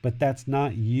mind, but that's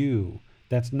not you.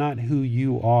 That's not who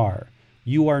you are.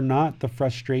 You are not the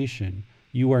frustration.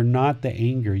 You are not the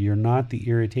anger. You're not the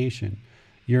irritation.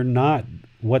 You're not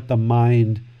what the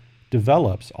mind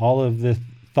develops. All of the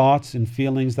thoughts and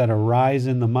feelings that arise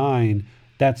in the mind,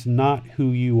 that's not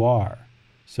who you are.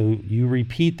 So you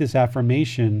repeat this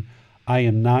affirmation, I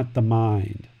am not the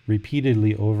mind,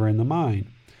 repeatedly over in the mind.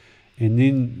 And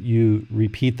then you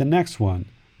repeat the next one,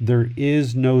 there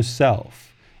is no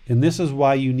self. And this is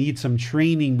why you need some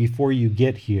training before you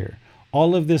get here.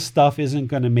 All of this stuff isn't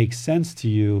going to make sense to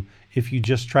you if you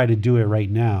just try to do it right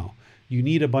now. You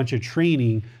need a bunch of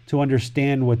training to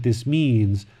understand what this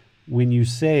means when you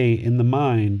say in the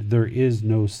mind, there is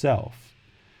no self.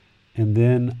 And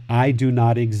then, I do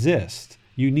not exist.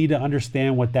 You need to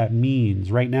understand what that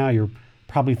means. Right now, you're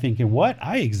probably thinking, what?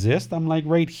 I exist? I'm like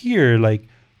right here. Like,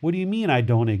 what do you mean I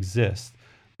don't exist?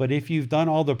 But if you've done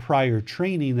all the prior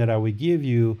training that I would give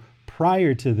you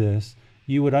prior to this,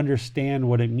 you would understand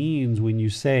what it means when you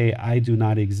say, I do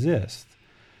not exist.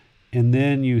 And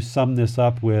then you sum this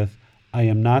up with, I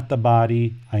am not the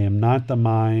body, I am not the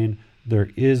mind, there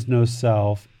is no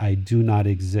self, I do not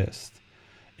exist.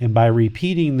 And by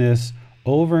repeating this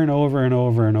over and over and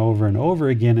over and over and over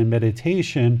again in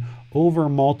meditation, over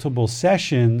multiple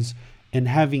sessions, And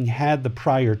having had the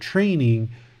prior training,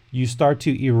 you start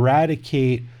to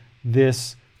eradicate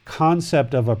this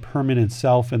concept of a permanent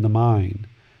self in the mind.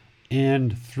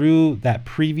 And through that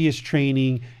previous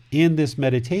training in this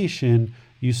meditation,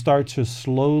 you start to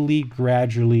slowly,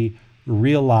 gradually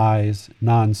realize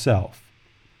non-self.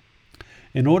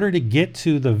 In order to get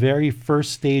to the very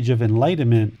first stage of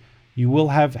enlightenment, you will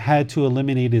have had to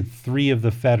eliminate 3 of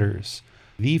the fetters.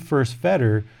 The first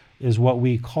fetter is what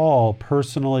we call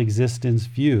personal existence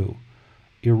view,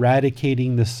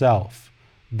 eradicating the self.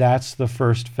 That's the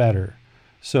first fetter.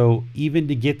 So even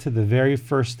to get to the very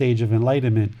first stage of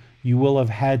enlightenment, you will have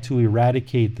had to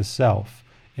eradicate the self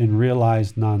and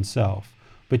realize non-self.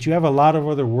 But you have a lot of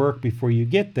other work before you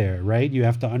get there, right? You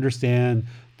have to understand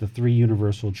the 3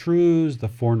 universal truths, the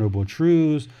 4 noble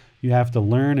truths. You have to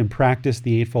learn and practice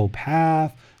the Eightfold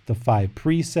Path, the 5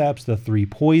 precepts, the 3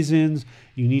 poisons.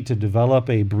 You need to develop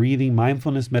a breathing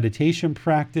mindfulness meditation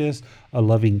practice, a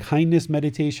loving kindness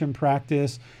meditation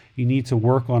practice. You need to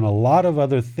work on a lot of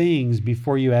other things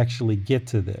before you actually get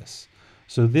to this.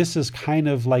 So this is kind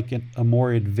of like a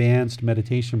more advanced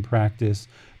meditation practice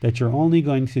that you're only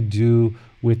going to do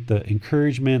with the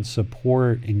encouragement,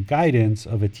 support, and guidance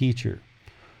of a teacher.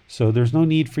 So there's no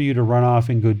need for you to run off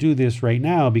and go do this right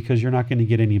now because you're not going to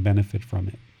get any benefit from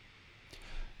it.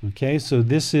 Okay, so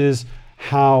this is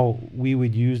how we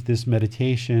would use this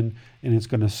meditation, and it's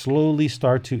going to slowly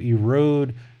start to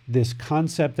erode this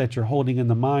concept that you're holding in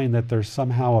the mind that there's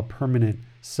somehow a permanent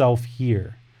self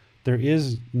here. There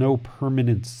is no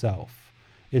permanent self.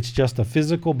 It's just a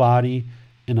physical body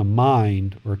and a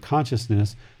mind or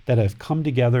consciousness that have come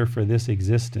together for this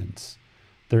existence.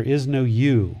 There is no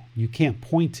you. You can't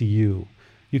point to you.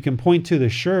 You can point to the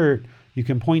shirt, you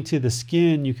can point to the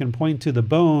skin, you can point to the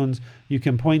bones, you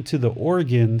can point to the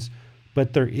organs,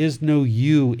 but there is no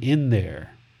you in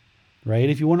there, right?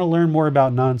 If you want to learn more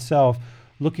about non-self,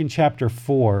 look in chapter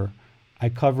 4. I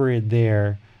cover it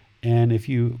there. And if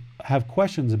you have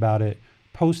questions about it,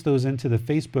 post those into the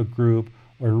Facebook group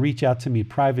or reach out to me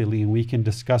privately and we can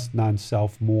discuss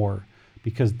non-self more,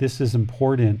 because this is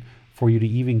important for you to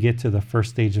even get to the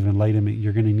first stage of enlightenment.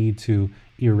 You're going to need to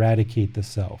eradicate the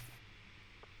self.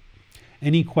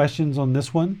 Any questions on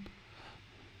this one?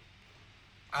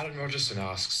 Alan Rogerson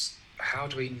asks, how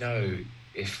do we know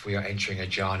if we are entering a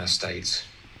jhana state?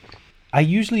 I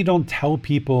usually don't tell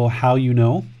people how you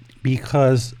know,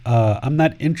 because I'm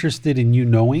not interested in you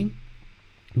knowing,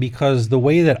 because the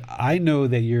way that I know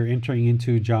that you're entering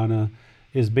into jhana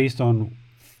is based on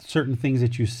certain things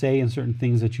that you say and certain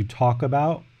things that you talk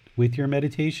about with your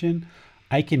meditation.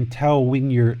 I can tell when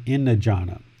you're in a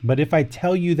jhana. But if I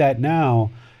tell you that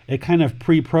now, it kind of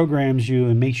pre-programs you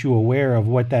and makes you aware of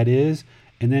what that is,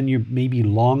 and then you maybe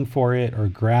long for it or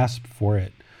grasp for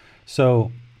it.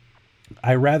 So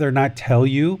I rather not tell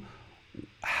you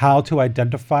how to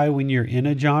identify when you're in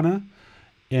a jhana,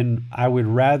 and I would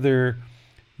rather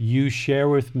you share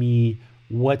with me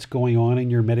what's going on in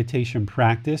your meditation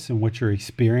practice and what you're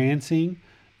experiencing,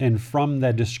 and from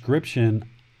that description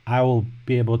I will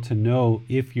be able to know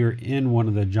if you're in one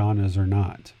of the jhanas or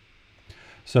not.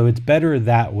 So it's better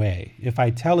that way. If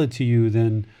I tell it to you,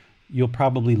 then you'll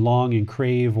probably long and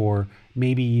crave, or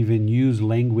maybe even use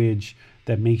language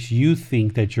that makes you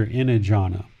think that you're in a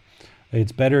jhana.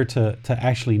 It's better to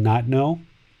actually not know.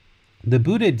 The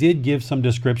Buddha did give some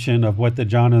description of what the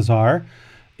jhanas are.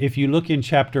 If you look in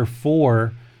chapter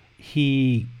 4,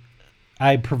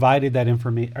 I provided that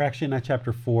information, or actually not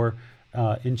chapter 4,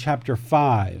 in chapter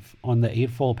 5 on the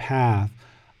Eightfold Path,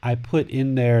 I put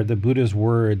in there the Buddha's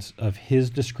words of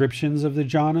his descriptions of the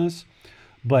jhanas,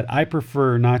 but I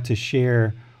prefer not to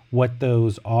share what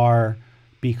those are,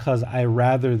 because I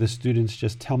rather the students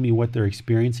just tell me what they're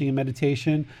experiencing in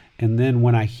meditation. And then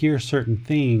when I hear certain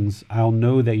things, I'll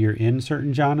know that you're in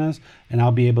certain jhanas, and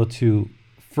I'll be able to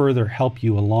further help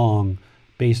you along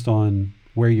based on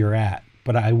where you're at.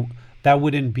 But that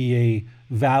wouldn't be a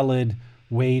valid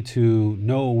way to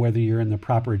know whether you're in the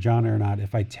proper jhana or not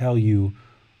if I tell you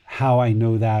how I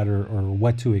know that or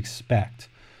what to expect.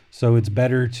 So it's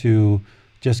better to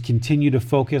just continue to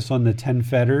focus on the 10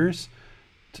 fetters,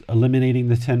 eliminating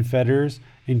the 10 fetters,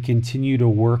 and continue to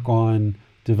work on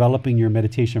developing your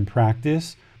meditation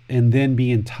practice, and then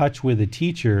be in touch with a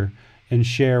teacher and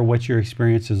share what your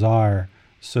experiences are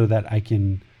so that I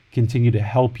can continue to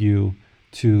help you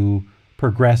to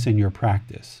progress in your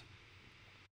practice.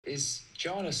 Is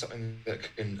jhana something that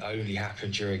can only happen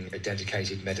during a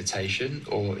dedicated meditation,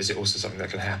 or is it also something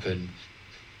that can happen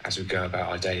as we go about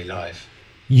our daily life?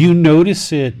 You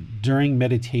notice it during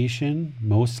meditation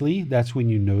mostly. That's when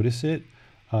you notice it.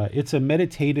 It's a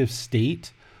meditative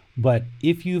state, But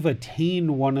if you've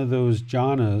attained one of those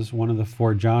jhanas, one of the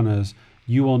 4 jhanas,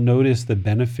 you will notice the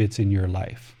benefits in your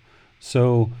life.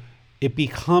 So it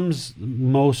becomes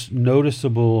most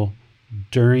noticeable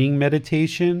during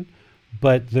meditation,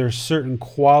 but there's certain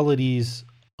qualities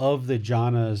of the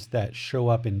jhanas that show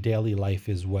up in daily life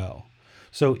as well.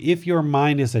 So if your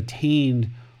mind has attained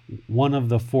one of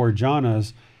the 4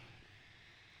 jhanas,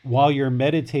 while you're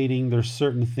meditating, there's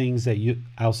certain things that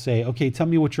I'll say, okay, tell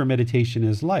me what your meditation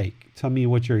is like. Tell me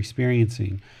what you're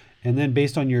experiencing. And then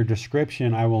based on your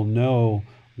description, I will know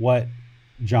what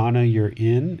jhana you're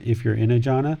in, if you're in a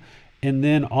jhana. And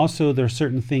then also there's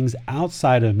certain things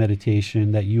outside of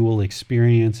meditation that you will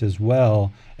experience as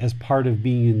well as part of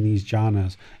being in these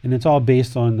jhanas. And it's all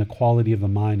based on the quality of the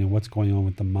mind and what's going on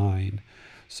with the mind.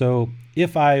 So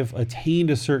if I've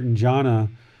attained a certain jhana,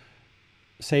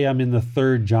 say I'm in the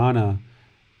 3rd jhana,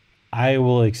 I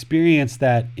will experience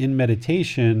that in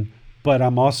meditation, but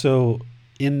I'm also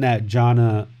in that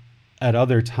jhana at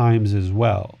other times as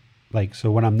well. Like,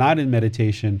 so when I'm not in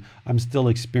meditation, I'm still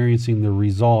experiencing the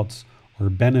results or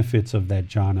benefits of that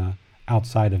jhana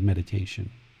outside of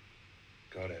meditation.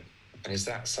 Got it. And is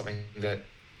that something that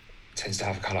tends to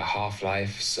have a kind of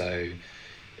half-life, so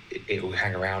it will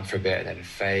hang around for a bit and then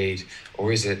fade?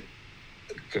 Or is it,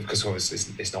 because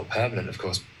it's not permanent, of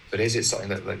course, but is it something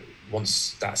that, like,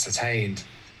 once that's attained,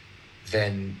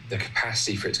 then the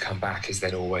capacity for it to come back is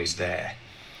then always there?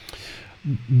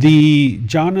 The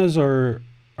jhanas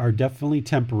are definitely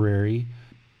temporary.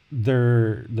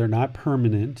 They're not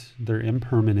permanent. They're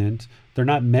impermanent. They're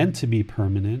not meant to be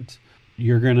permanent.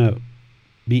 You're going to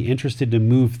be interested to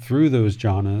move through those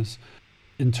jhanas.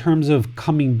 In terms of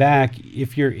coming back,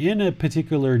 if you're in a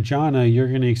particular jhana, you're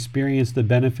going to experience the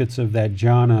benefits of that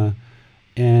jhana,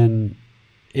 and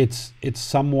it's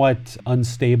somewhat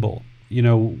unstable. You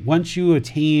know, once you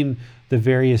attain the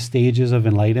various stages of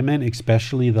enlightenment,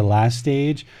 especially the last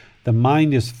stage, the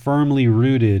mind is firmly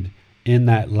rooted in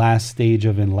that last stage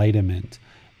of enlightenment.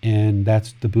 And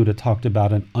that's, the Buddha talked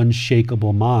about an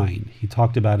unshakable mind. He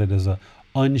talked about it as a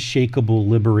unshakable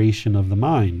liberation of the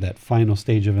mind, that final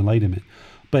stage of enlightenment.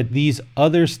 But these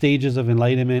other stages of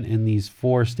enlightenment and these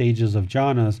 4 stages of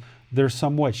jhanas, they're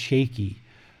somewhat shaky.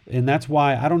 And that's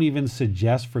why I don't even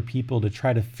suggest for people to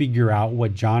try to figure out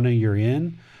what jhana you're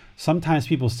in. Sometimes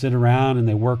people sit around and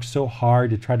they work so hard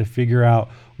to try to figure out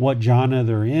what jhana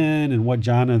they're in and what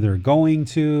jhana they're going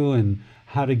to and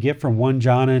how to get from one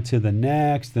jhana to the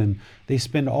next. And they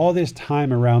spend all this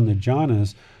time around the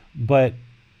jhanas. But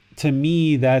to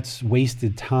me, that's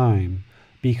wasted time,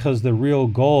 because the real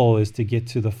goal is to get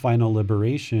to the final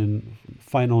liberation,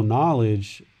 final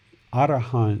knowledge,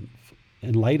 arahant,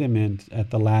 enlightenment at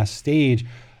the last stage.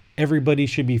 Everybody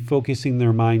should be focusing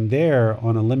their mind there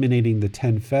on eliminating the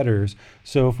 10 fetters.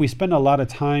 So if we spend a lot of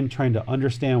time trying to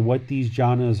understand what these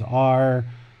jhanas are,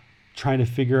 trying to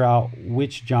figure out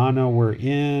which jhana we're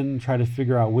in, try to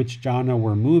figure out which jhana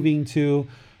we're moving to,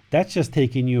 that's just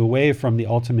taking you away from the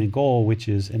ultimate goal, which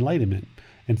is enlightenment,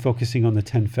 and focusing on the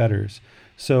 10 fetters.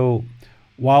 So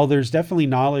while there's definitely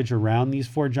knowledge around these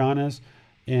 4 jhanas,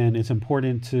 and it's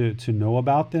important to know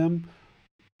about them,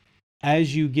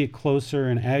 as you get closer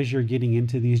and as you're getting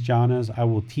into these jhanas, I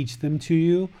will teach them to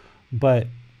you. But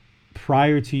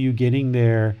prior to you getting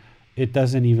there, it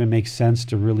doesn't even make sense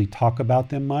to really talk about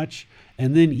them much.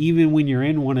 And then even when you're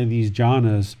in one of these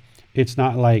jhanas, it's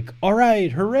not like, all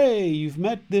right, hooray, you've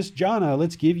met this jhana,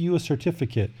 let's give you a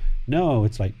certificate. No,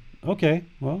 it's like, okay,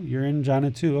 well, you're in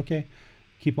jhana 2, okay,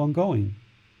 keep on going.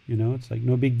 You know, it's like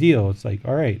no big deal. It's like,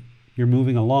 all right, you're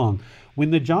moving along.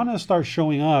 When the jhanas start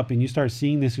showing up and you start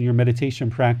seeing this in your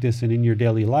meditation practice and in your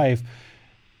daily life,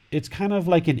 it's kind of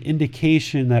like an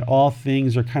indication that all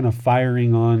things are kind of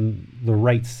firing on the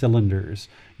right cylinders.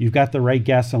 You've got the right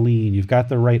gasoline, you've got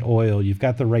the right oil, you've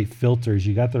got the right filters,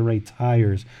 you got the right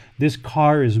tires. This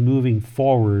car is moving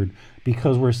forward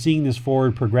because we're seeing this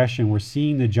forward progression. We're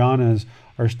seeing the jhanas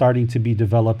are starting to be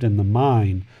developed in the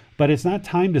mind. But it's not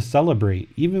time to celebrate.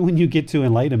 Even when you get to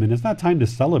enlightenment, it's not time to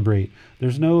celebrate.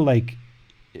 There's no like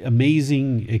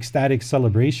amazing ecstatic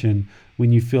celebration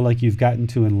when you feel like you've gotten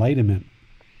to enlightenment.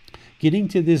 Getting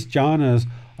to these jhanas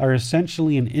are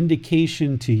essentially an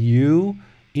indication to you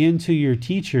and to your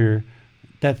teacher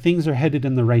that things are headed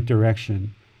in the right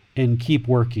direction, and keep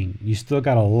working. You still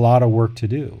got a lot of work to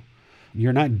do.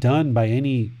 You're not done by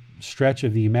any stretch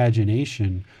of the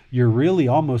imagination. You're really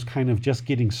almost kind of just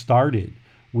getting started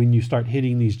when you start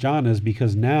hitting these jhanas,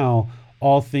 because now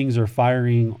all things are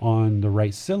firing on the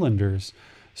right cylinders.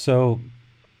 So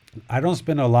I don't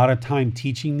spend a lot of time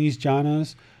teaching these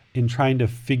jhanas and trying to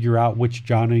figure out which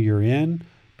jhana you're in,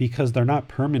 because they're not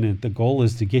permanent. The goal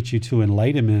is to get you to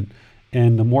enlightenment,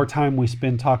 And the more time we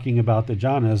spend talking about the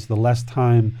jhanas, the less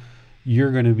time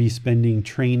you're going to be spending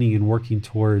training and working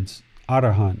towards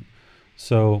arahant.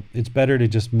 So it's better to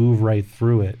just move right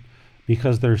through it,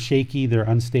 because they're shaky, they're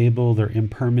unstable, they're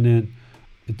impermanent.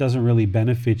 It doesn't really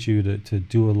benefit you to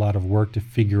do a lot of work to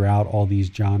figure out all these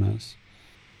jhanas.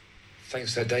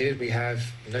 Thanks for that, David. We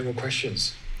have no more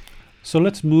questions. So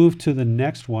let's move to the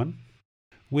next one,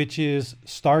 which is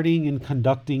starting and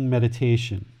conducting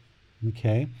meditation.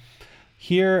 Okay.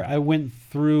 Here I went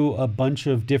through a bunch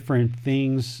of different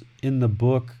things in the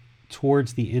book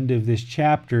towards the end of this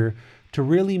chapter to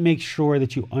really make sure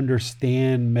that you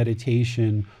understand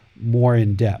meditation more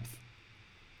in depth.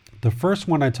 The first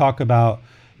one I talk about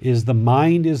is the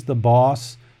mind is the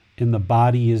boss and the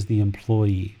body is the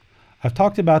employee. I've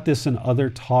talked about this in other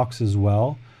talks as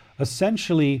well.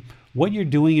 Essentially, what you're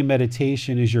doing in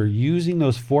meditation is you're using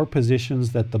those 4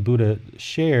 positions that the Buddha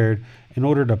shared in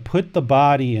order to put the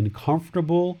body in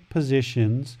comfortable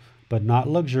positions, but not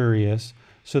luxurious,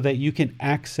 so that you can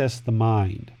access the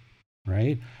mind,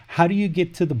 right? How do you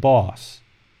get to the boss?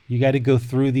 You got to go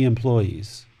through the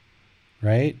employees,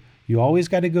 right? You always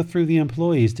got to go through the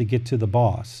employees to get to the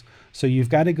boss. So you've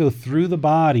got to go through the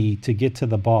body to get to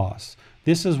the boss.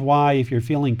 This is why if you're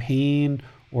feeling pain,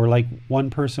 or like one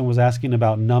person was asking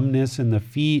about numbness in the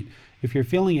feet, if you're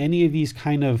feeling any of these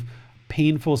kind of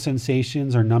painful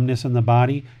sensations or numbness in the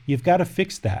body, you've got to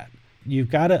fix that. You've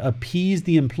got to appease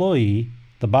the employee,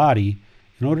 the body,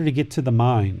 in order to get to the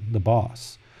mind, the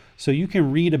boss. So you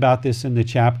can read about this in the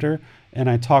chapter, and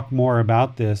I talk more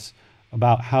about this,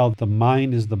 about how the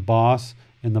mind is the boss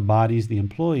and the body is the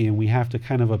employee, and we have to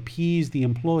kind of appease the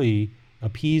employee,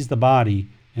 appease the body,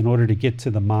 in order to get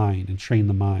to the mind and train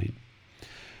the mind.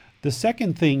 The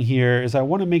second thing here is I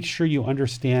want to make sure you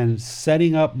understand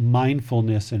setting up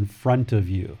mindfulness in front of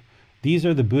you. These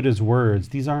are the Buddha's words.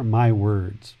 These aren't my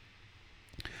words.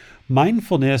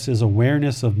 Mindfulness is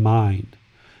awareness of mind.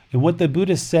 And what the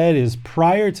Buddha said is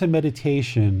prior to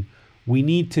meditation, we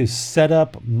need to set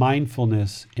up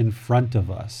mindfulness in front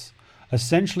of us.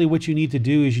 Essentially, what you need to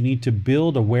do is you need to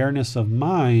build awareness of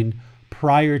mind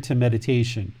prior to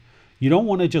meditation. You don't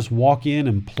want to just walk in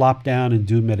and plop down and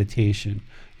do meditation.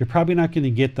 You're probably not going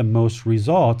to get the most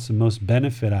results and most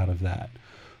benefit out of that.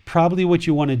 Probably what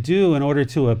you want to do in order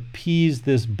to appease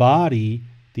this body,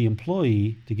 the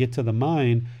employee, to get to the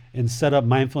mind and set up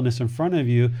mindfulness in front of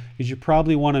you, is you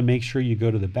probably want to make sure you go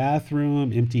to the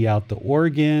bathroom, empty out the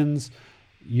organs,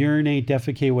 urinate,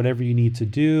 defecate, whatever you need to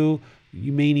do.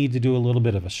 You may need to do a little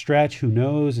bit of a stretch. Who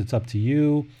knows? It's up to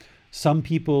you. Some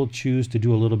people choose to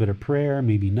do a little bit of prayer,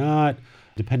 maybe not,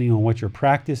 depending on what your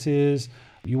practice is.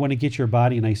 You want to get your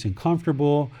body nice and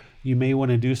comfortable. You may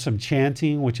want to do some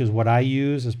chanting, which is what I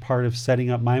use as part of setting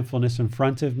up mindfulness in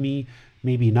front of me.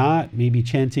 Maybe not. Maybe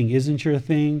chanting isn't your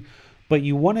thing. But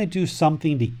you want to do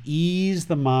something to ease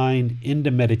the mind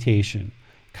into meditation,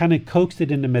 kind of coax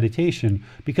it into meditation.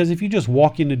 Because if you just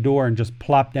walk in the door and just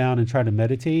plop down and try to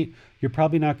meditate, you're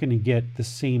probably not going to get the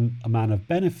same amount of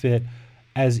benefit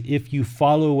as if you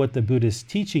follow what the Buddha is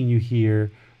teaching you here,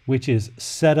 which is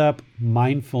set up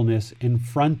mindfulness in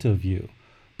front of you.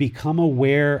 Become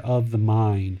aware of the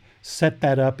mind. Set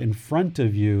that up in front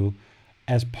of you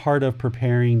as part of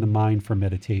preparing the mind for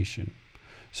meditation.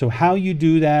 So how you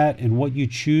do that and what you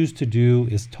choose to do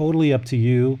is totally up to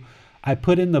you. I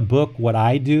put in the book what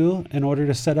I do in order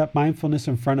to set up mindfulness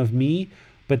in front of me,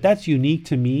 but that's unique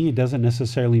to me. It doesn't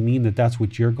necessarily mean that that's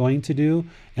what you're going to do.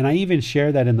 And I even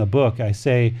share that in the book. I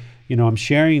say, I'm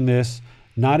sharing this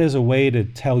not as a way to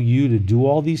tell you to do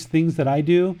all these things that I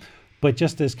do, but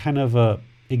just as kind of a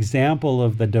example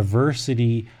of the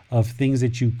diversity of things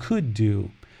that you could do.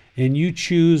 And you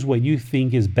choose what you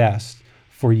think is best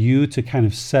for you to kind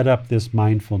of set up this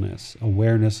mindfulness,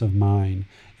 awareness of mind,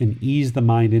 and ease the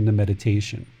mind into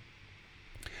meditation.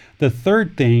 The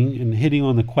third thing, and hitting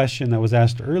on the question that was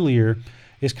asked earlier,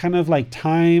 is kind of like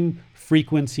time,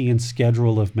 frequency, and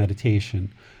schedule of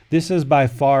meditation. This is by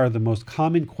far the most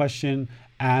common question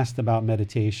asked about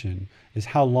meditation, is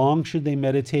how long should they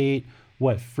meditate,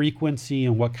 what frequency,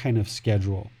 and what kind of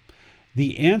schedule?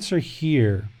 The answer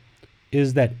here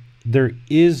is that there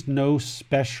is no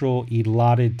special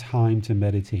allotted time to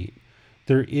meditate.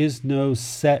 There is no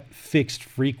set fixed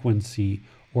frequency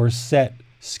or set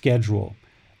schedule.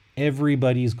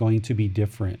 Everybody's going to be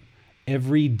different.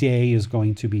 Every day is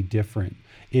going to be different.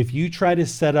 If you try to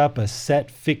set up a set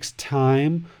fixed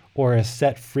time or a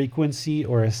set frequency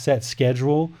or a set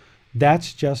schedule,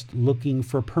 that's just looking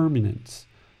for permanence.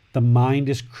 The mind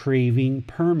is craving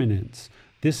permanence.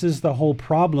 This is the whole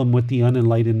problem with the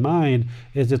unenlightened mind,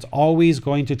 is it's always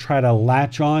going to try to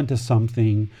latch on to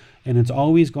something, and it's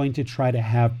always going to try to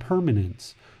have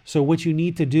permanence. So what you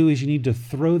need to do is you need to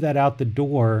throw that out the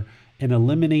door and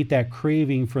eliminate that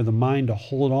craving for the mind to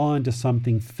hold on to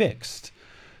something fixed.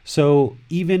 So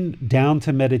even down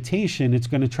to meditation, it's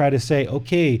going to try to say,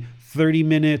 okay, 30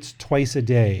 minutes twice a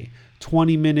day,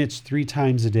 20 minutes 3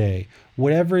 times a day,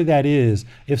 whatever that is.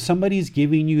 If somebody's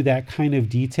giving you that kind of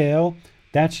detail,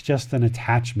 that's just an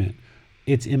attachment.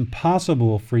 It's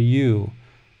impossible for you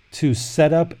to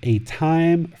set up a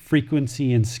time,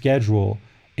 frequency, and schedule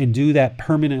and do that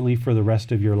permanently for the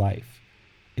rest of your life.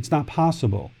 It's not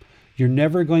possible. You're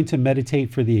never going to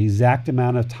meditate for the exact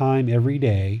amount of time every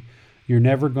day. You're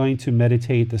never going to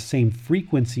meditate the same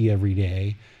frequency every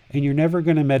day. And you're never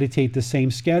going to meditate the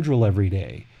same schedule every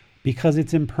day because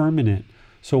it's impermanent.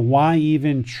 So why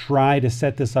even try to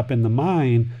set this up in the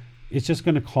mind? It's just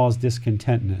going to cause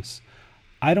discontentness.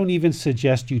 I don't even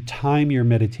suggest you time your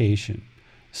meditation.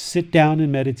 Sit down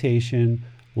in meditation,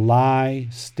 lie,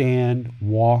 stand,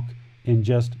 walk, and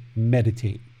just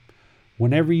meditate.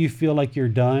 Whenever you feel like you're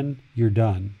done, you're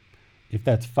done. If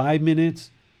that's 5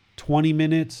 minutes, 20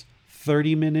 minutes,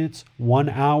 30 minutes, 1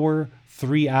 hour,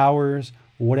 3 hours,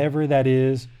 whatever that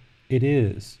is, it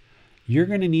is. You're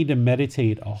going to need to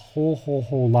meditate a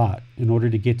whole lot in order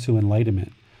to get to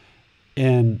enlightenment.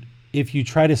 And if you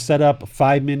try to set up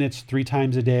 5 minutes 3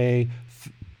 times a day,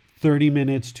 30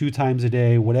 minutes 2 times a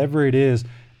day, whatever it is,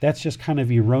 that's just kind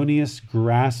of erroneous,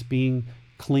 grasping,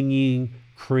 clinging,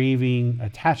 craving,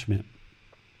 attachment.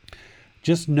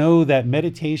 Just know that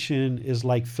meditation is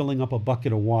like filling up a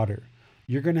bucket of water.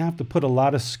 You're going to have to put a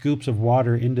lot of scoops of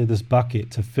water into this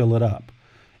bucket to fill it up.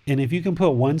 And if you can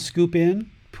put 1 scoop in,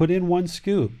 put in 1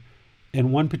 scoop.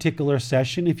 In one particular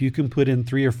session, if you can put in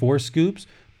 3 or 4 scoops,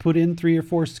 put in 3 or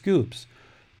 4 scoops.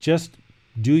 Just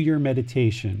do your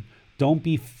meditation. Don't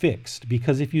be fixed,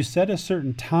 because if you set a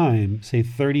certain time, say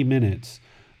 30 minutes,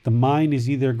 the mind is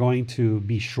either going to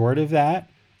be short of that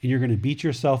and you're going to beat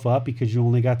yourself up because you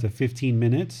only got to 15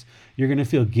 minutes. You're going to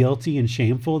feel guilty and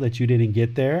shameful that you didn't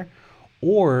get there.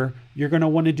 Or you're going to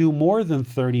want to do more than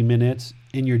 30 minutes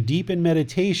and you're deep in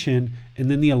meditation and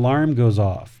then the alarm goes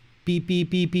off. Beep, beep,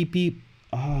 beep, beep, beep.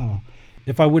 Oh,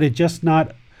 if I would have just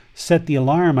not set the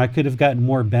alarm, I could have gotten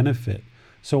more benefit.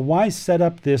 So why set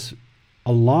up this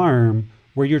alarm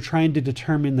where you're trying to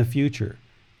determine the future?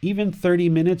 Even 30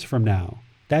 minutes from now,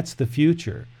 that's the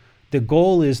future. The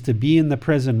goal is to be in the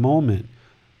present moment.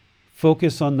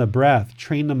 Focus on the breath.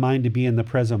 Train the mind to be in the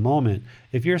present moment.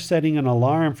 If you're setting an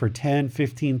alarm for 10,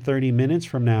 15, 30 minutes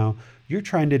from now, you're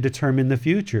trying to determine the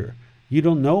future. You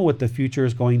don't know what the future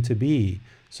is going to be.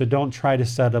 So don't try to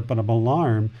set up an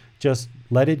alarm. Just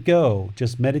let it go.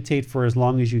 Just meditate for as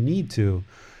long as you need to.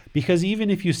 Because even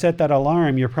if you set that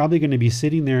alarm, you're probably going to be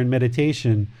sitting there in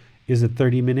meditation. Is it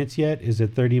 30 minutes yet? Is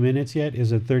it 30 minutes yet?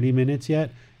 Is it 30 minutes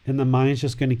yet? And the mind's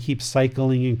just going to keep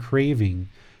cycling and craving.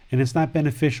 And it's not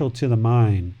beneficial to the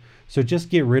mind. So just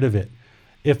get rid of it.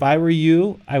 If I were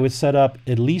you, I would set up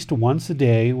at least once a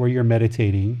day where you're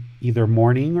meditating, either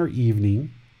morning or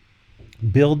evening.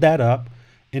 Build that up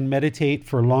and meditate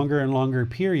for longer and longer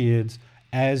periods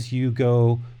as you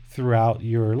go throughout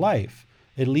your life.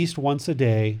 At least once a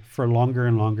day for longer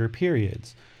and longer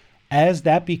periods. As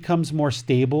that becomes more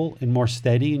stable and more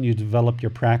steady and you develop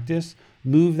your practice,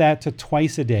 move that to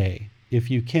twice a day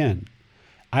if you can.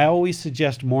 I always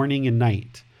suggest morning and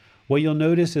night. What you'll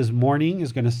notice is morning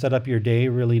is going to set up your day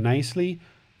really nicely.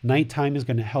 Nighttime is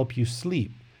going to help you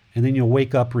sleep. And then you'll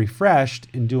wake up refreshed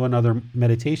and do another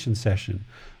meditation session.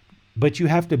 But you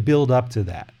have to build up to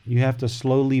that. You have to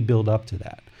slowly build up to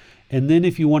that. And then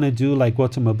if you want to do like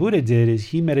Gautama Buddha did, is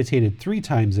he meditated 3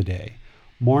 times a day,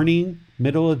 morning,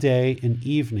 middle of the day, and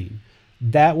evening.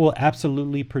 That will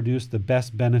absolutely produce the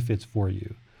best benefits for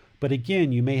you. But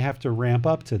again, you may have to ramp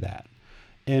up to that.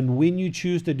 And when you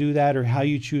choose to do that or how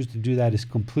you choose to do that is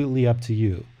completely up to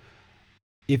you.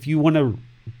 If you want to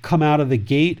come out of the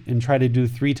gate and try to do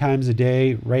 3 times a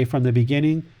day right from the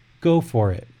beginning, go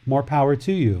for it. More power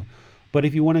to you. But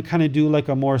if you want to kind of do like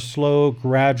a more slow,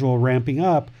 gradual ramping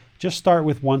up, just start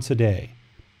with once a day,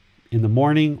 in the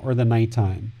morning or the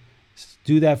nighttime.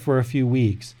 Do that for a few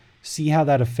weeks. See how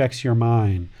that affects your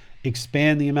mind.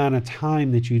 Expand the amount of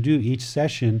time that you do each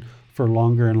session for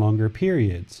longer and longer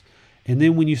periods. And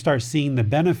then when you start seeing the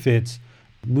benefits,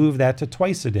 move that to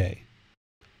twice a day.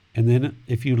 And then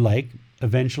if you like,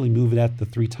 eventually move that to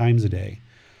 3 times a day.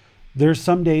 There's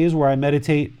some days where I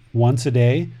meditate once a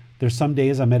day. There's some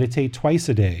days I meditate twice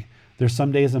a day. There's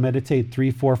some days I meditate 3,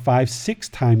 4, 5, 6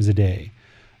 times a day.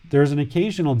 There's an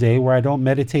occasional day where I don't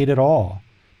meditate at all.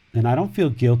 And I don't feel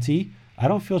guilty. I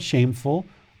don't feel shameful.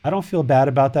 I don't feel bad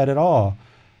about that at all.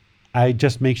 I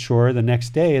just make sure the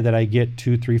next day that I get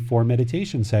 2, 3, 4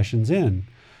 meditation sessions in.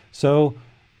 So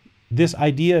this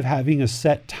idea of having a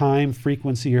set time,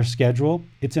 frequency, or schedule,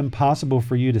 it's impossible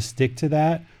for you to stick to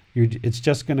that. It's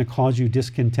just going to cause you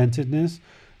discontentedness.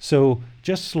 So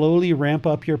just slowly ramp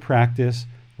up your practice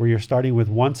where you're starting with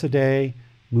once a day,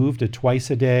 move to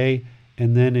twice a day,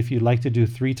 and then if you'd like to do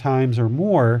 3 times or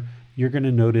more, you're going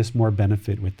to notice more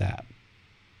benefit with that.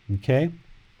 Okay?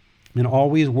 And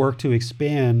always work to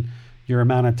expand your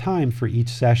amount of time for each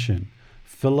session.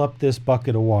 Fill up this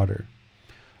bucket of water.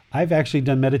 I've actually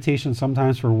done meditation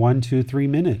sometimes for 1, 2, 3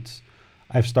 minutes.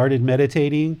 I've started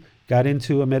meditating, got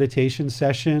into a meditation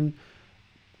session,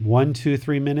 1, 2,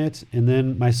 3 minutes, and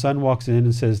then my son walks in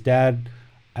and says, "Dad,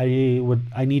 I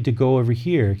need to go over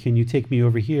here. Can you take me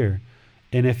over here?"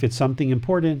 And if it's something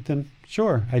important, then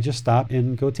sure, I just stop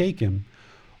and go take him.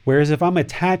 Whereas if I'm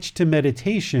attached to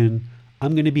meditation,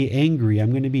 I'm going to be angry.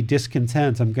 I'm going to be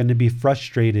discontent. I'm going to be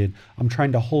frustrated. I'm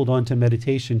trying to hold on to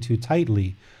meditation too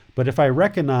tightly. But if I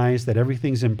recognize that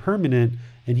everything's impermanent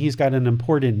and he's got an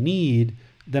important need,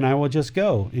 then I will just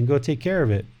go take care of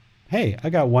it. Hey, I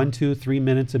got 1, 2, 3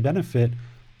 minutes of benefit.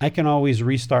 I can always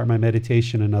restart my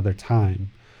meditation another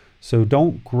time. So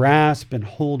don't grasp and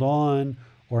hold on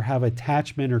or have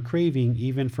attachment or craving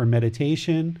even for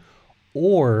meditation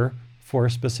or for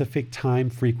a specific time,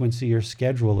 frequency, or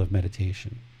schedule of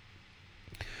meditation.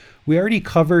 We already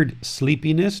covered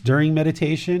sleepiness during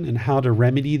meditation and how to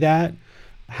remedy that,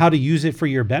 how to use it for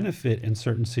your benefit in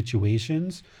certain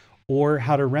situations, or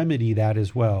how to remedy that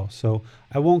as well. So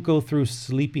I won't go through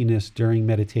sleepiness during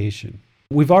meditation.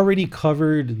 We've already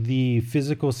covered the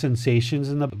physical sensations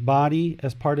in the body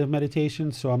as part of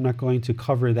meditation, so I'm not going to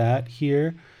cover that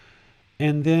here.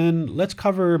 And then let's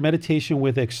cover meditation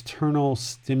with external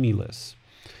stimulus.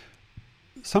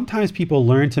 Sometimes people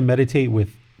learn to meditate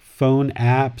with phone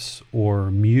apps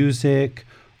or music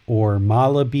or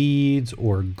mala beads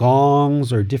or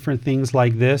gongs or different things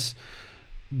like this.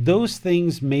 Those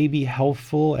things may be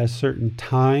helpful at certain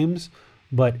times,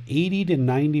 but 80 to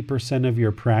 90% of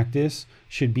your practice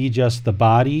should be just the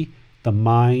body, the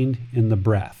mind, and the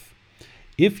breath.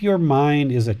 If your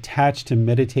mind is attached to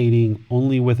meditating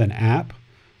only with an app,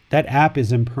 that app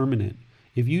is impermanent.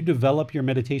 If you develop your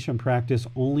meditation practice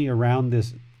only around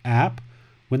this app,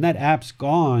 when that app's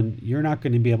gone, you're not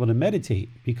going to be able to meditate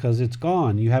because it's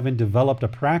gone. You haven't developed a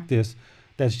practice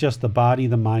that's just the body,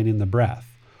 the mind, and the breath.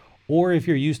 Or if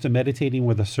you're used to meditating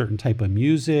with a certain type of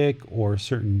music or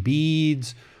certain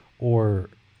beads or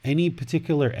any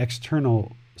particular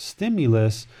external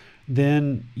stimulus,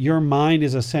 then your mind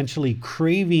is essentially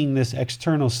craving this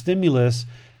external stimulus,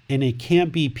 and it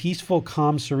can't be peaceful,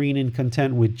 calm, serene, and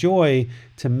content with joy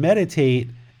to meditate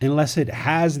unless it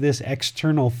has this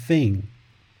external thing.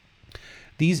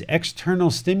 These external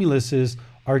stimuluses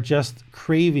are just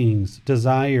cravings,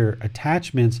 desire,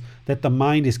 attachments that the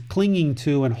mind is clinging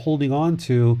to and holding on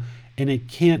to, and it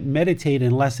can't meditate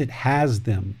unless it has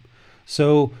them.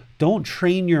 So don't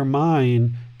train your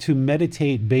mind to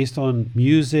meditate based on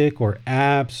music or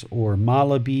apps or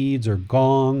mala beads or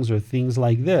gongs or things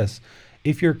like this.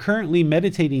 If you're currently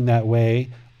meditating that way,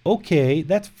 okay,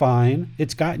 that's fine.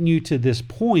 It's gotten you to this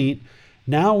point.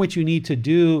 Now what you need to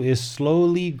do is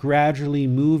slowly, gradually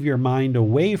move your mind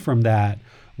away from that,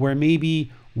 where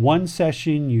maybe one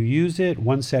session you use it,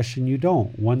 one session you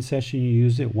don't. One session you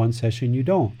use it, one session you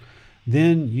don't.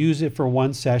 Then use it for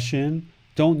one session,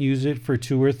 don't use it for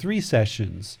 2 or 3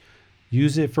 sessions.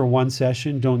 Use it for one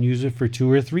session, don't use it for 2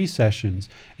 or 3 sessions.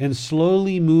 And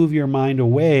slowly move your mind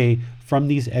away from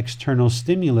these external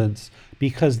stimulants,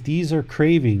 because these are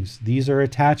cravings, these are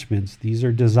attachments, these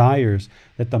are desires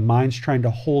that the mind's trying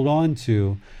to hold on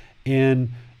to. And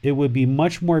it would be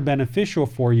much more beneficial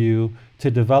for you to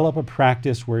develop a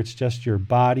practice where it's just your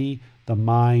body, the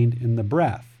mind, and the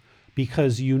breath,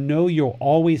 because you know you'll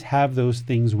always have those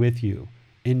things with you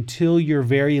until your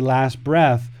very last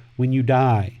breath when you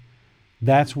die.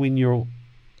 That's when you'll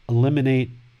eliminate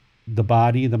the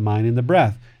body, the mind, and the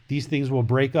breath. These things will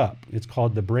break up. It's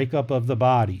called the breakup of the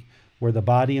body, where the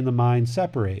body and the mind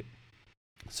separate.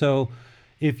 So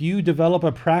if you develop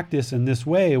a practice in this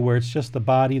way, where it's just the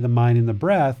body, the mind, and the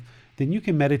breath, then you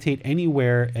can meditate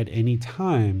anywhere at any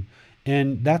time.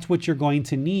 And that's what you're going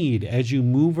to need as you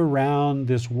move around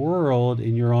this world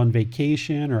and you're on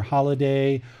vacation or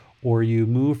holiday, or you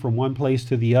move from one place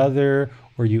to the other,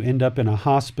 or you end up in a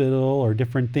hospital or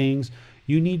different things.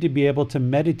 You need to be able to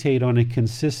meditate on a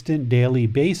consistent daily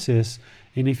basis.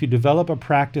 And if you develop a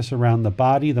practice around the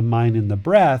body, the mind, and the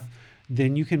breath,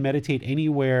 then you can meditate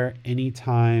anywhere,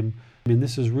 anytime. And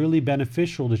this is really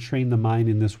beneficial to train the mind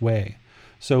in this way.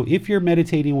 So if you're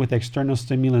meditating with external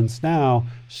stimulants now,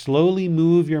 slowly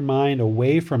move your mind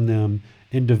away from them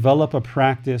and develop a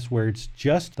practice where it's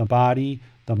just the body,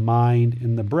 the mind,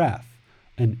 and the breath.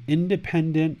 An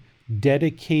independent,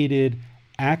 dedicated,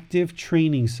 active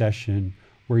training session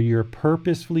where you're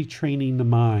purposefully training the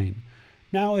mind.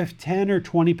 Now, if 10 or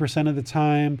 20% of the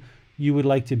time you would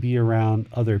like to be around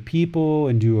other people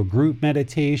and do a group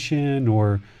meditation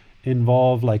or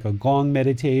involve like a gong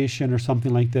meditation or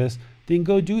something like this, then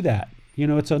go do that.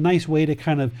 It's a nice way to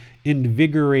kind of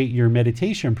invigorate your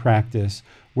meditation practice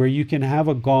where you can have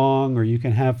a gong or you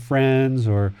can have friends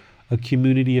or a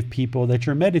community of people that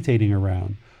you're meditating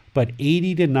around. But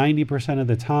 80 to 90% of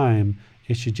the time,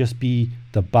 it should just be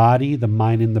the body, the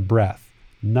mind, and the breath,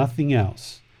 nothing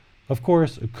else. Of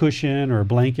course, a cushion or a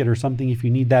blanket or something, if you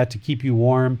need that to keep you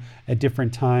warm at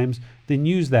different times, then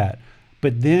use that.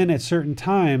 But then at certain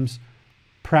times,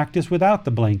 practice without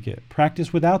the blanket,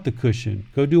 practice without the cushion.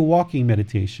 Go do walking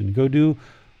meditation, go do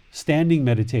standing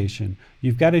meditation.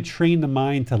 You've got to train the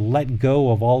mind to let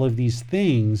go of all of these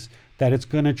things that it's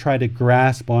going to try to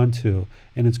grasp onto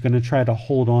and it's going to try to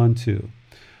hold on to.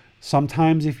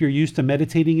 Sometimes if you're used to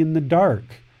meditating in the dark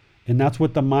and that's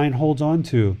what the mind holds on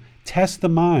to, test the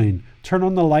mind, turn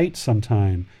on the light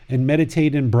sometime and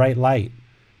meditate in bright light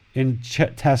and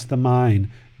test the mind.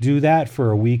 Do that for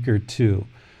a week or two.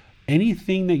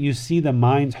 Anything that you see the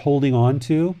mind's holding on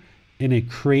to and it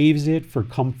craves it for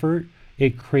comfort,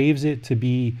 it craves it to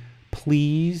be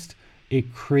pleased,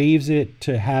 it craves it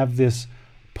to have this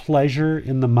pleasure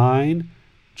in the mind,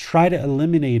 try to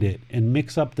eliminate it and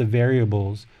mix up the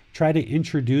variables. Try to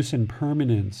introduce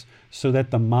impermanence so that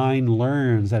the mind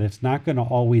learns that it's not going to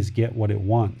always get what it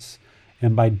wants.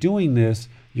 And by doing this,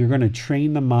 you're going to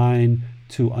train the mind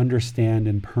to understand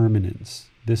impermanence.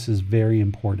 This is very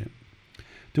important.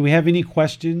 Do we have any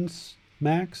questions,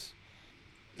 Max?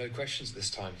 No questions this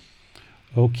time.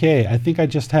 Okay, I think I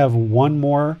just have one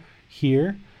more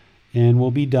here and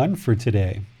we'll be done for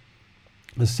today.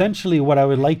 Essentially, what I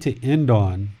would like to end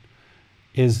on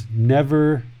is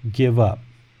never give up.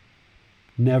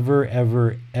 Never,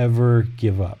 ever, ever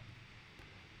give up.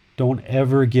 Don't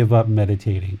ever give up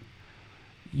meditating.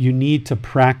 You need to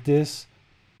practice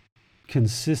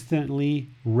consistently,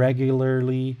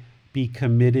 regularly, be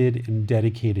committed and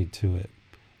dedicated to it.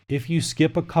 If you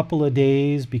skip a couple of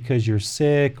days because you're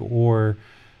sick or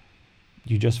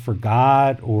you just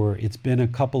forgot or it's been a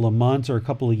couple of months or a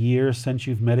couple of years since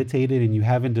you've meditated and you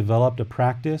haven't developed a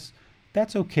practice,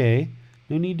 that's okay.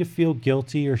 No need to feel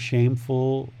guilty or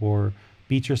shameful or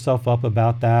beat yourself up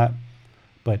about that,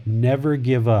 but never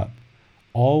give up.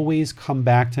 Always come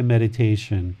back to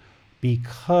meditation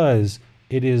because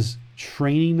it is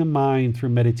training the mind through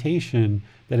meditation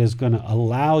that is going to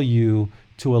allow you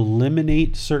to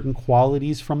eliminate certain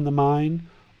qualities from the mind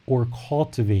or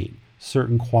cultivate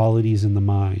certain qualities in the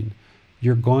mind.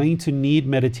 You're going to need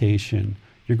meditation.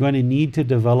 You're going to need to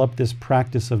develop this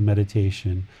practice of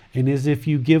meditation. And as if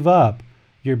you give up,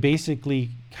 you're basically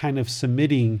kind of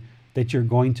submitting that you're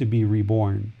going to be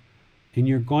reborn. And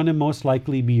you're going to most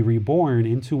likely be reborn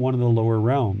into one of the lower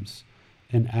realms.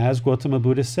 And as Gautama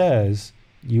Buddha says,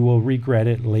 you will regret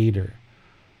it later.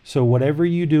 So whatever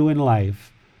you do in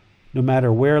life, no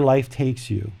matter where life takes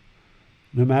you,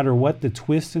 no matter what the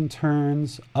twists and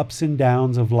turns, ups and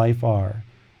downs of life are,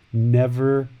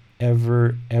 never,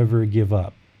 ever, ever give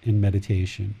up in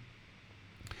meditation.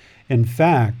 In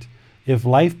fact, if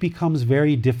life becomes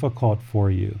very difficult for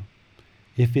you,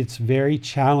 if it's very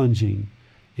challenging,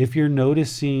 if you're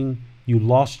noticing you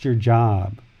lost your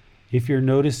job, if you're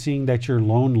noticing that you're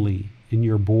lonely and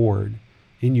you're bored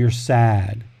and you're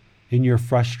sad and you're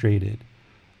frustrated,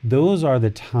 those are the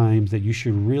times that you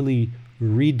should really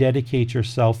rededicate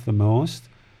yourself the most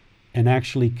and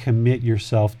actually commit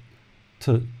yourself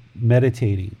to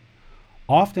meditating.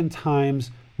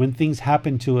 Oftentimes, when things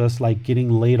happen to us, like getting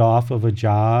laid off of a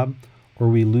job, or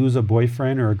we lose a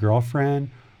boyfriend or a girlfriend,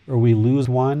 or we lose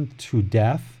one to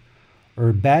death,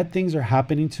 or bad things are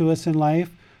happening to us in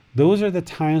life, those are the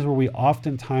times where we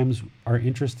oftentimes are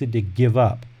interested to give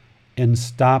up and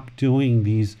stop doing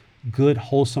these good,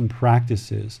 wholesome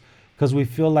practices because we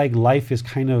feel like life is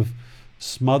kind of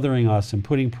smothering us and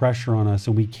putting pressure on us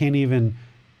and we can't even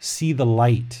see the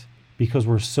light because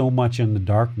we're so much in the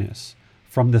darkness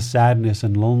from the sadness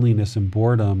and loneliness and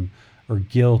boredom or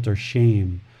guilt or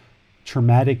shame.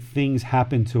 Traumatic things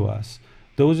happen to us.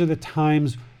 Those are the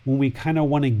times when we kind of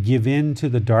want to give in to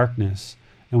the darkness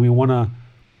and we want to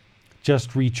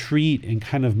just retreat and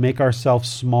kind of make ourselves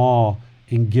small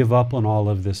and give up on all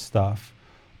of this stuff.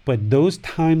 But those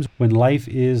times when life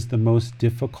is the most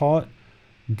difficult,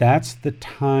 That's the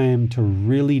time to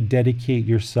really dedicate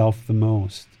yourself the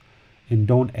most. And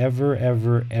don't ever,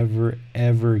 ever, ever,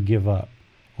 ever give up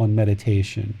on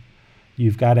meditation.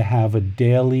 You've got to have a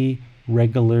daily,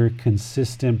 regular,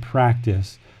 consistent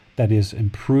practice that is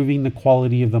improving the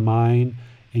quality of the mind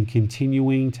and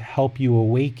continuing to help you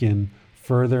awaken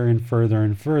further and further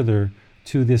and further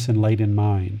to this enlightened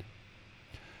mind.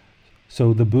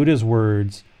 So the Buddha's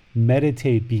words,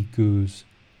 meditate, bhikkhus,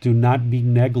 do not be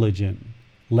negligent,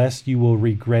 lest you will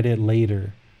regret it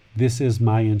later. This is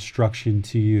my instruction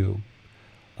to you.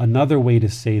 Another way to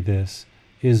say this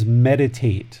is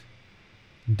meditate.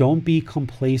 Don't be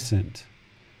complacent.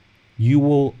 You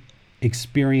will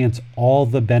experience all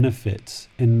the benefits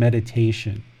in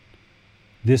meditation.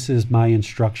 This is my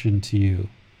instruction to you.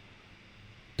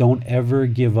 Don't ever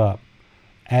give up.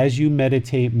 As you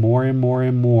meditate more and more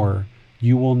and more,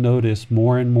 you will notice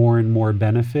more and more and more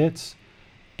benefits,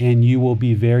 and you will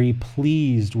be very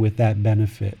pleased with that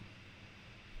benefit.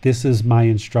 This is my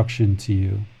instruction to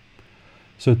you.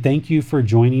 So thank you for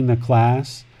joining the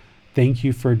class. Thank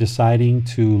you for deciding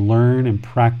to learn and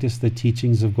practice the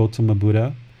teachings of Gautama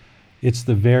Buddha. It's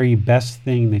the very best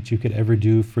thing that you could ever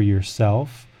do for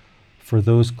yourself, for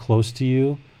those close to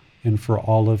you, and for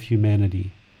all of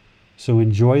humanity. So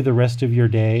enjoy the rest of your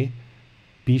day.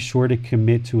 Be sure to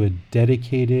commit to a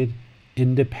dedicated,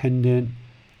 independent,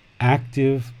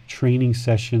 active training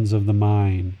sessions of the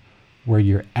mind, where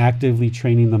you're actively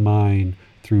training the mind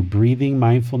through breathing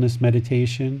mindfulness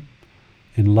meditation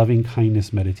and loving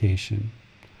kindness meditation.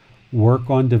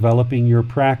 Work on developing your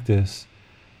practice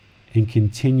and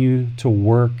continue to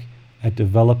work at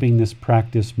developing this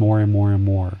practice more and more and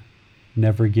more.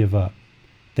 Never give up.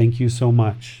 Thank you so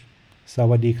much.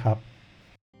 Sawadee krap.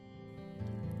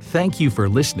 Thank you for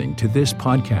listening to this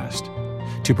podcast.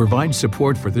 To provide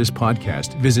support for this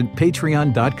podcast, visit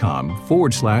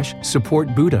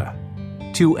patreon.com/support Buddha.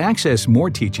 To access more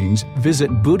teachings,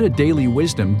 visit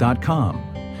buddhadailywisdom.com.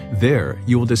 There,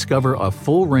 you will discover a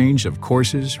full range of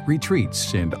courses,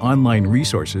 retreats, and online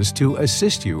resources to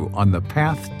assist you on the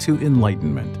path to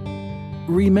enlightenment.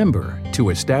 Remember to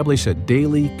establish a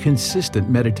daily, consistent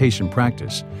meditation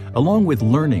practice, along with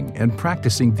learning and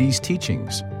practicing these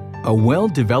teachings. A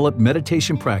well-developed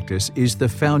meditation practice is the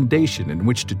foundation in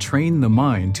which to train the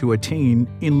mind to attain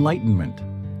enlightenment.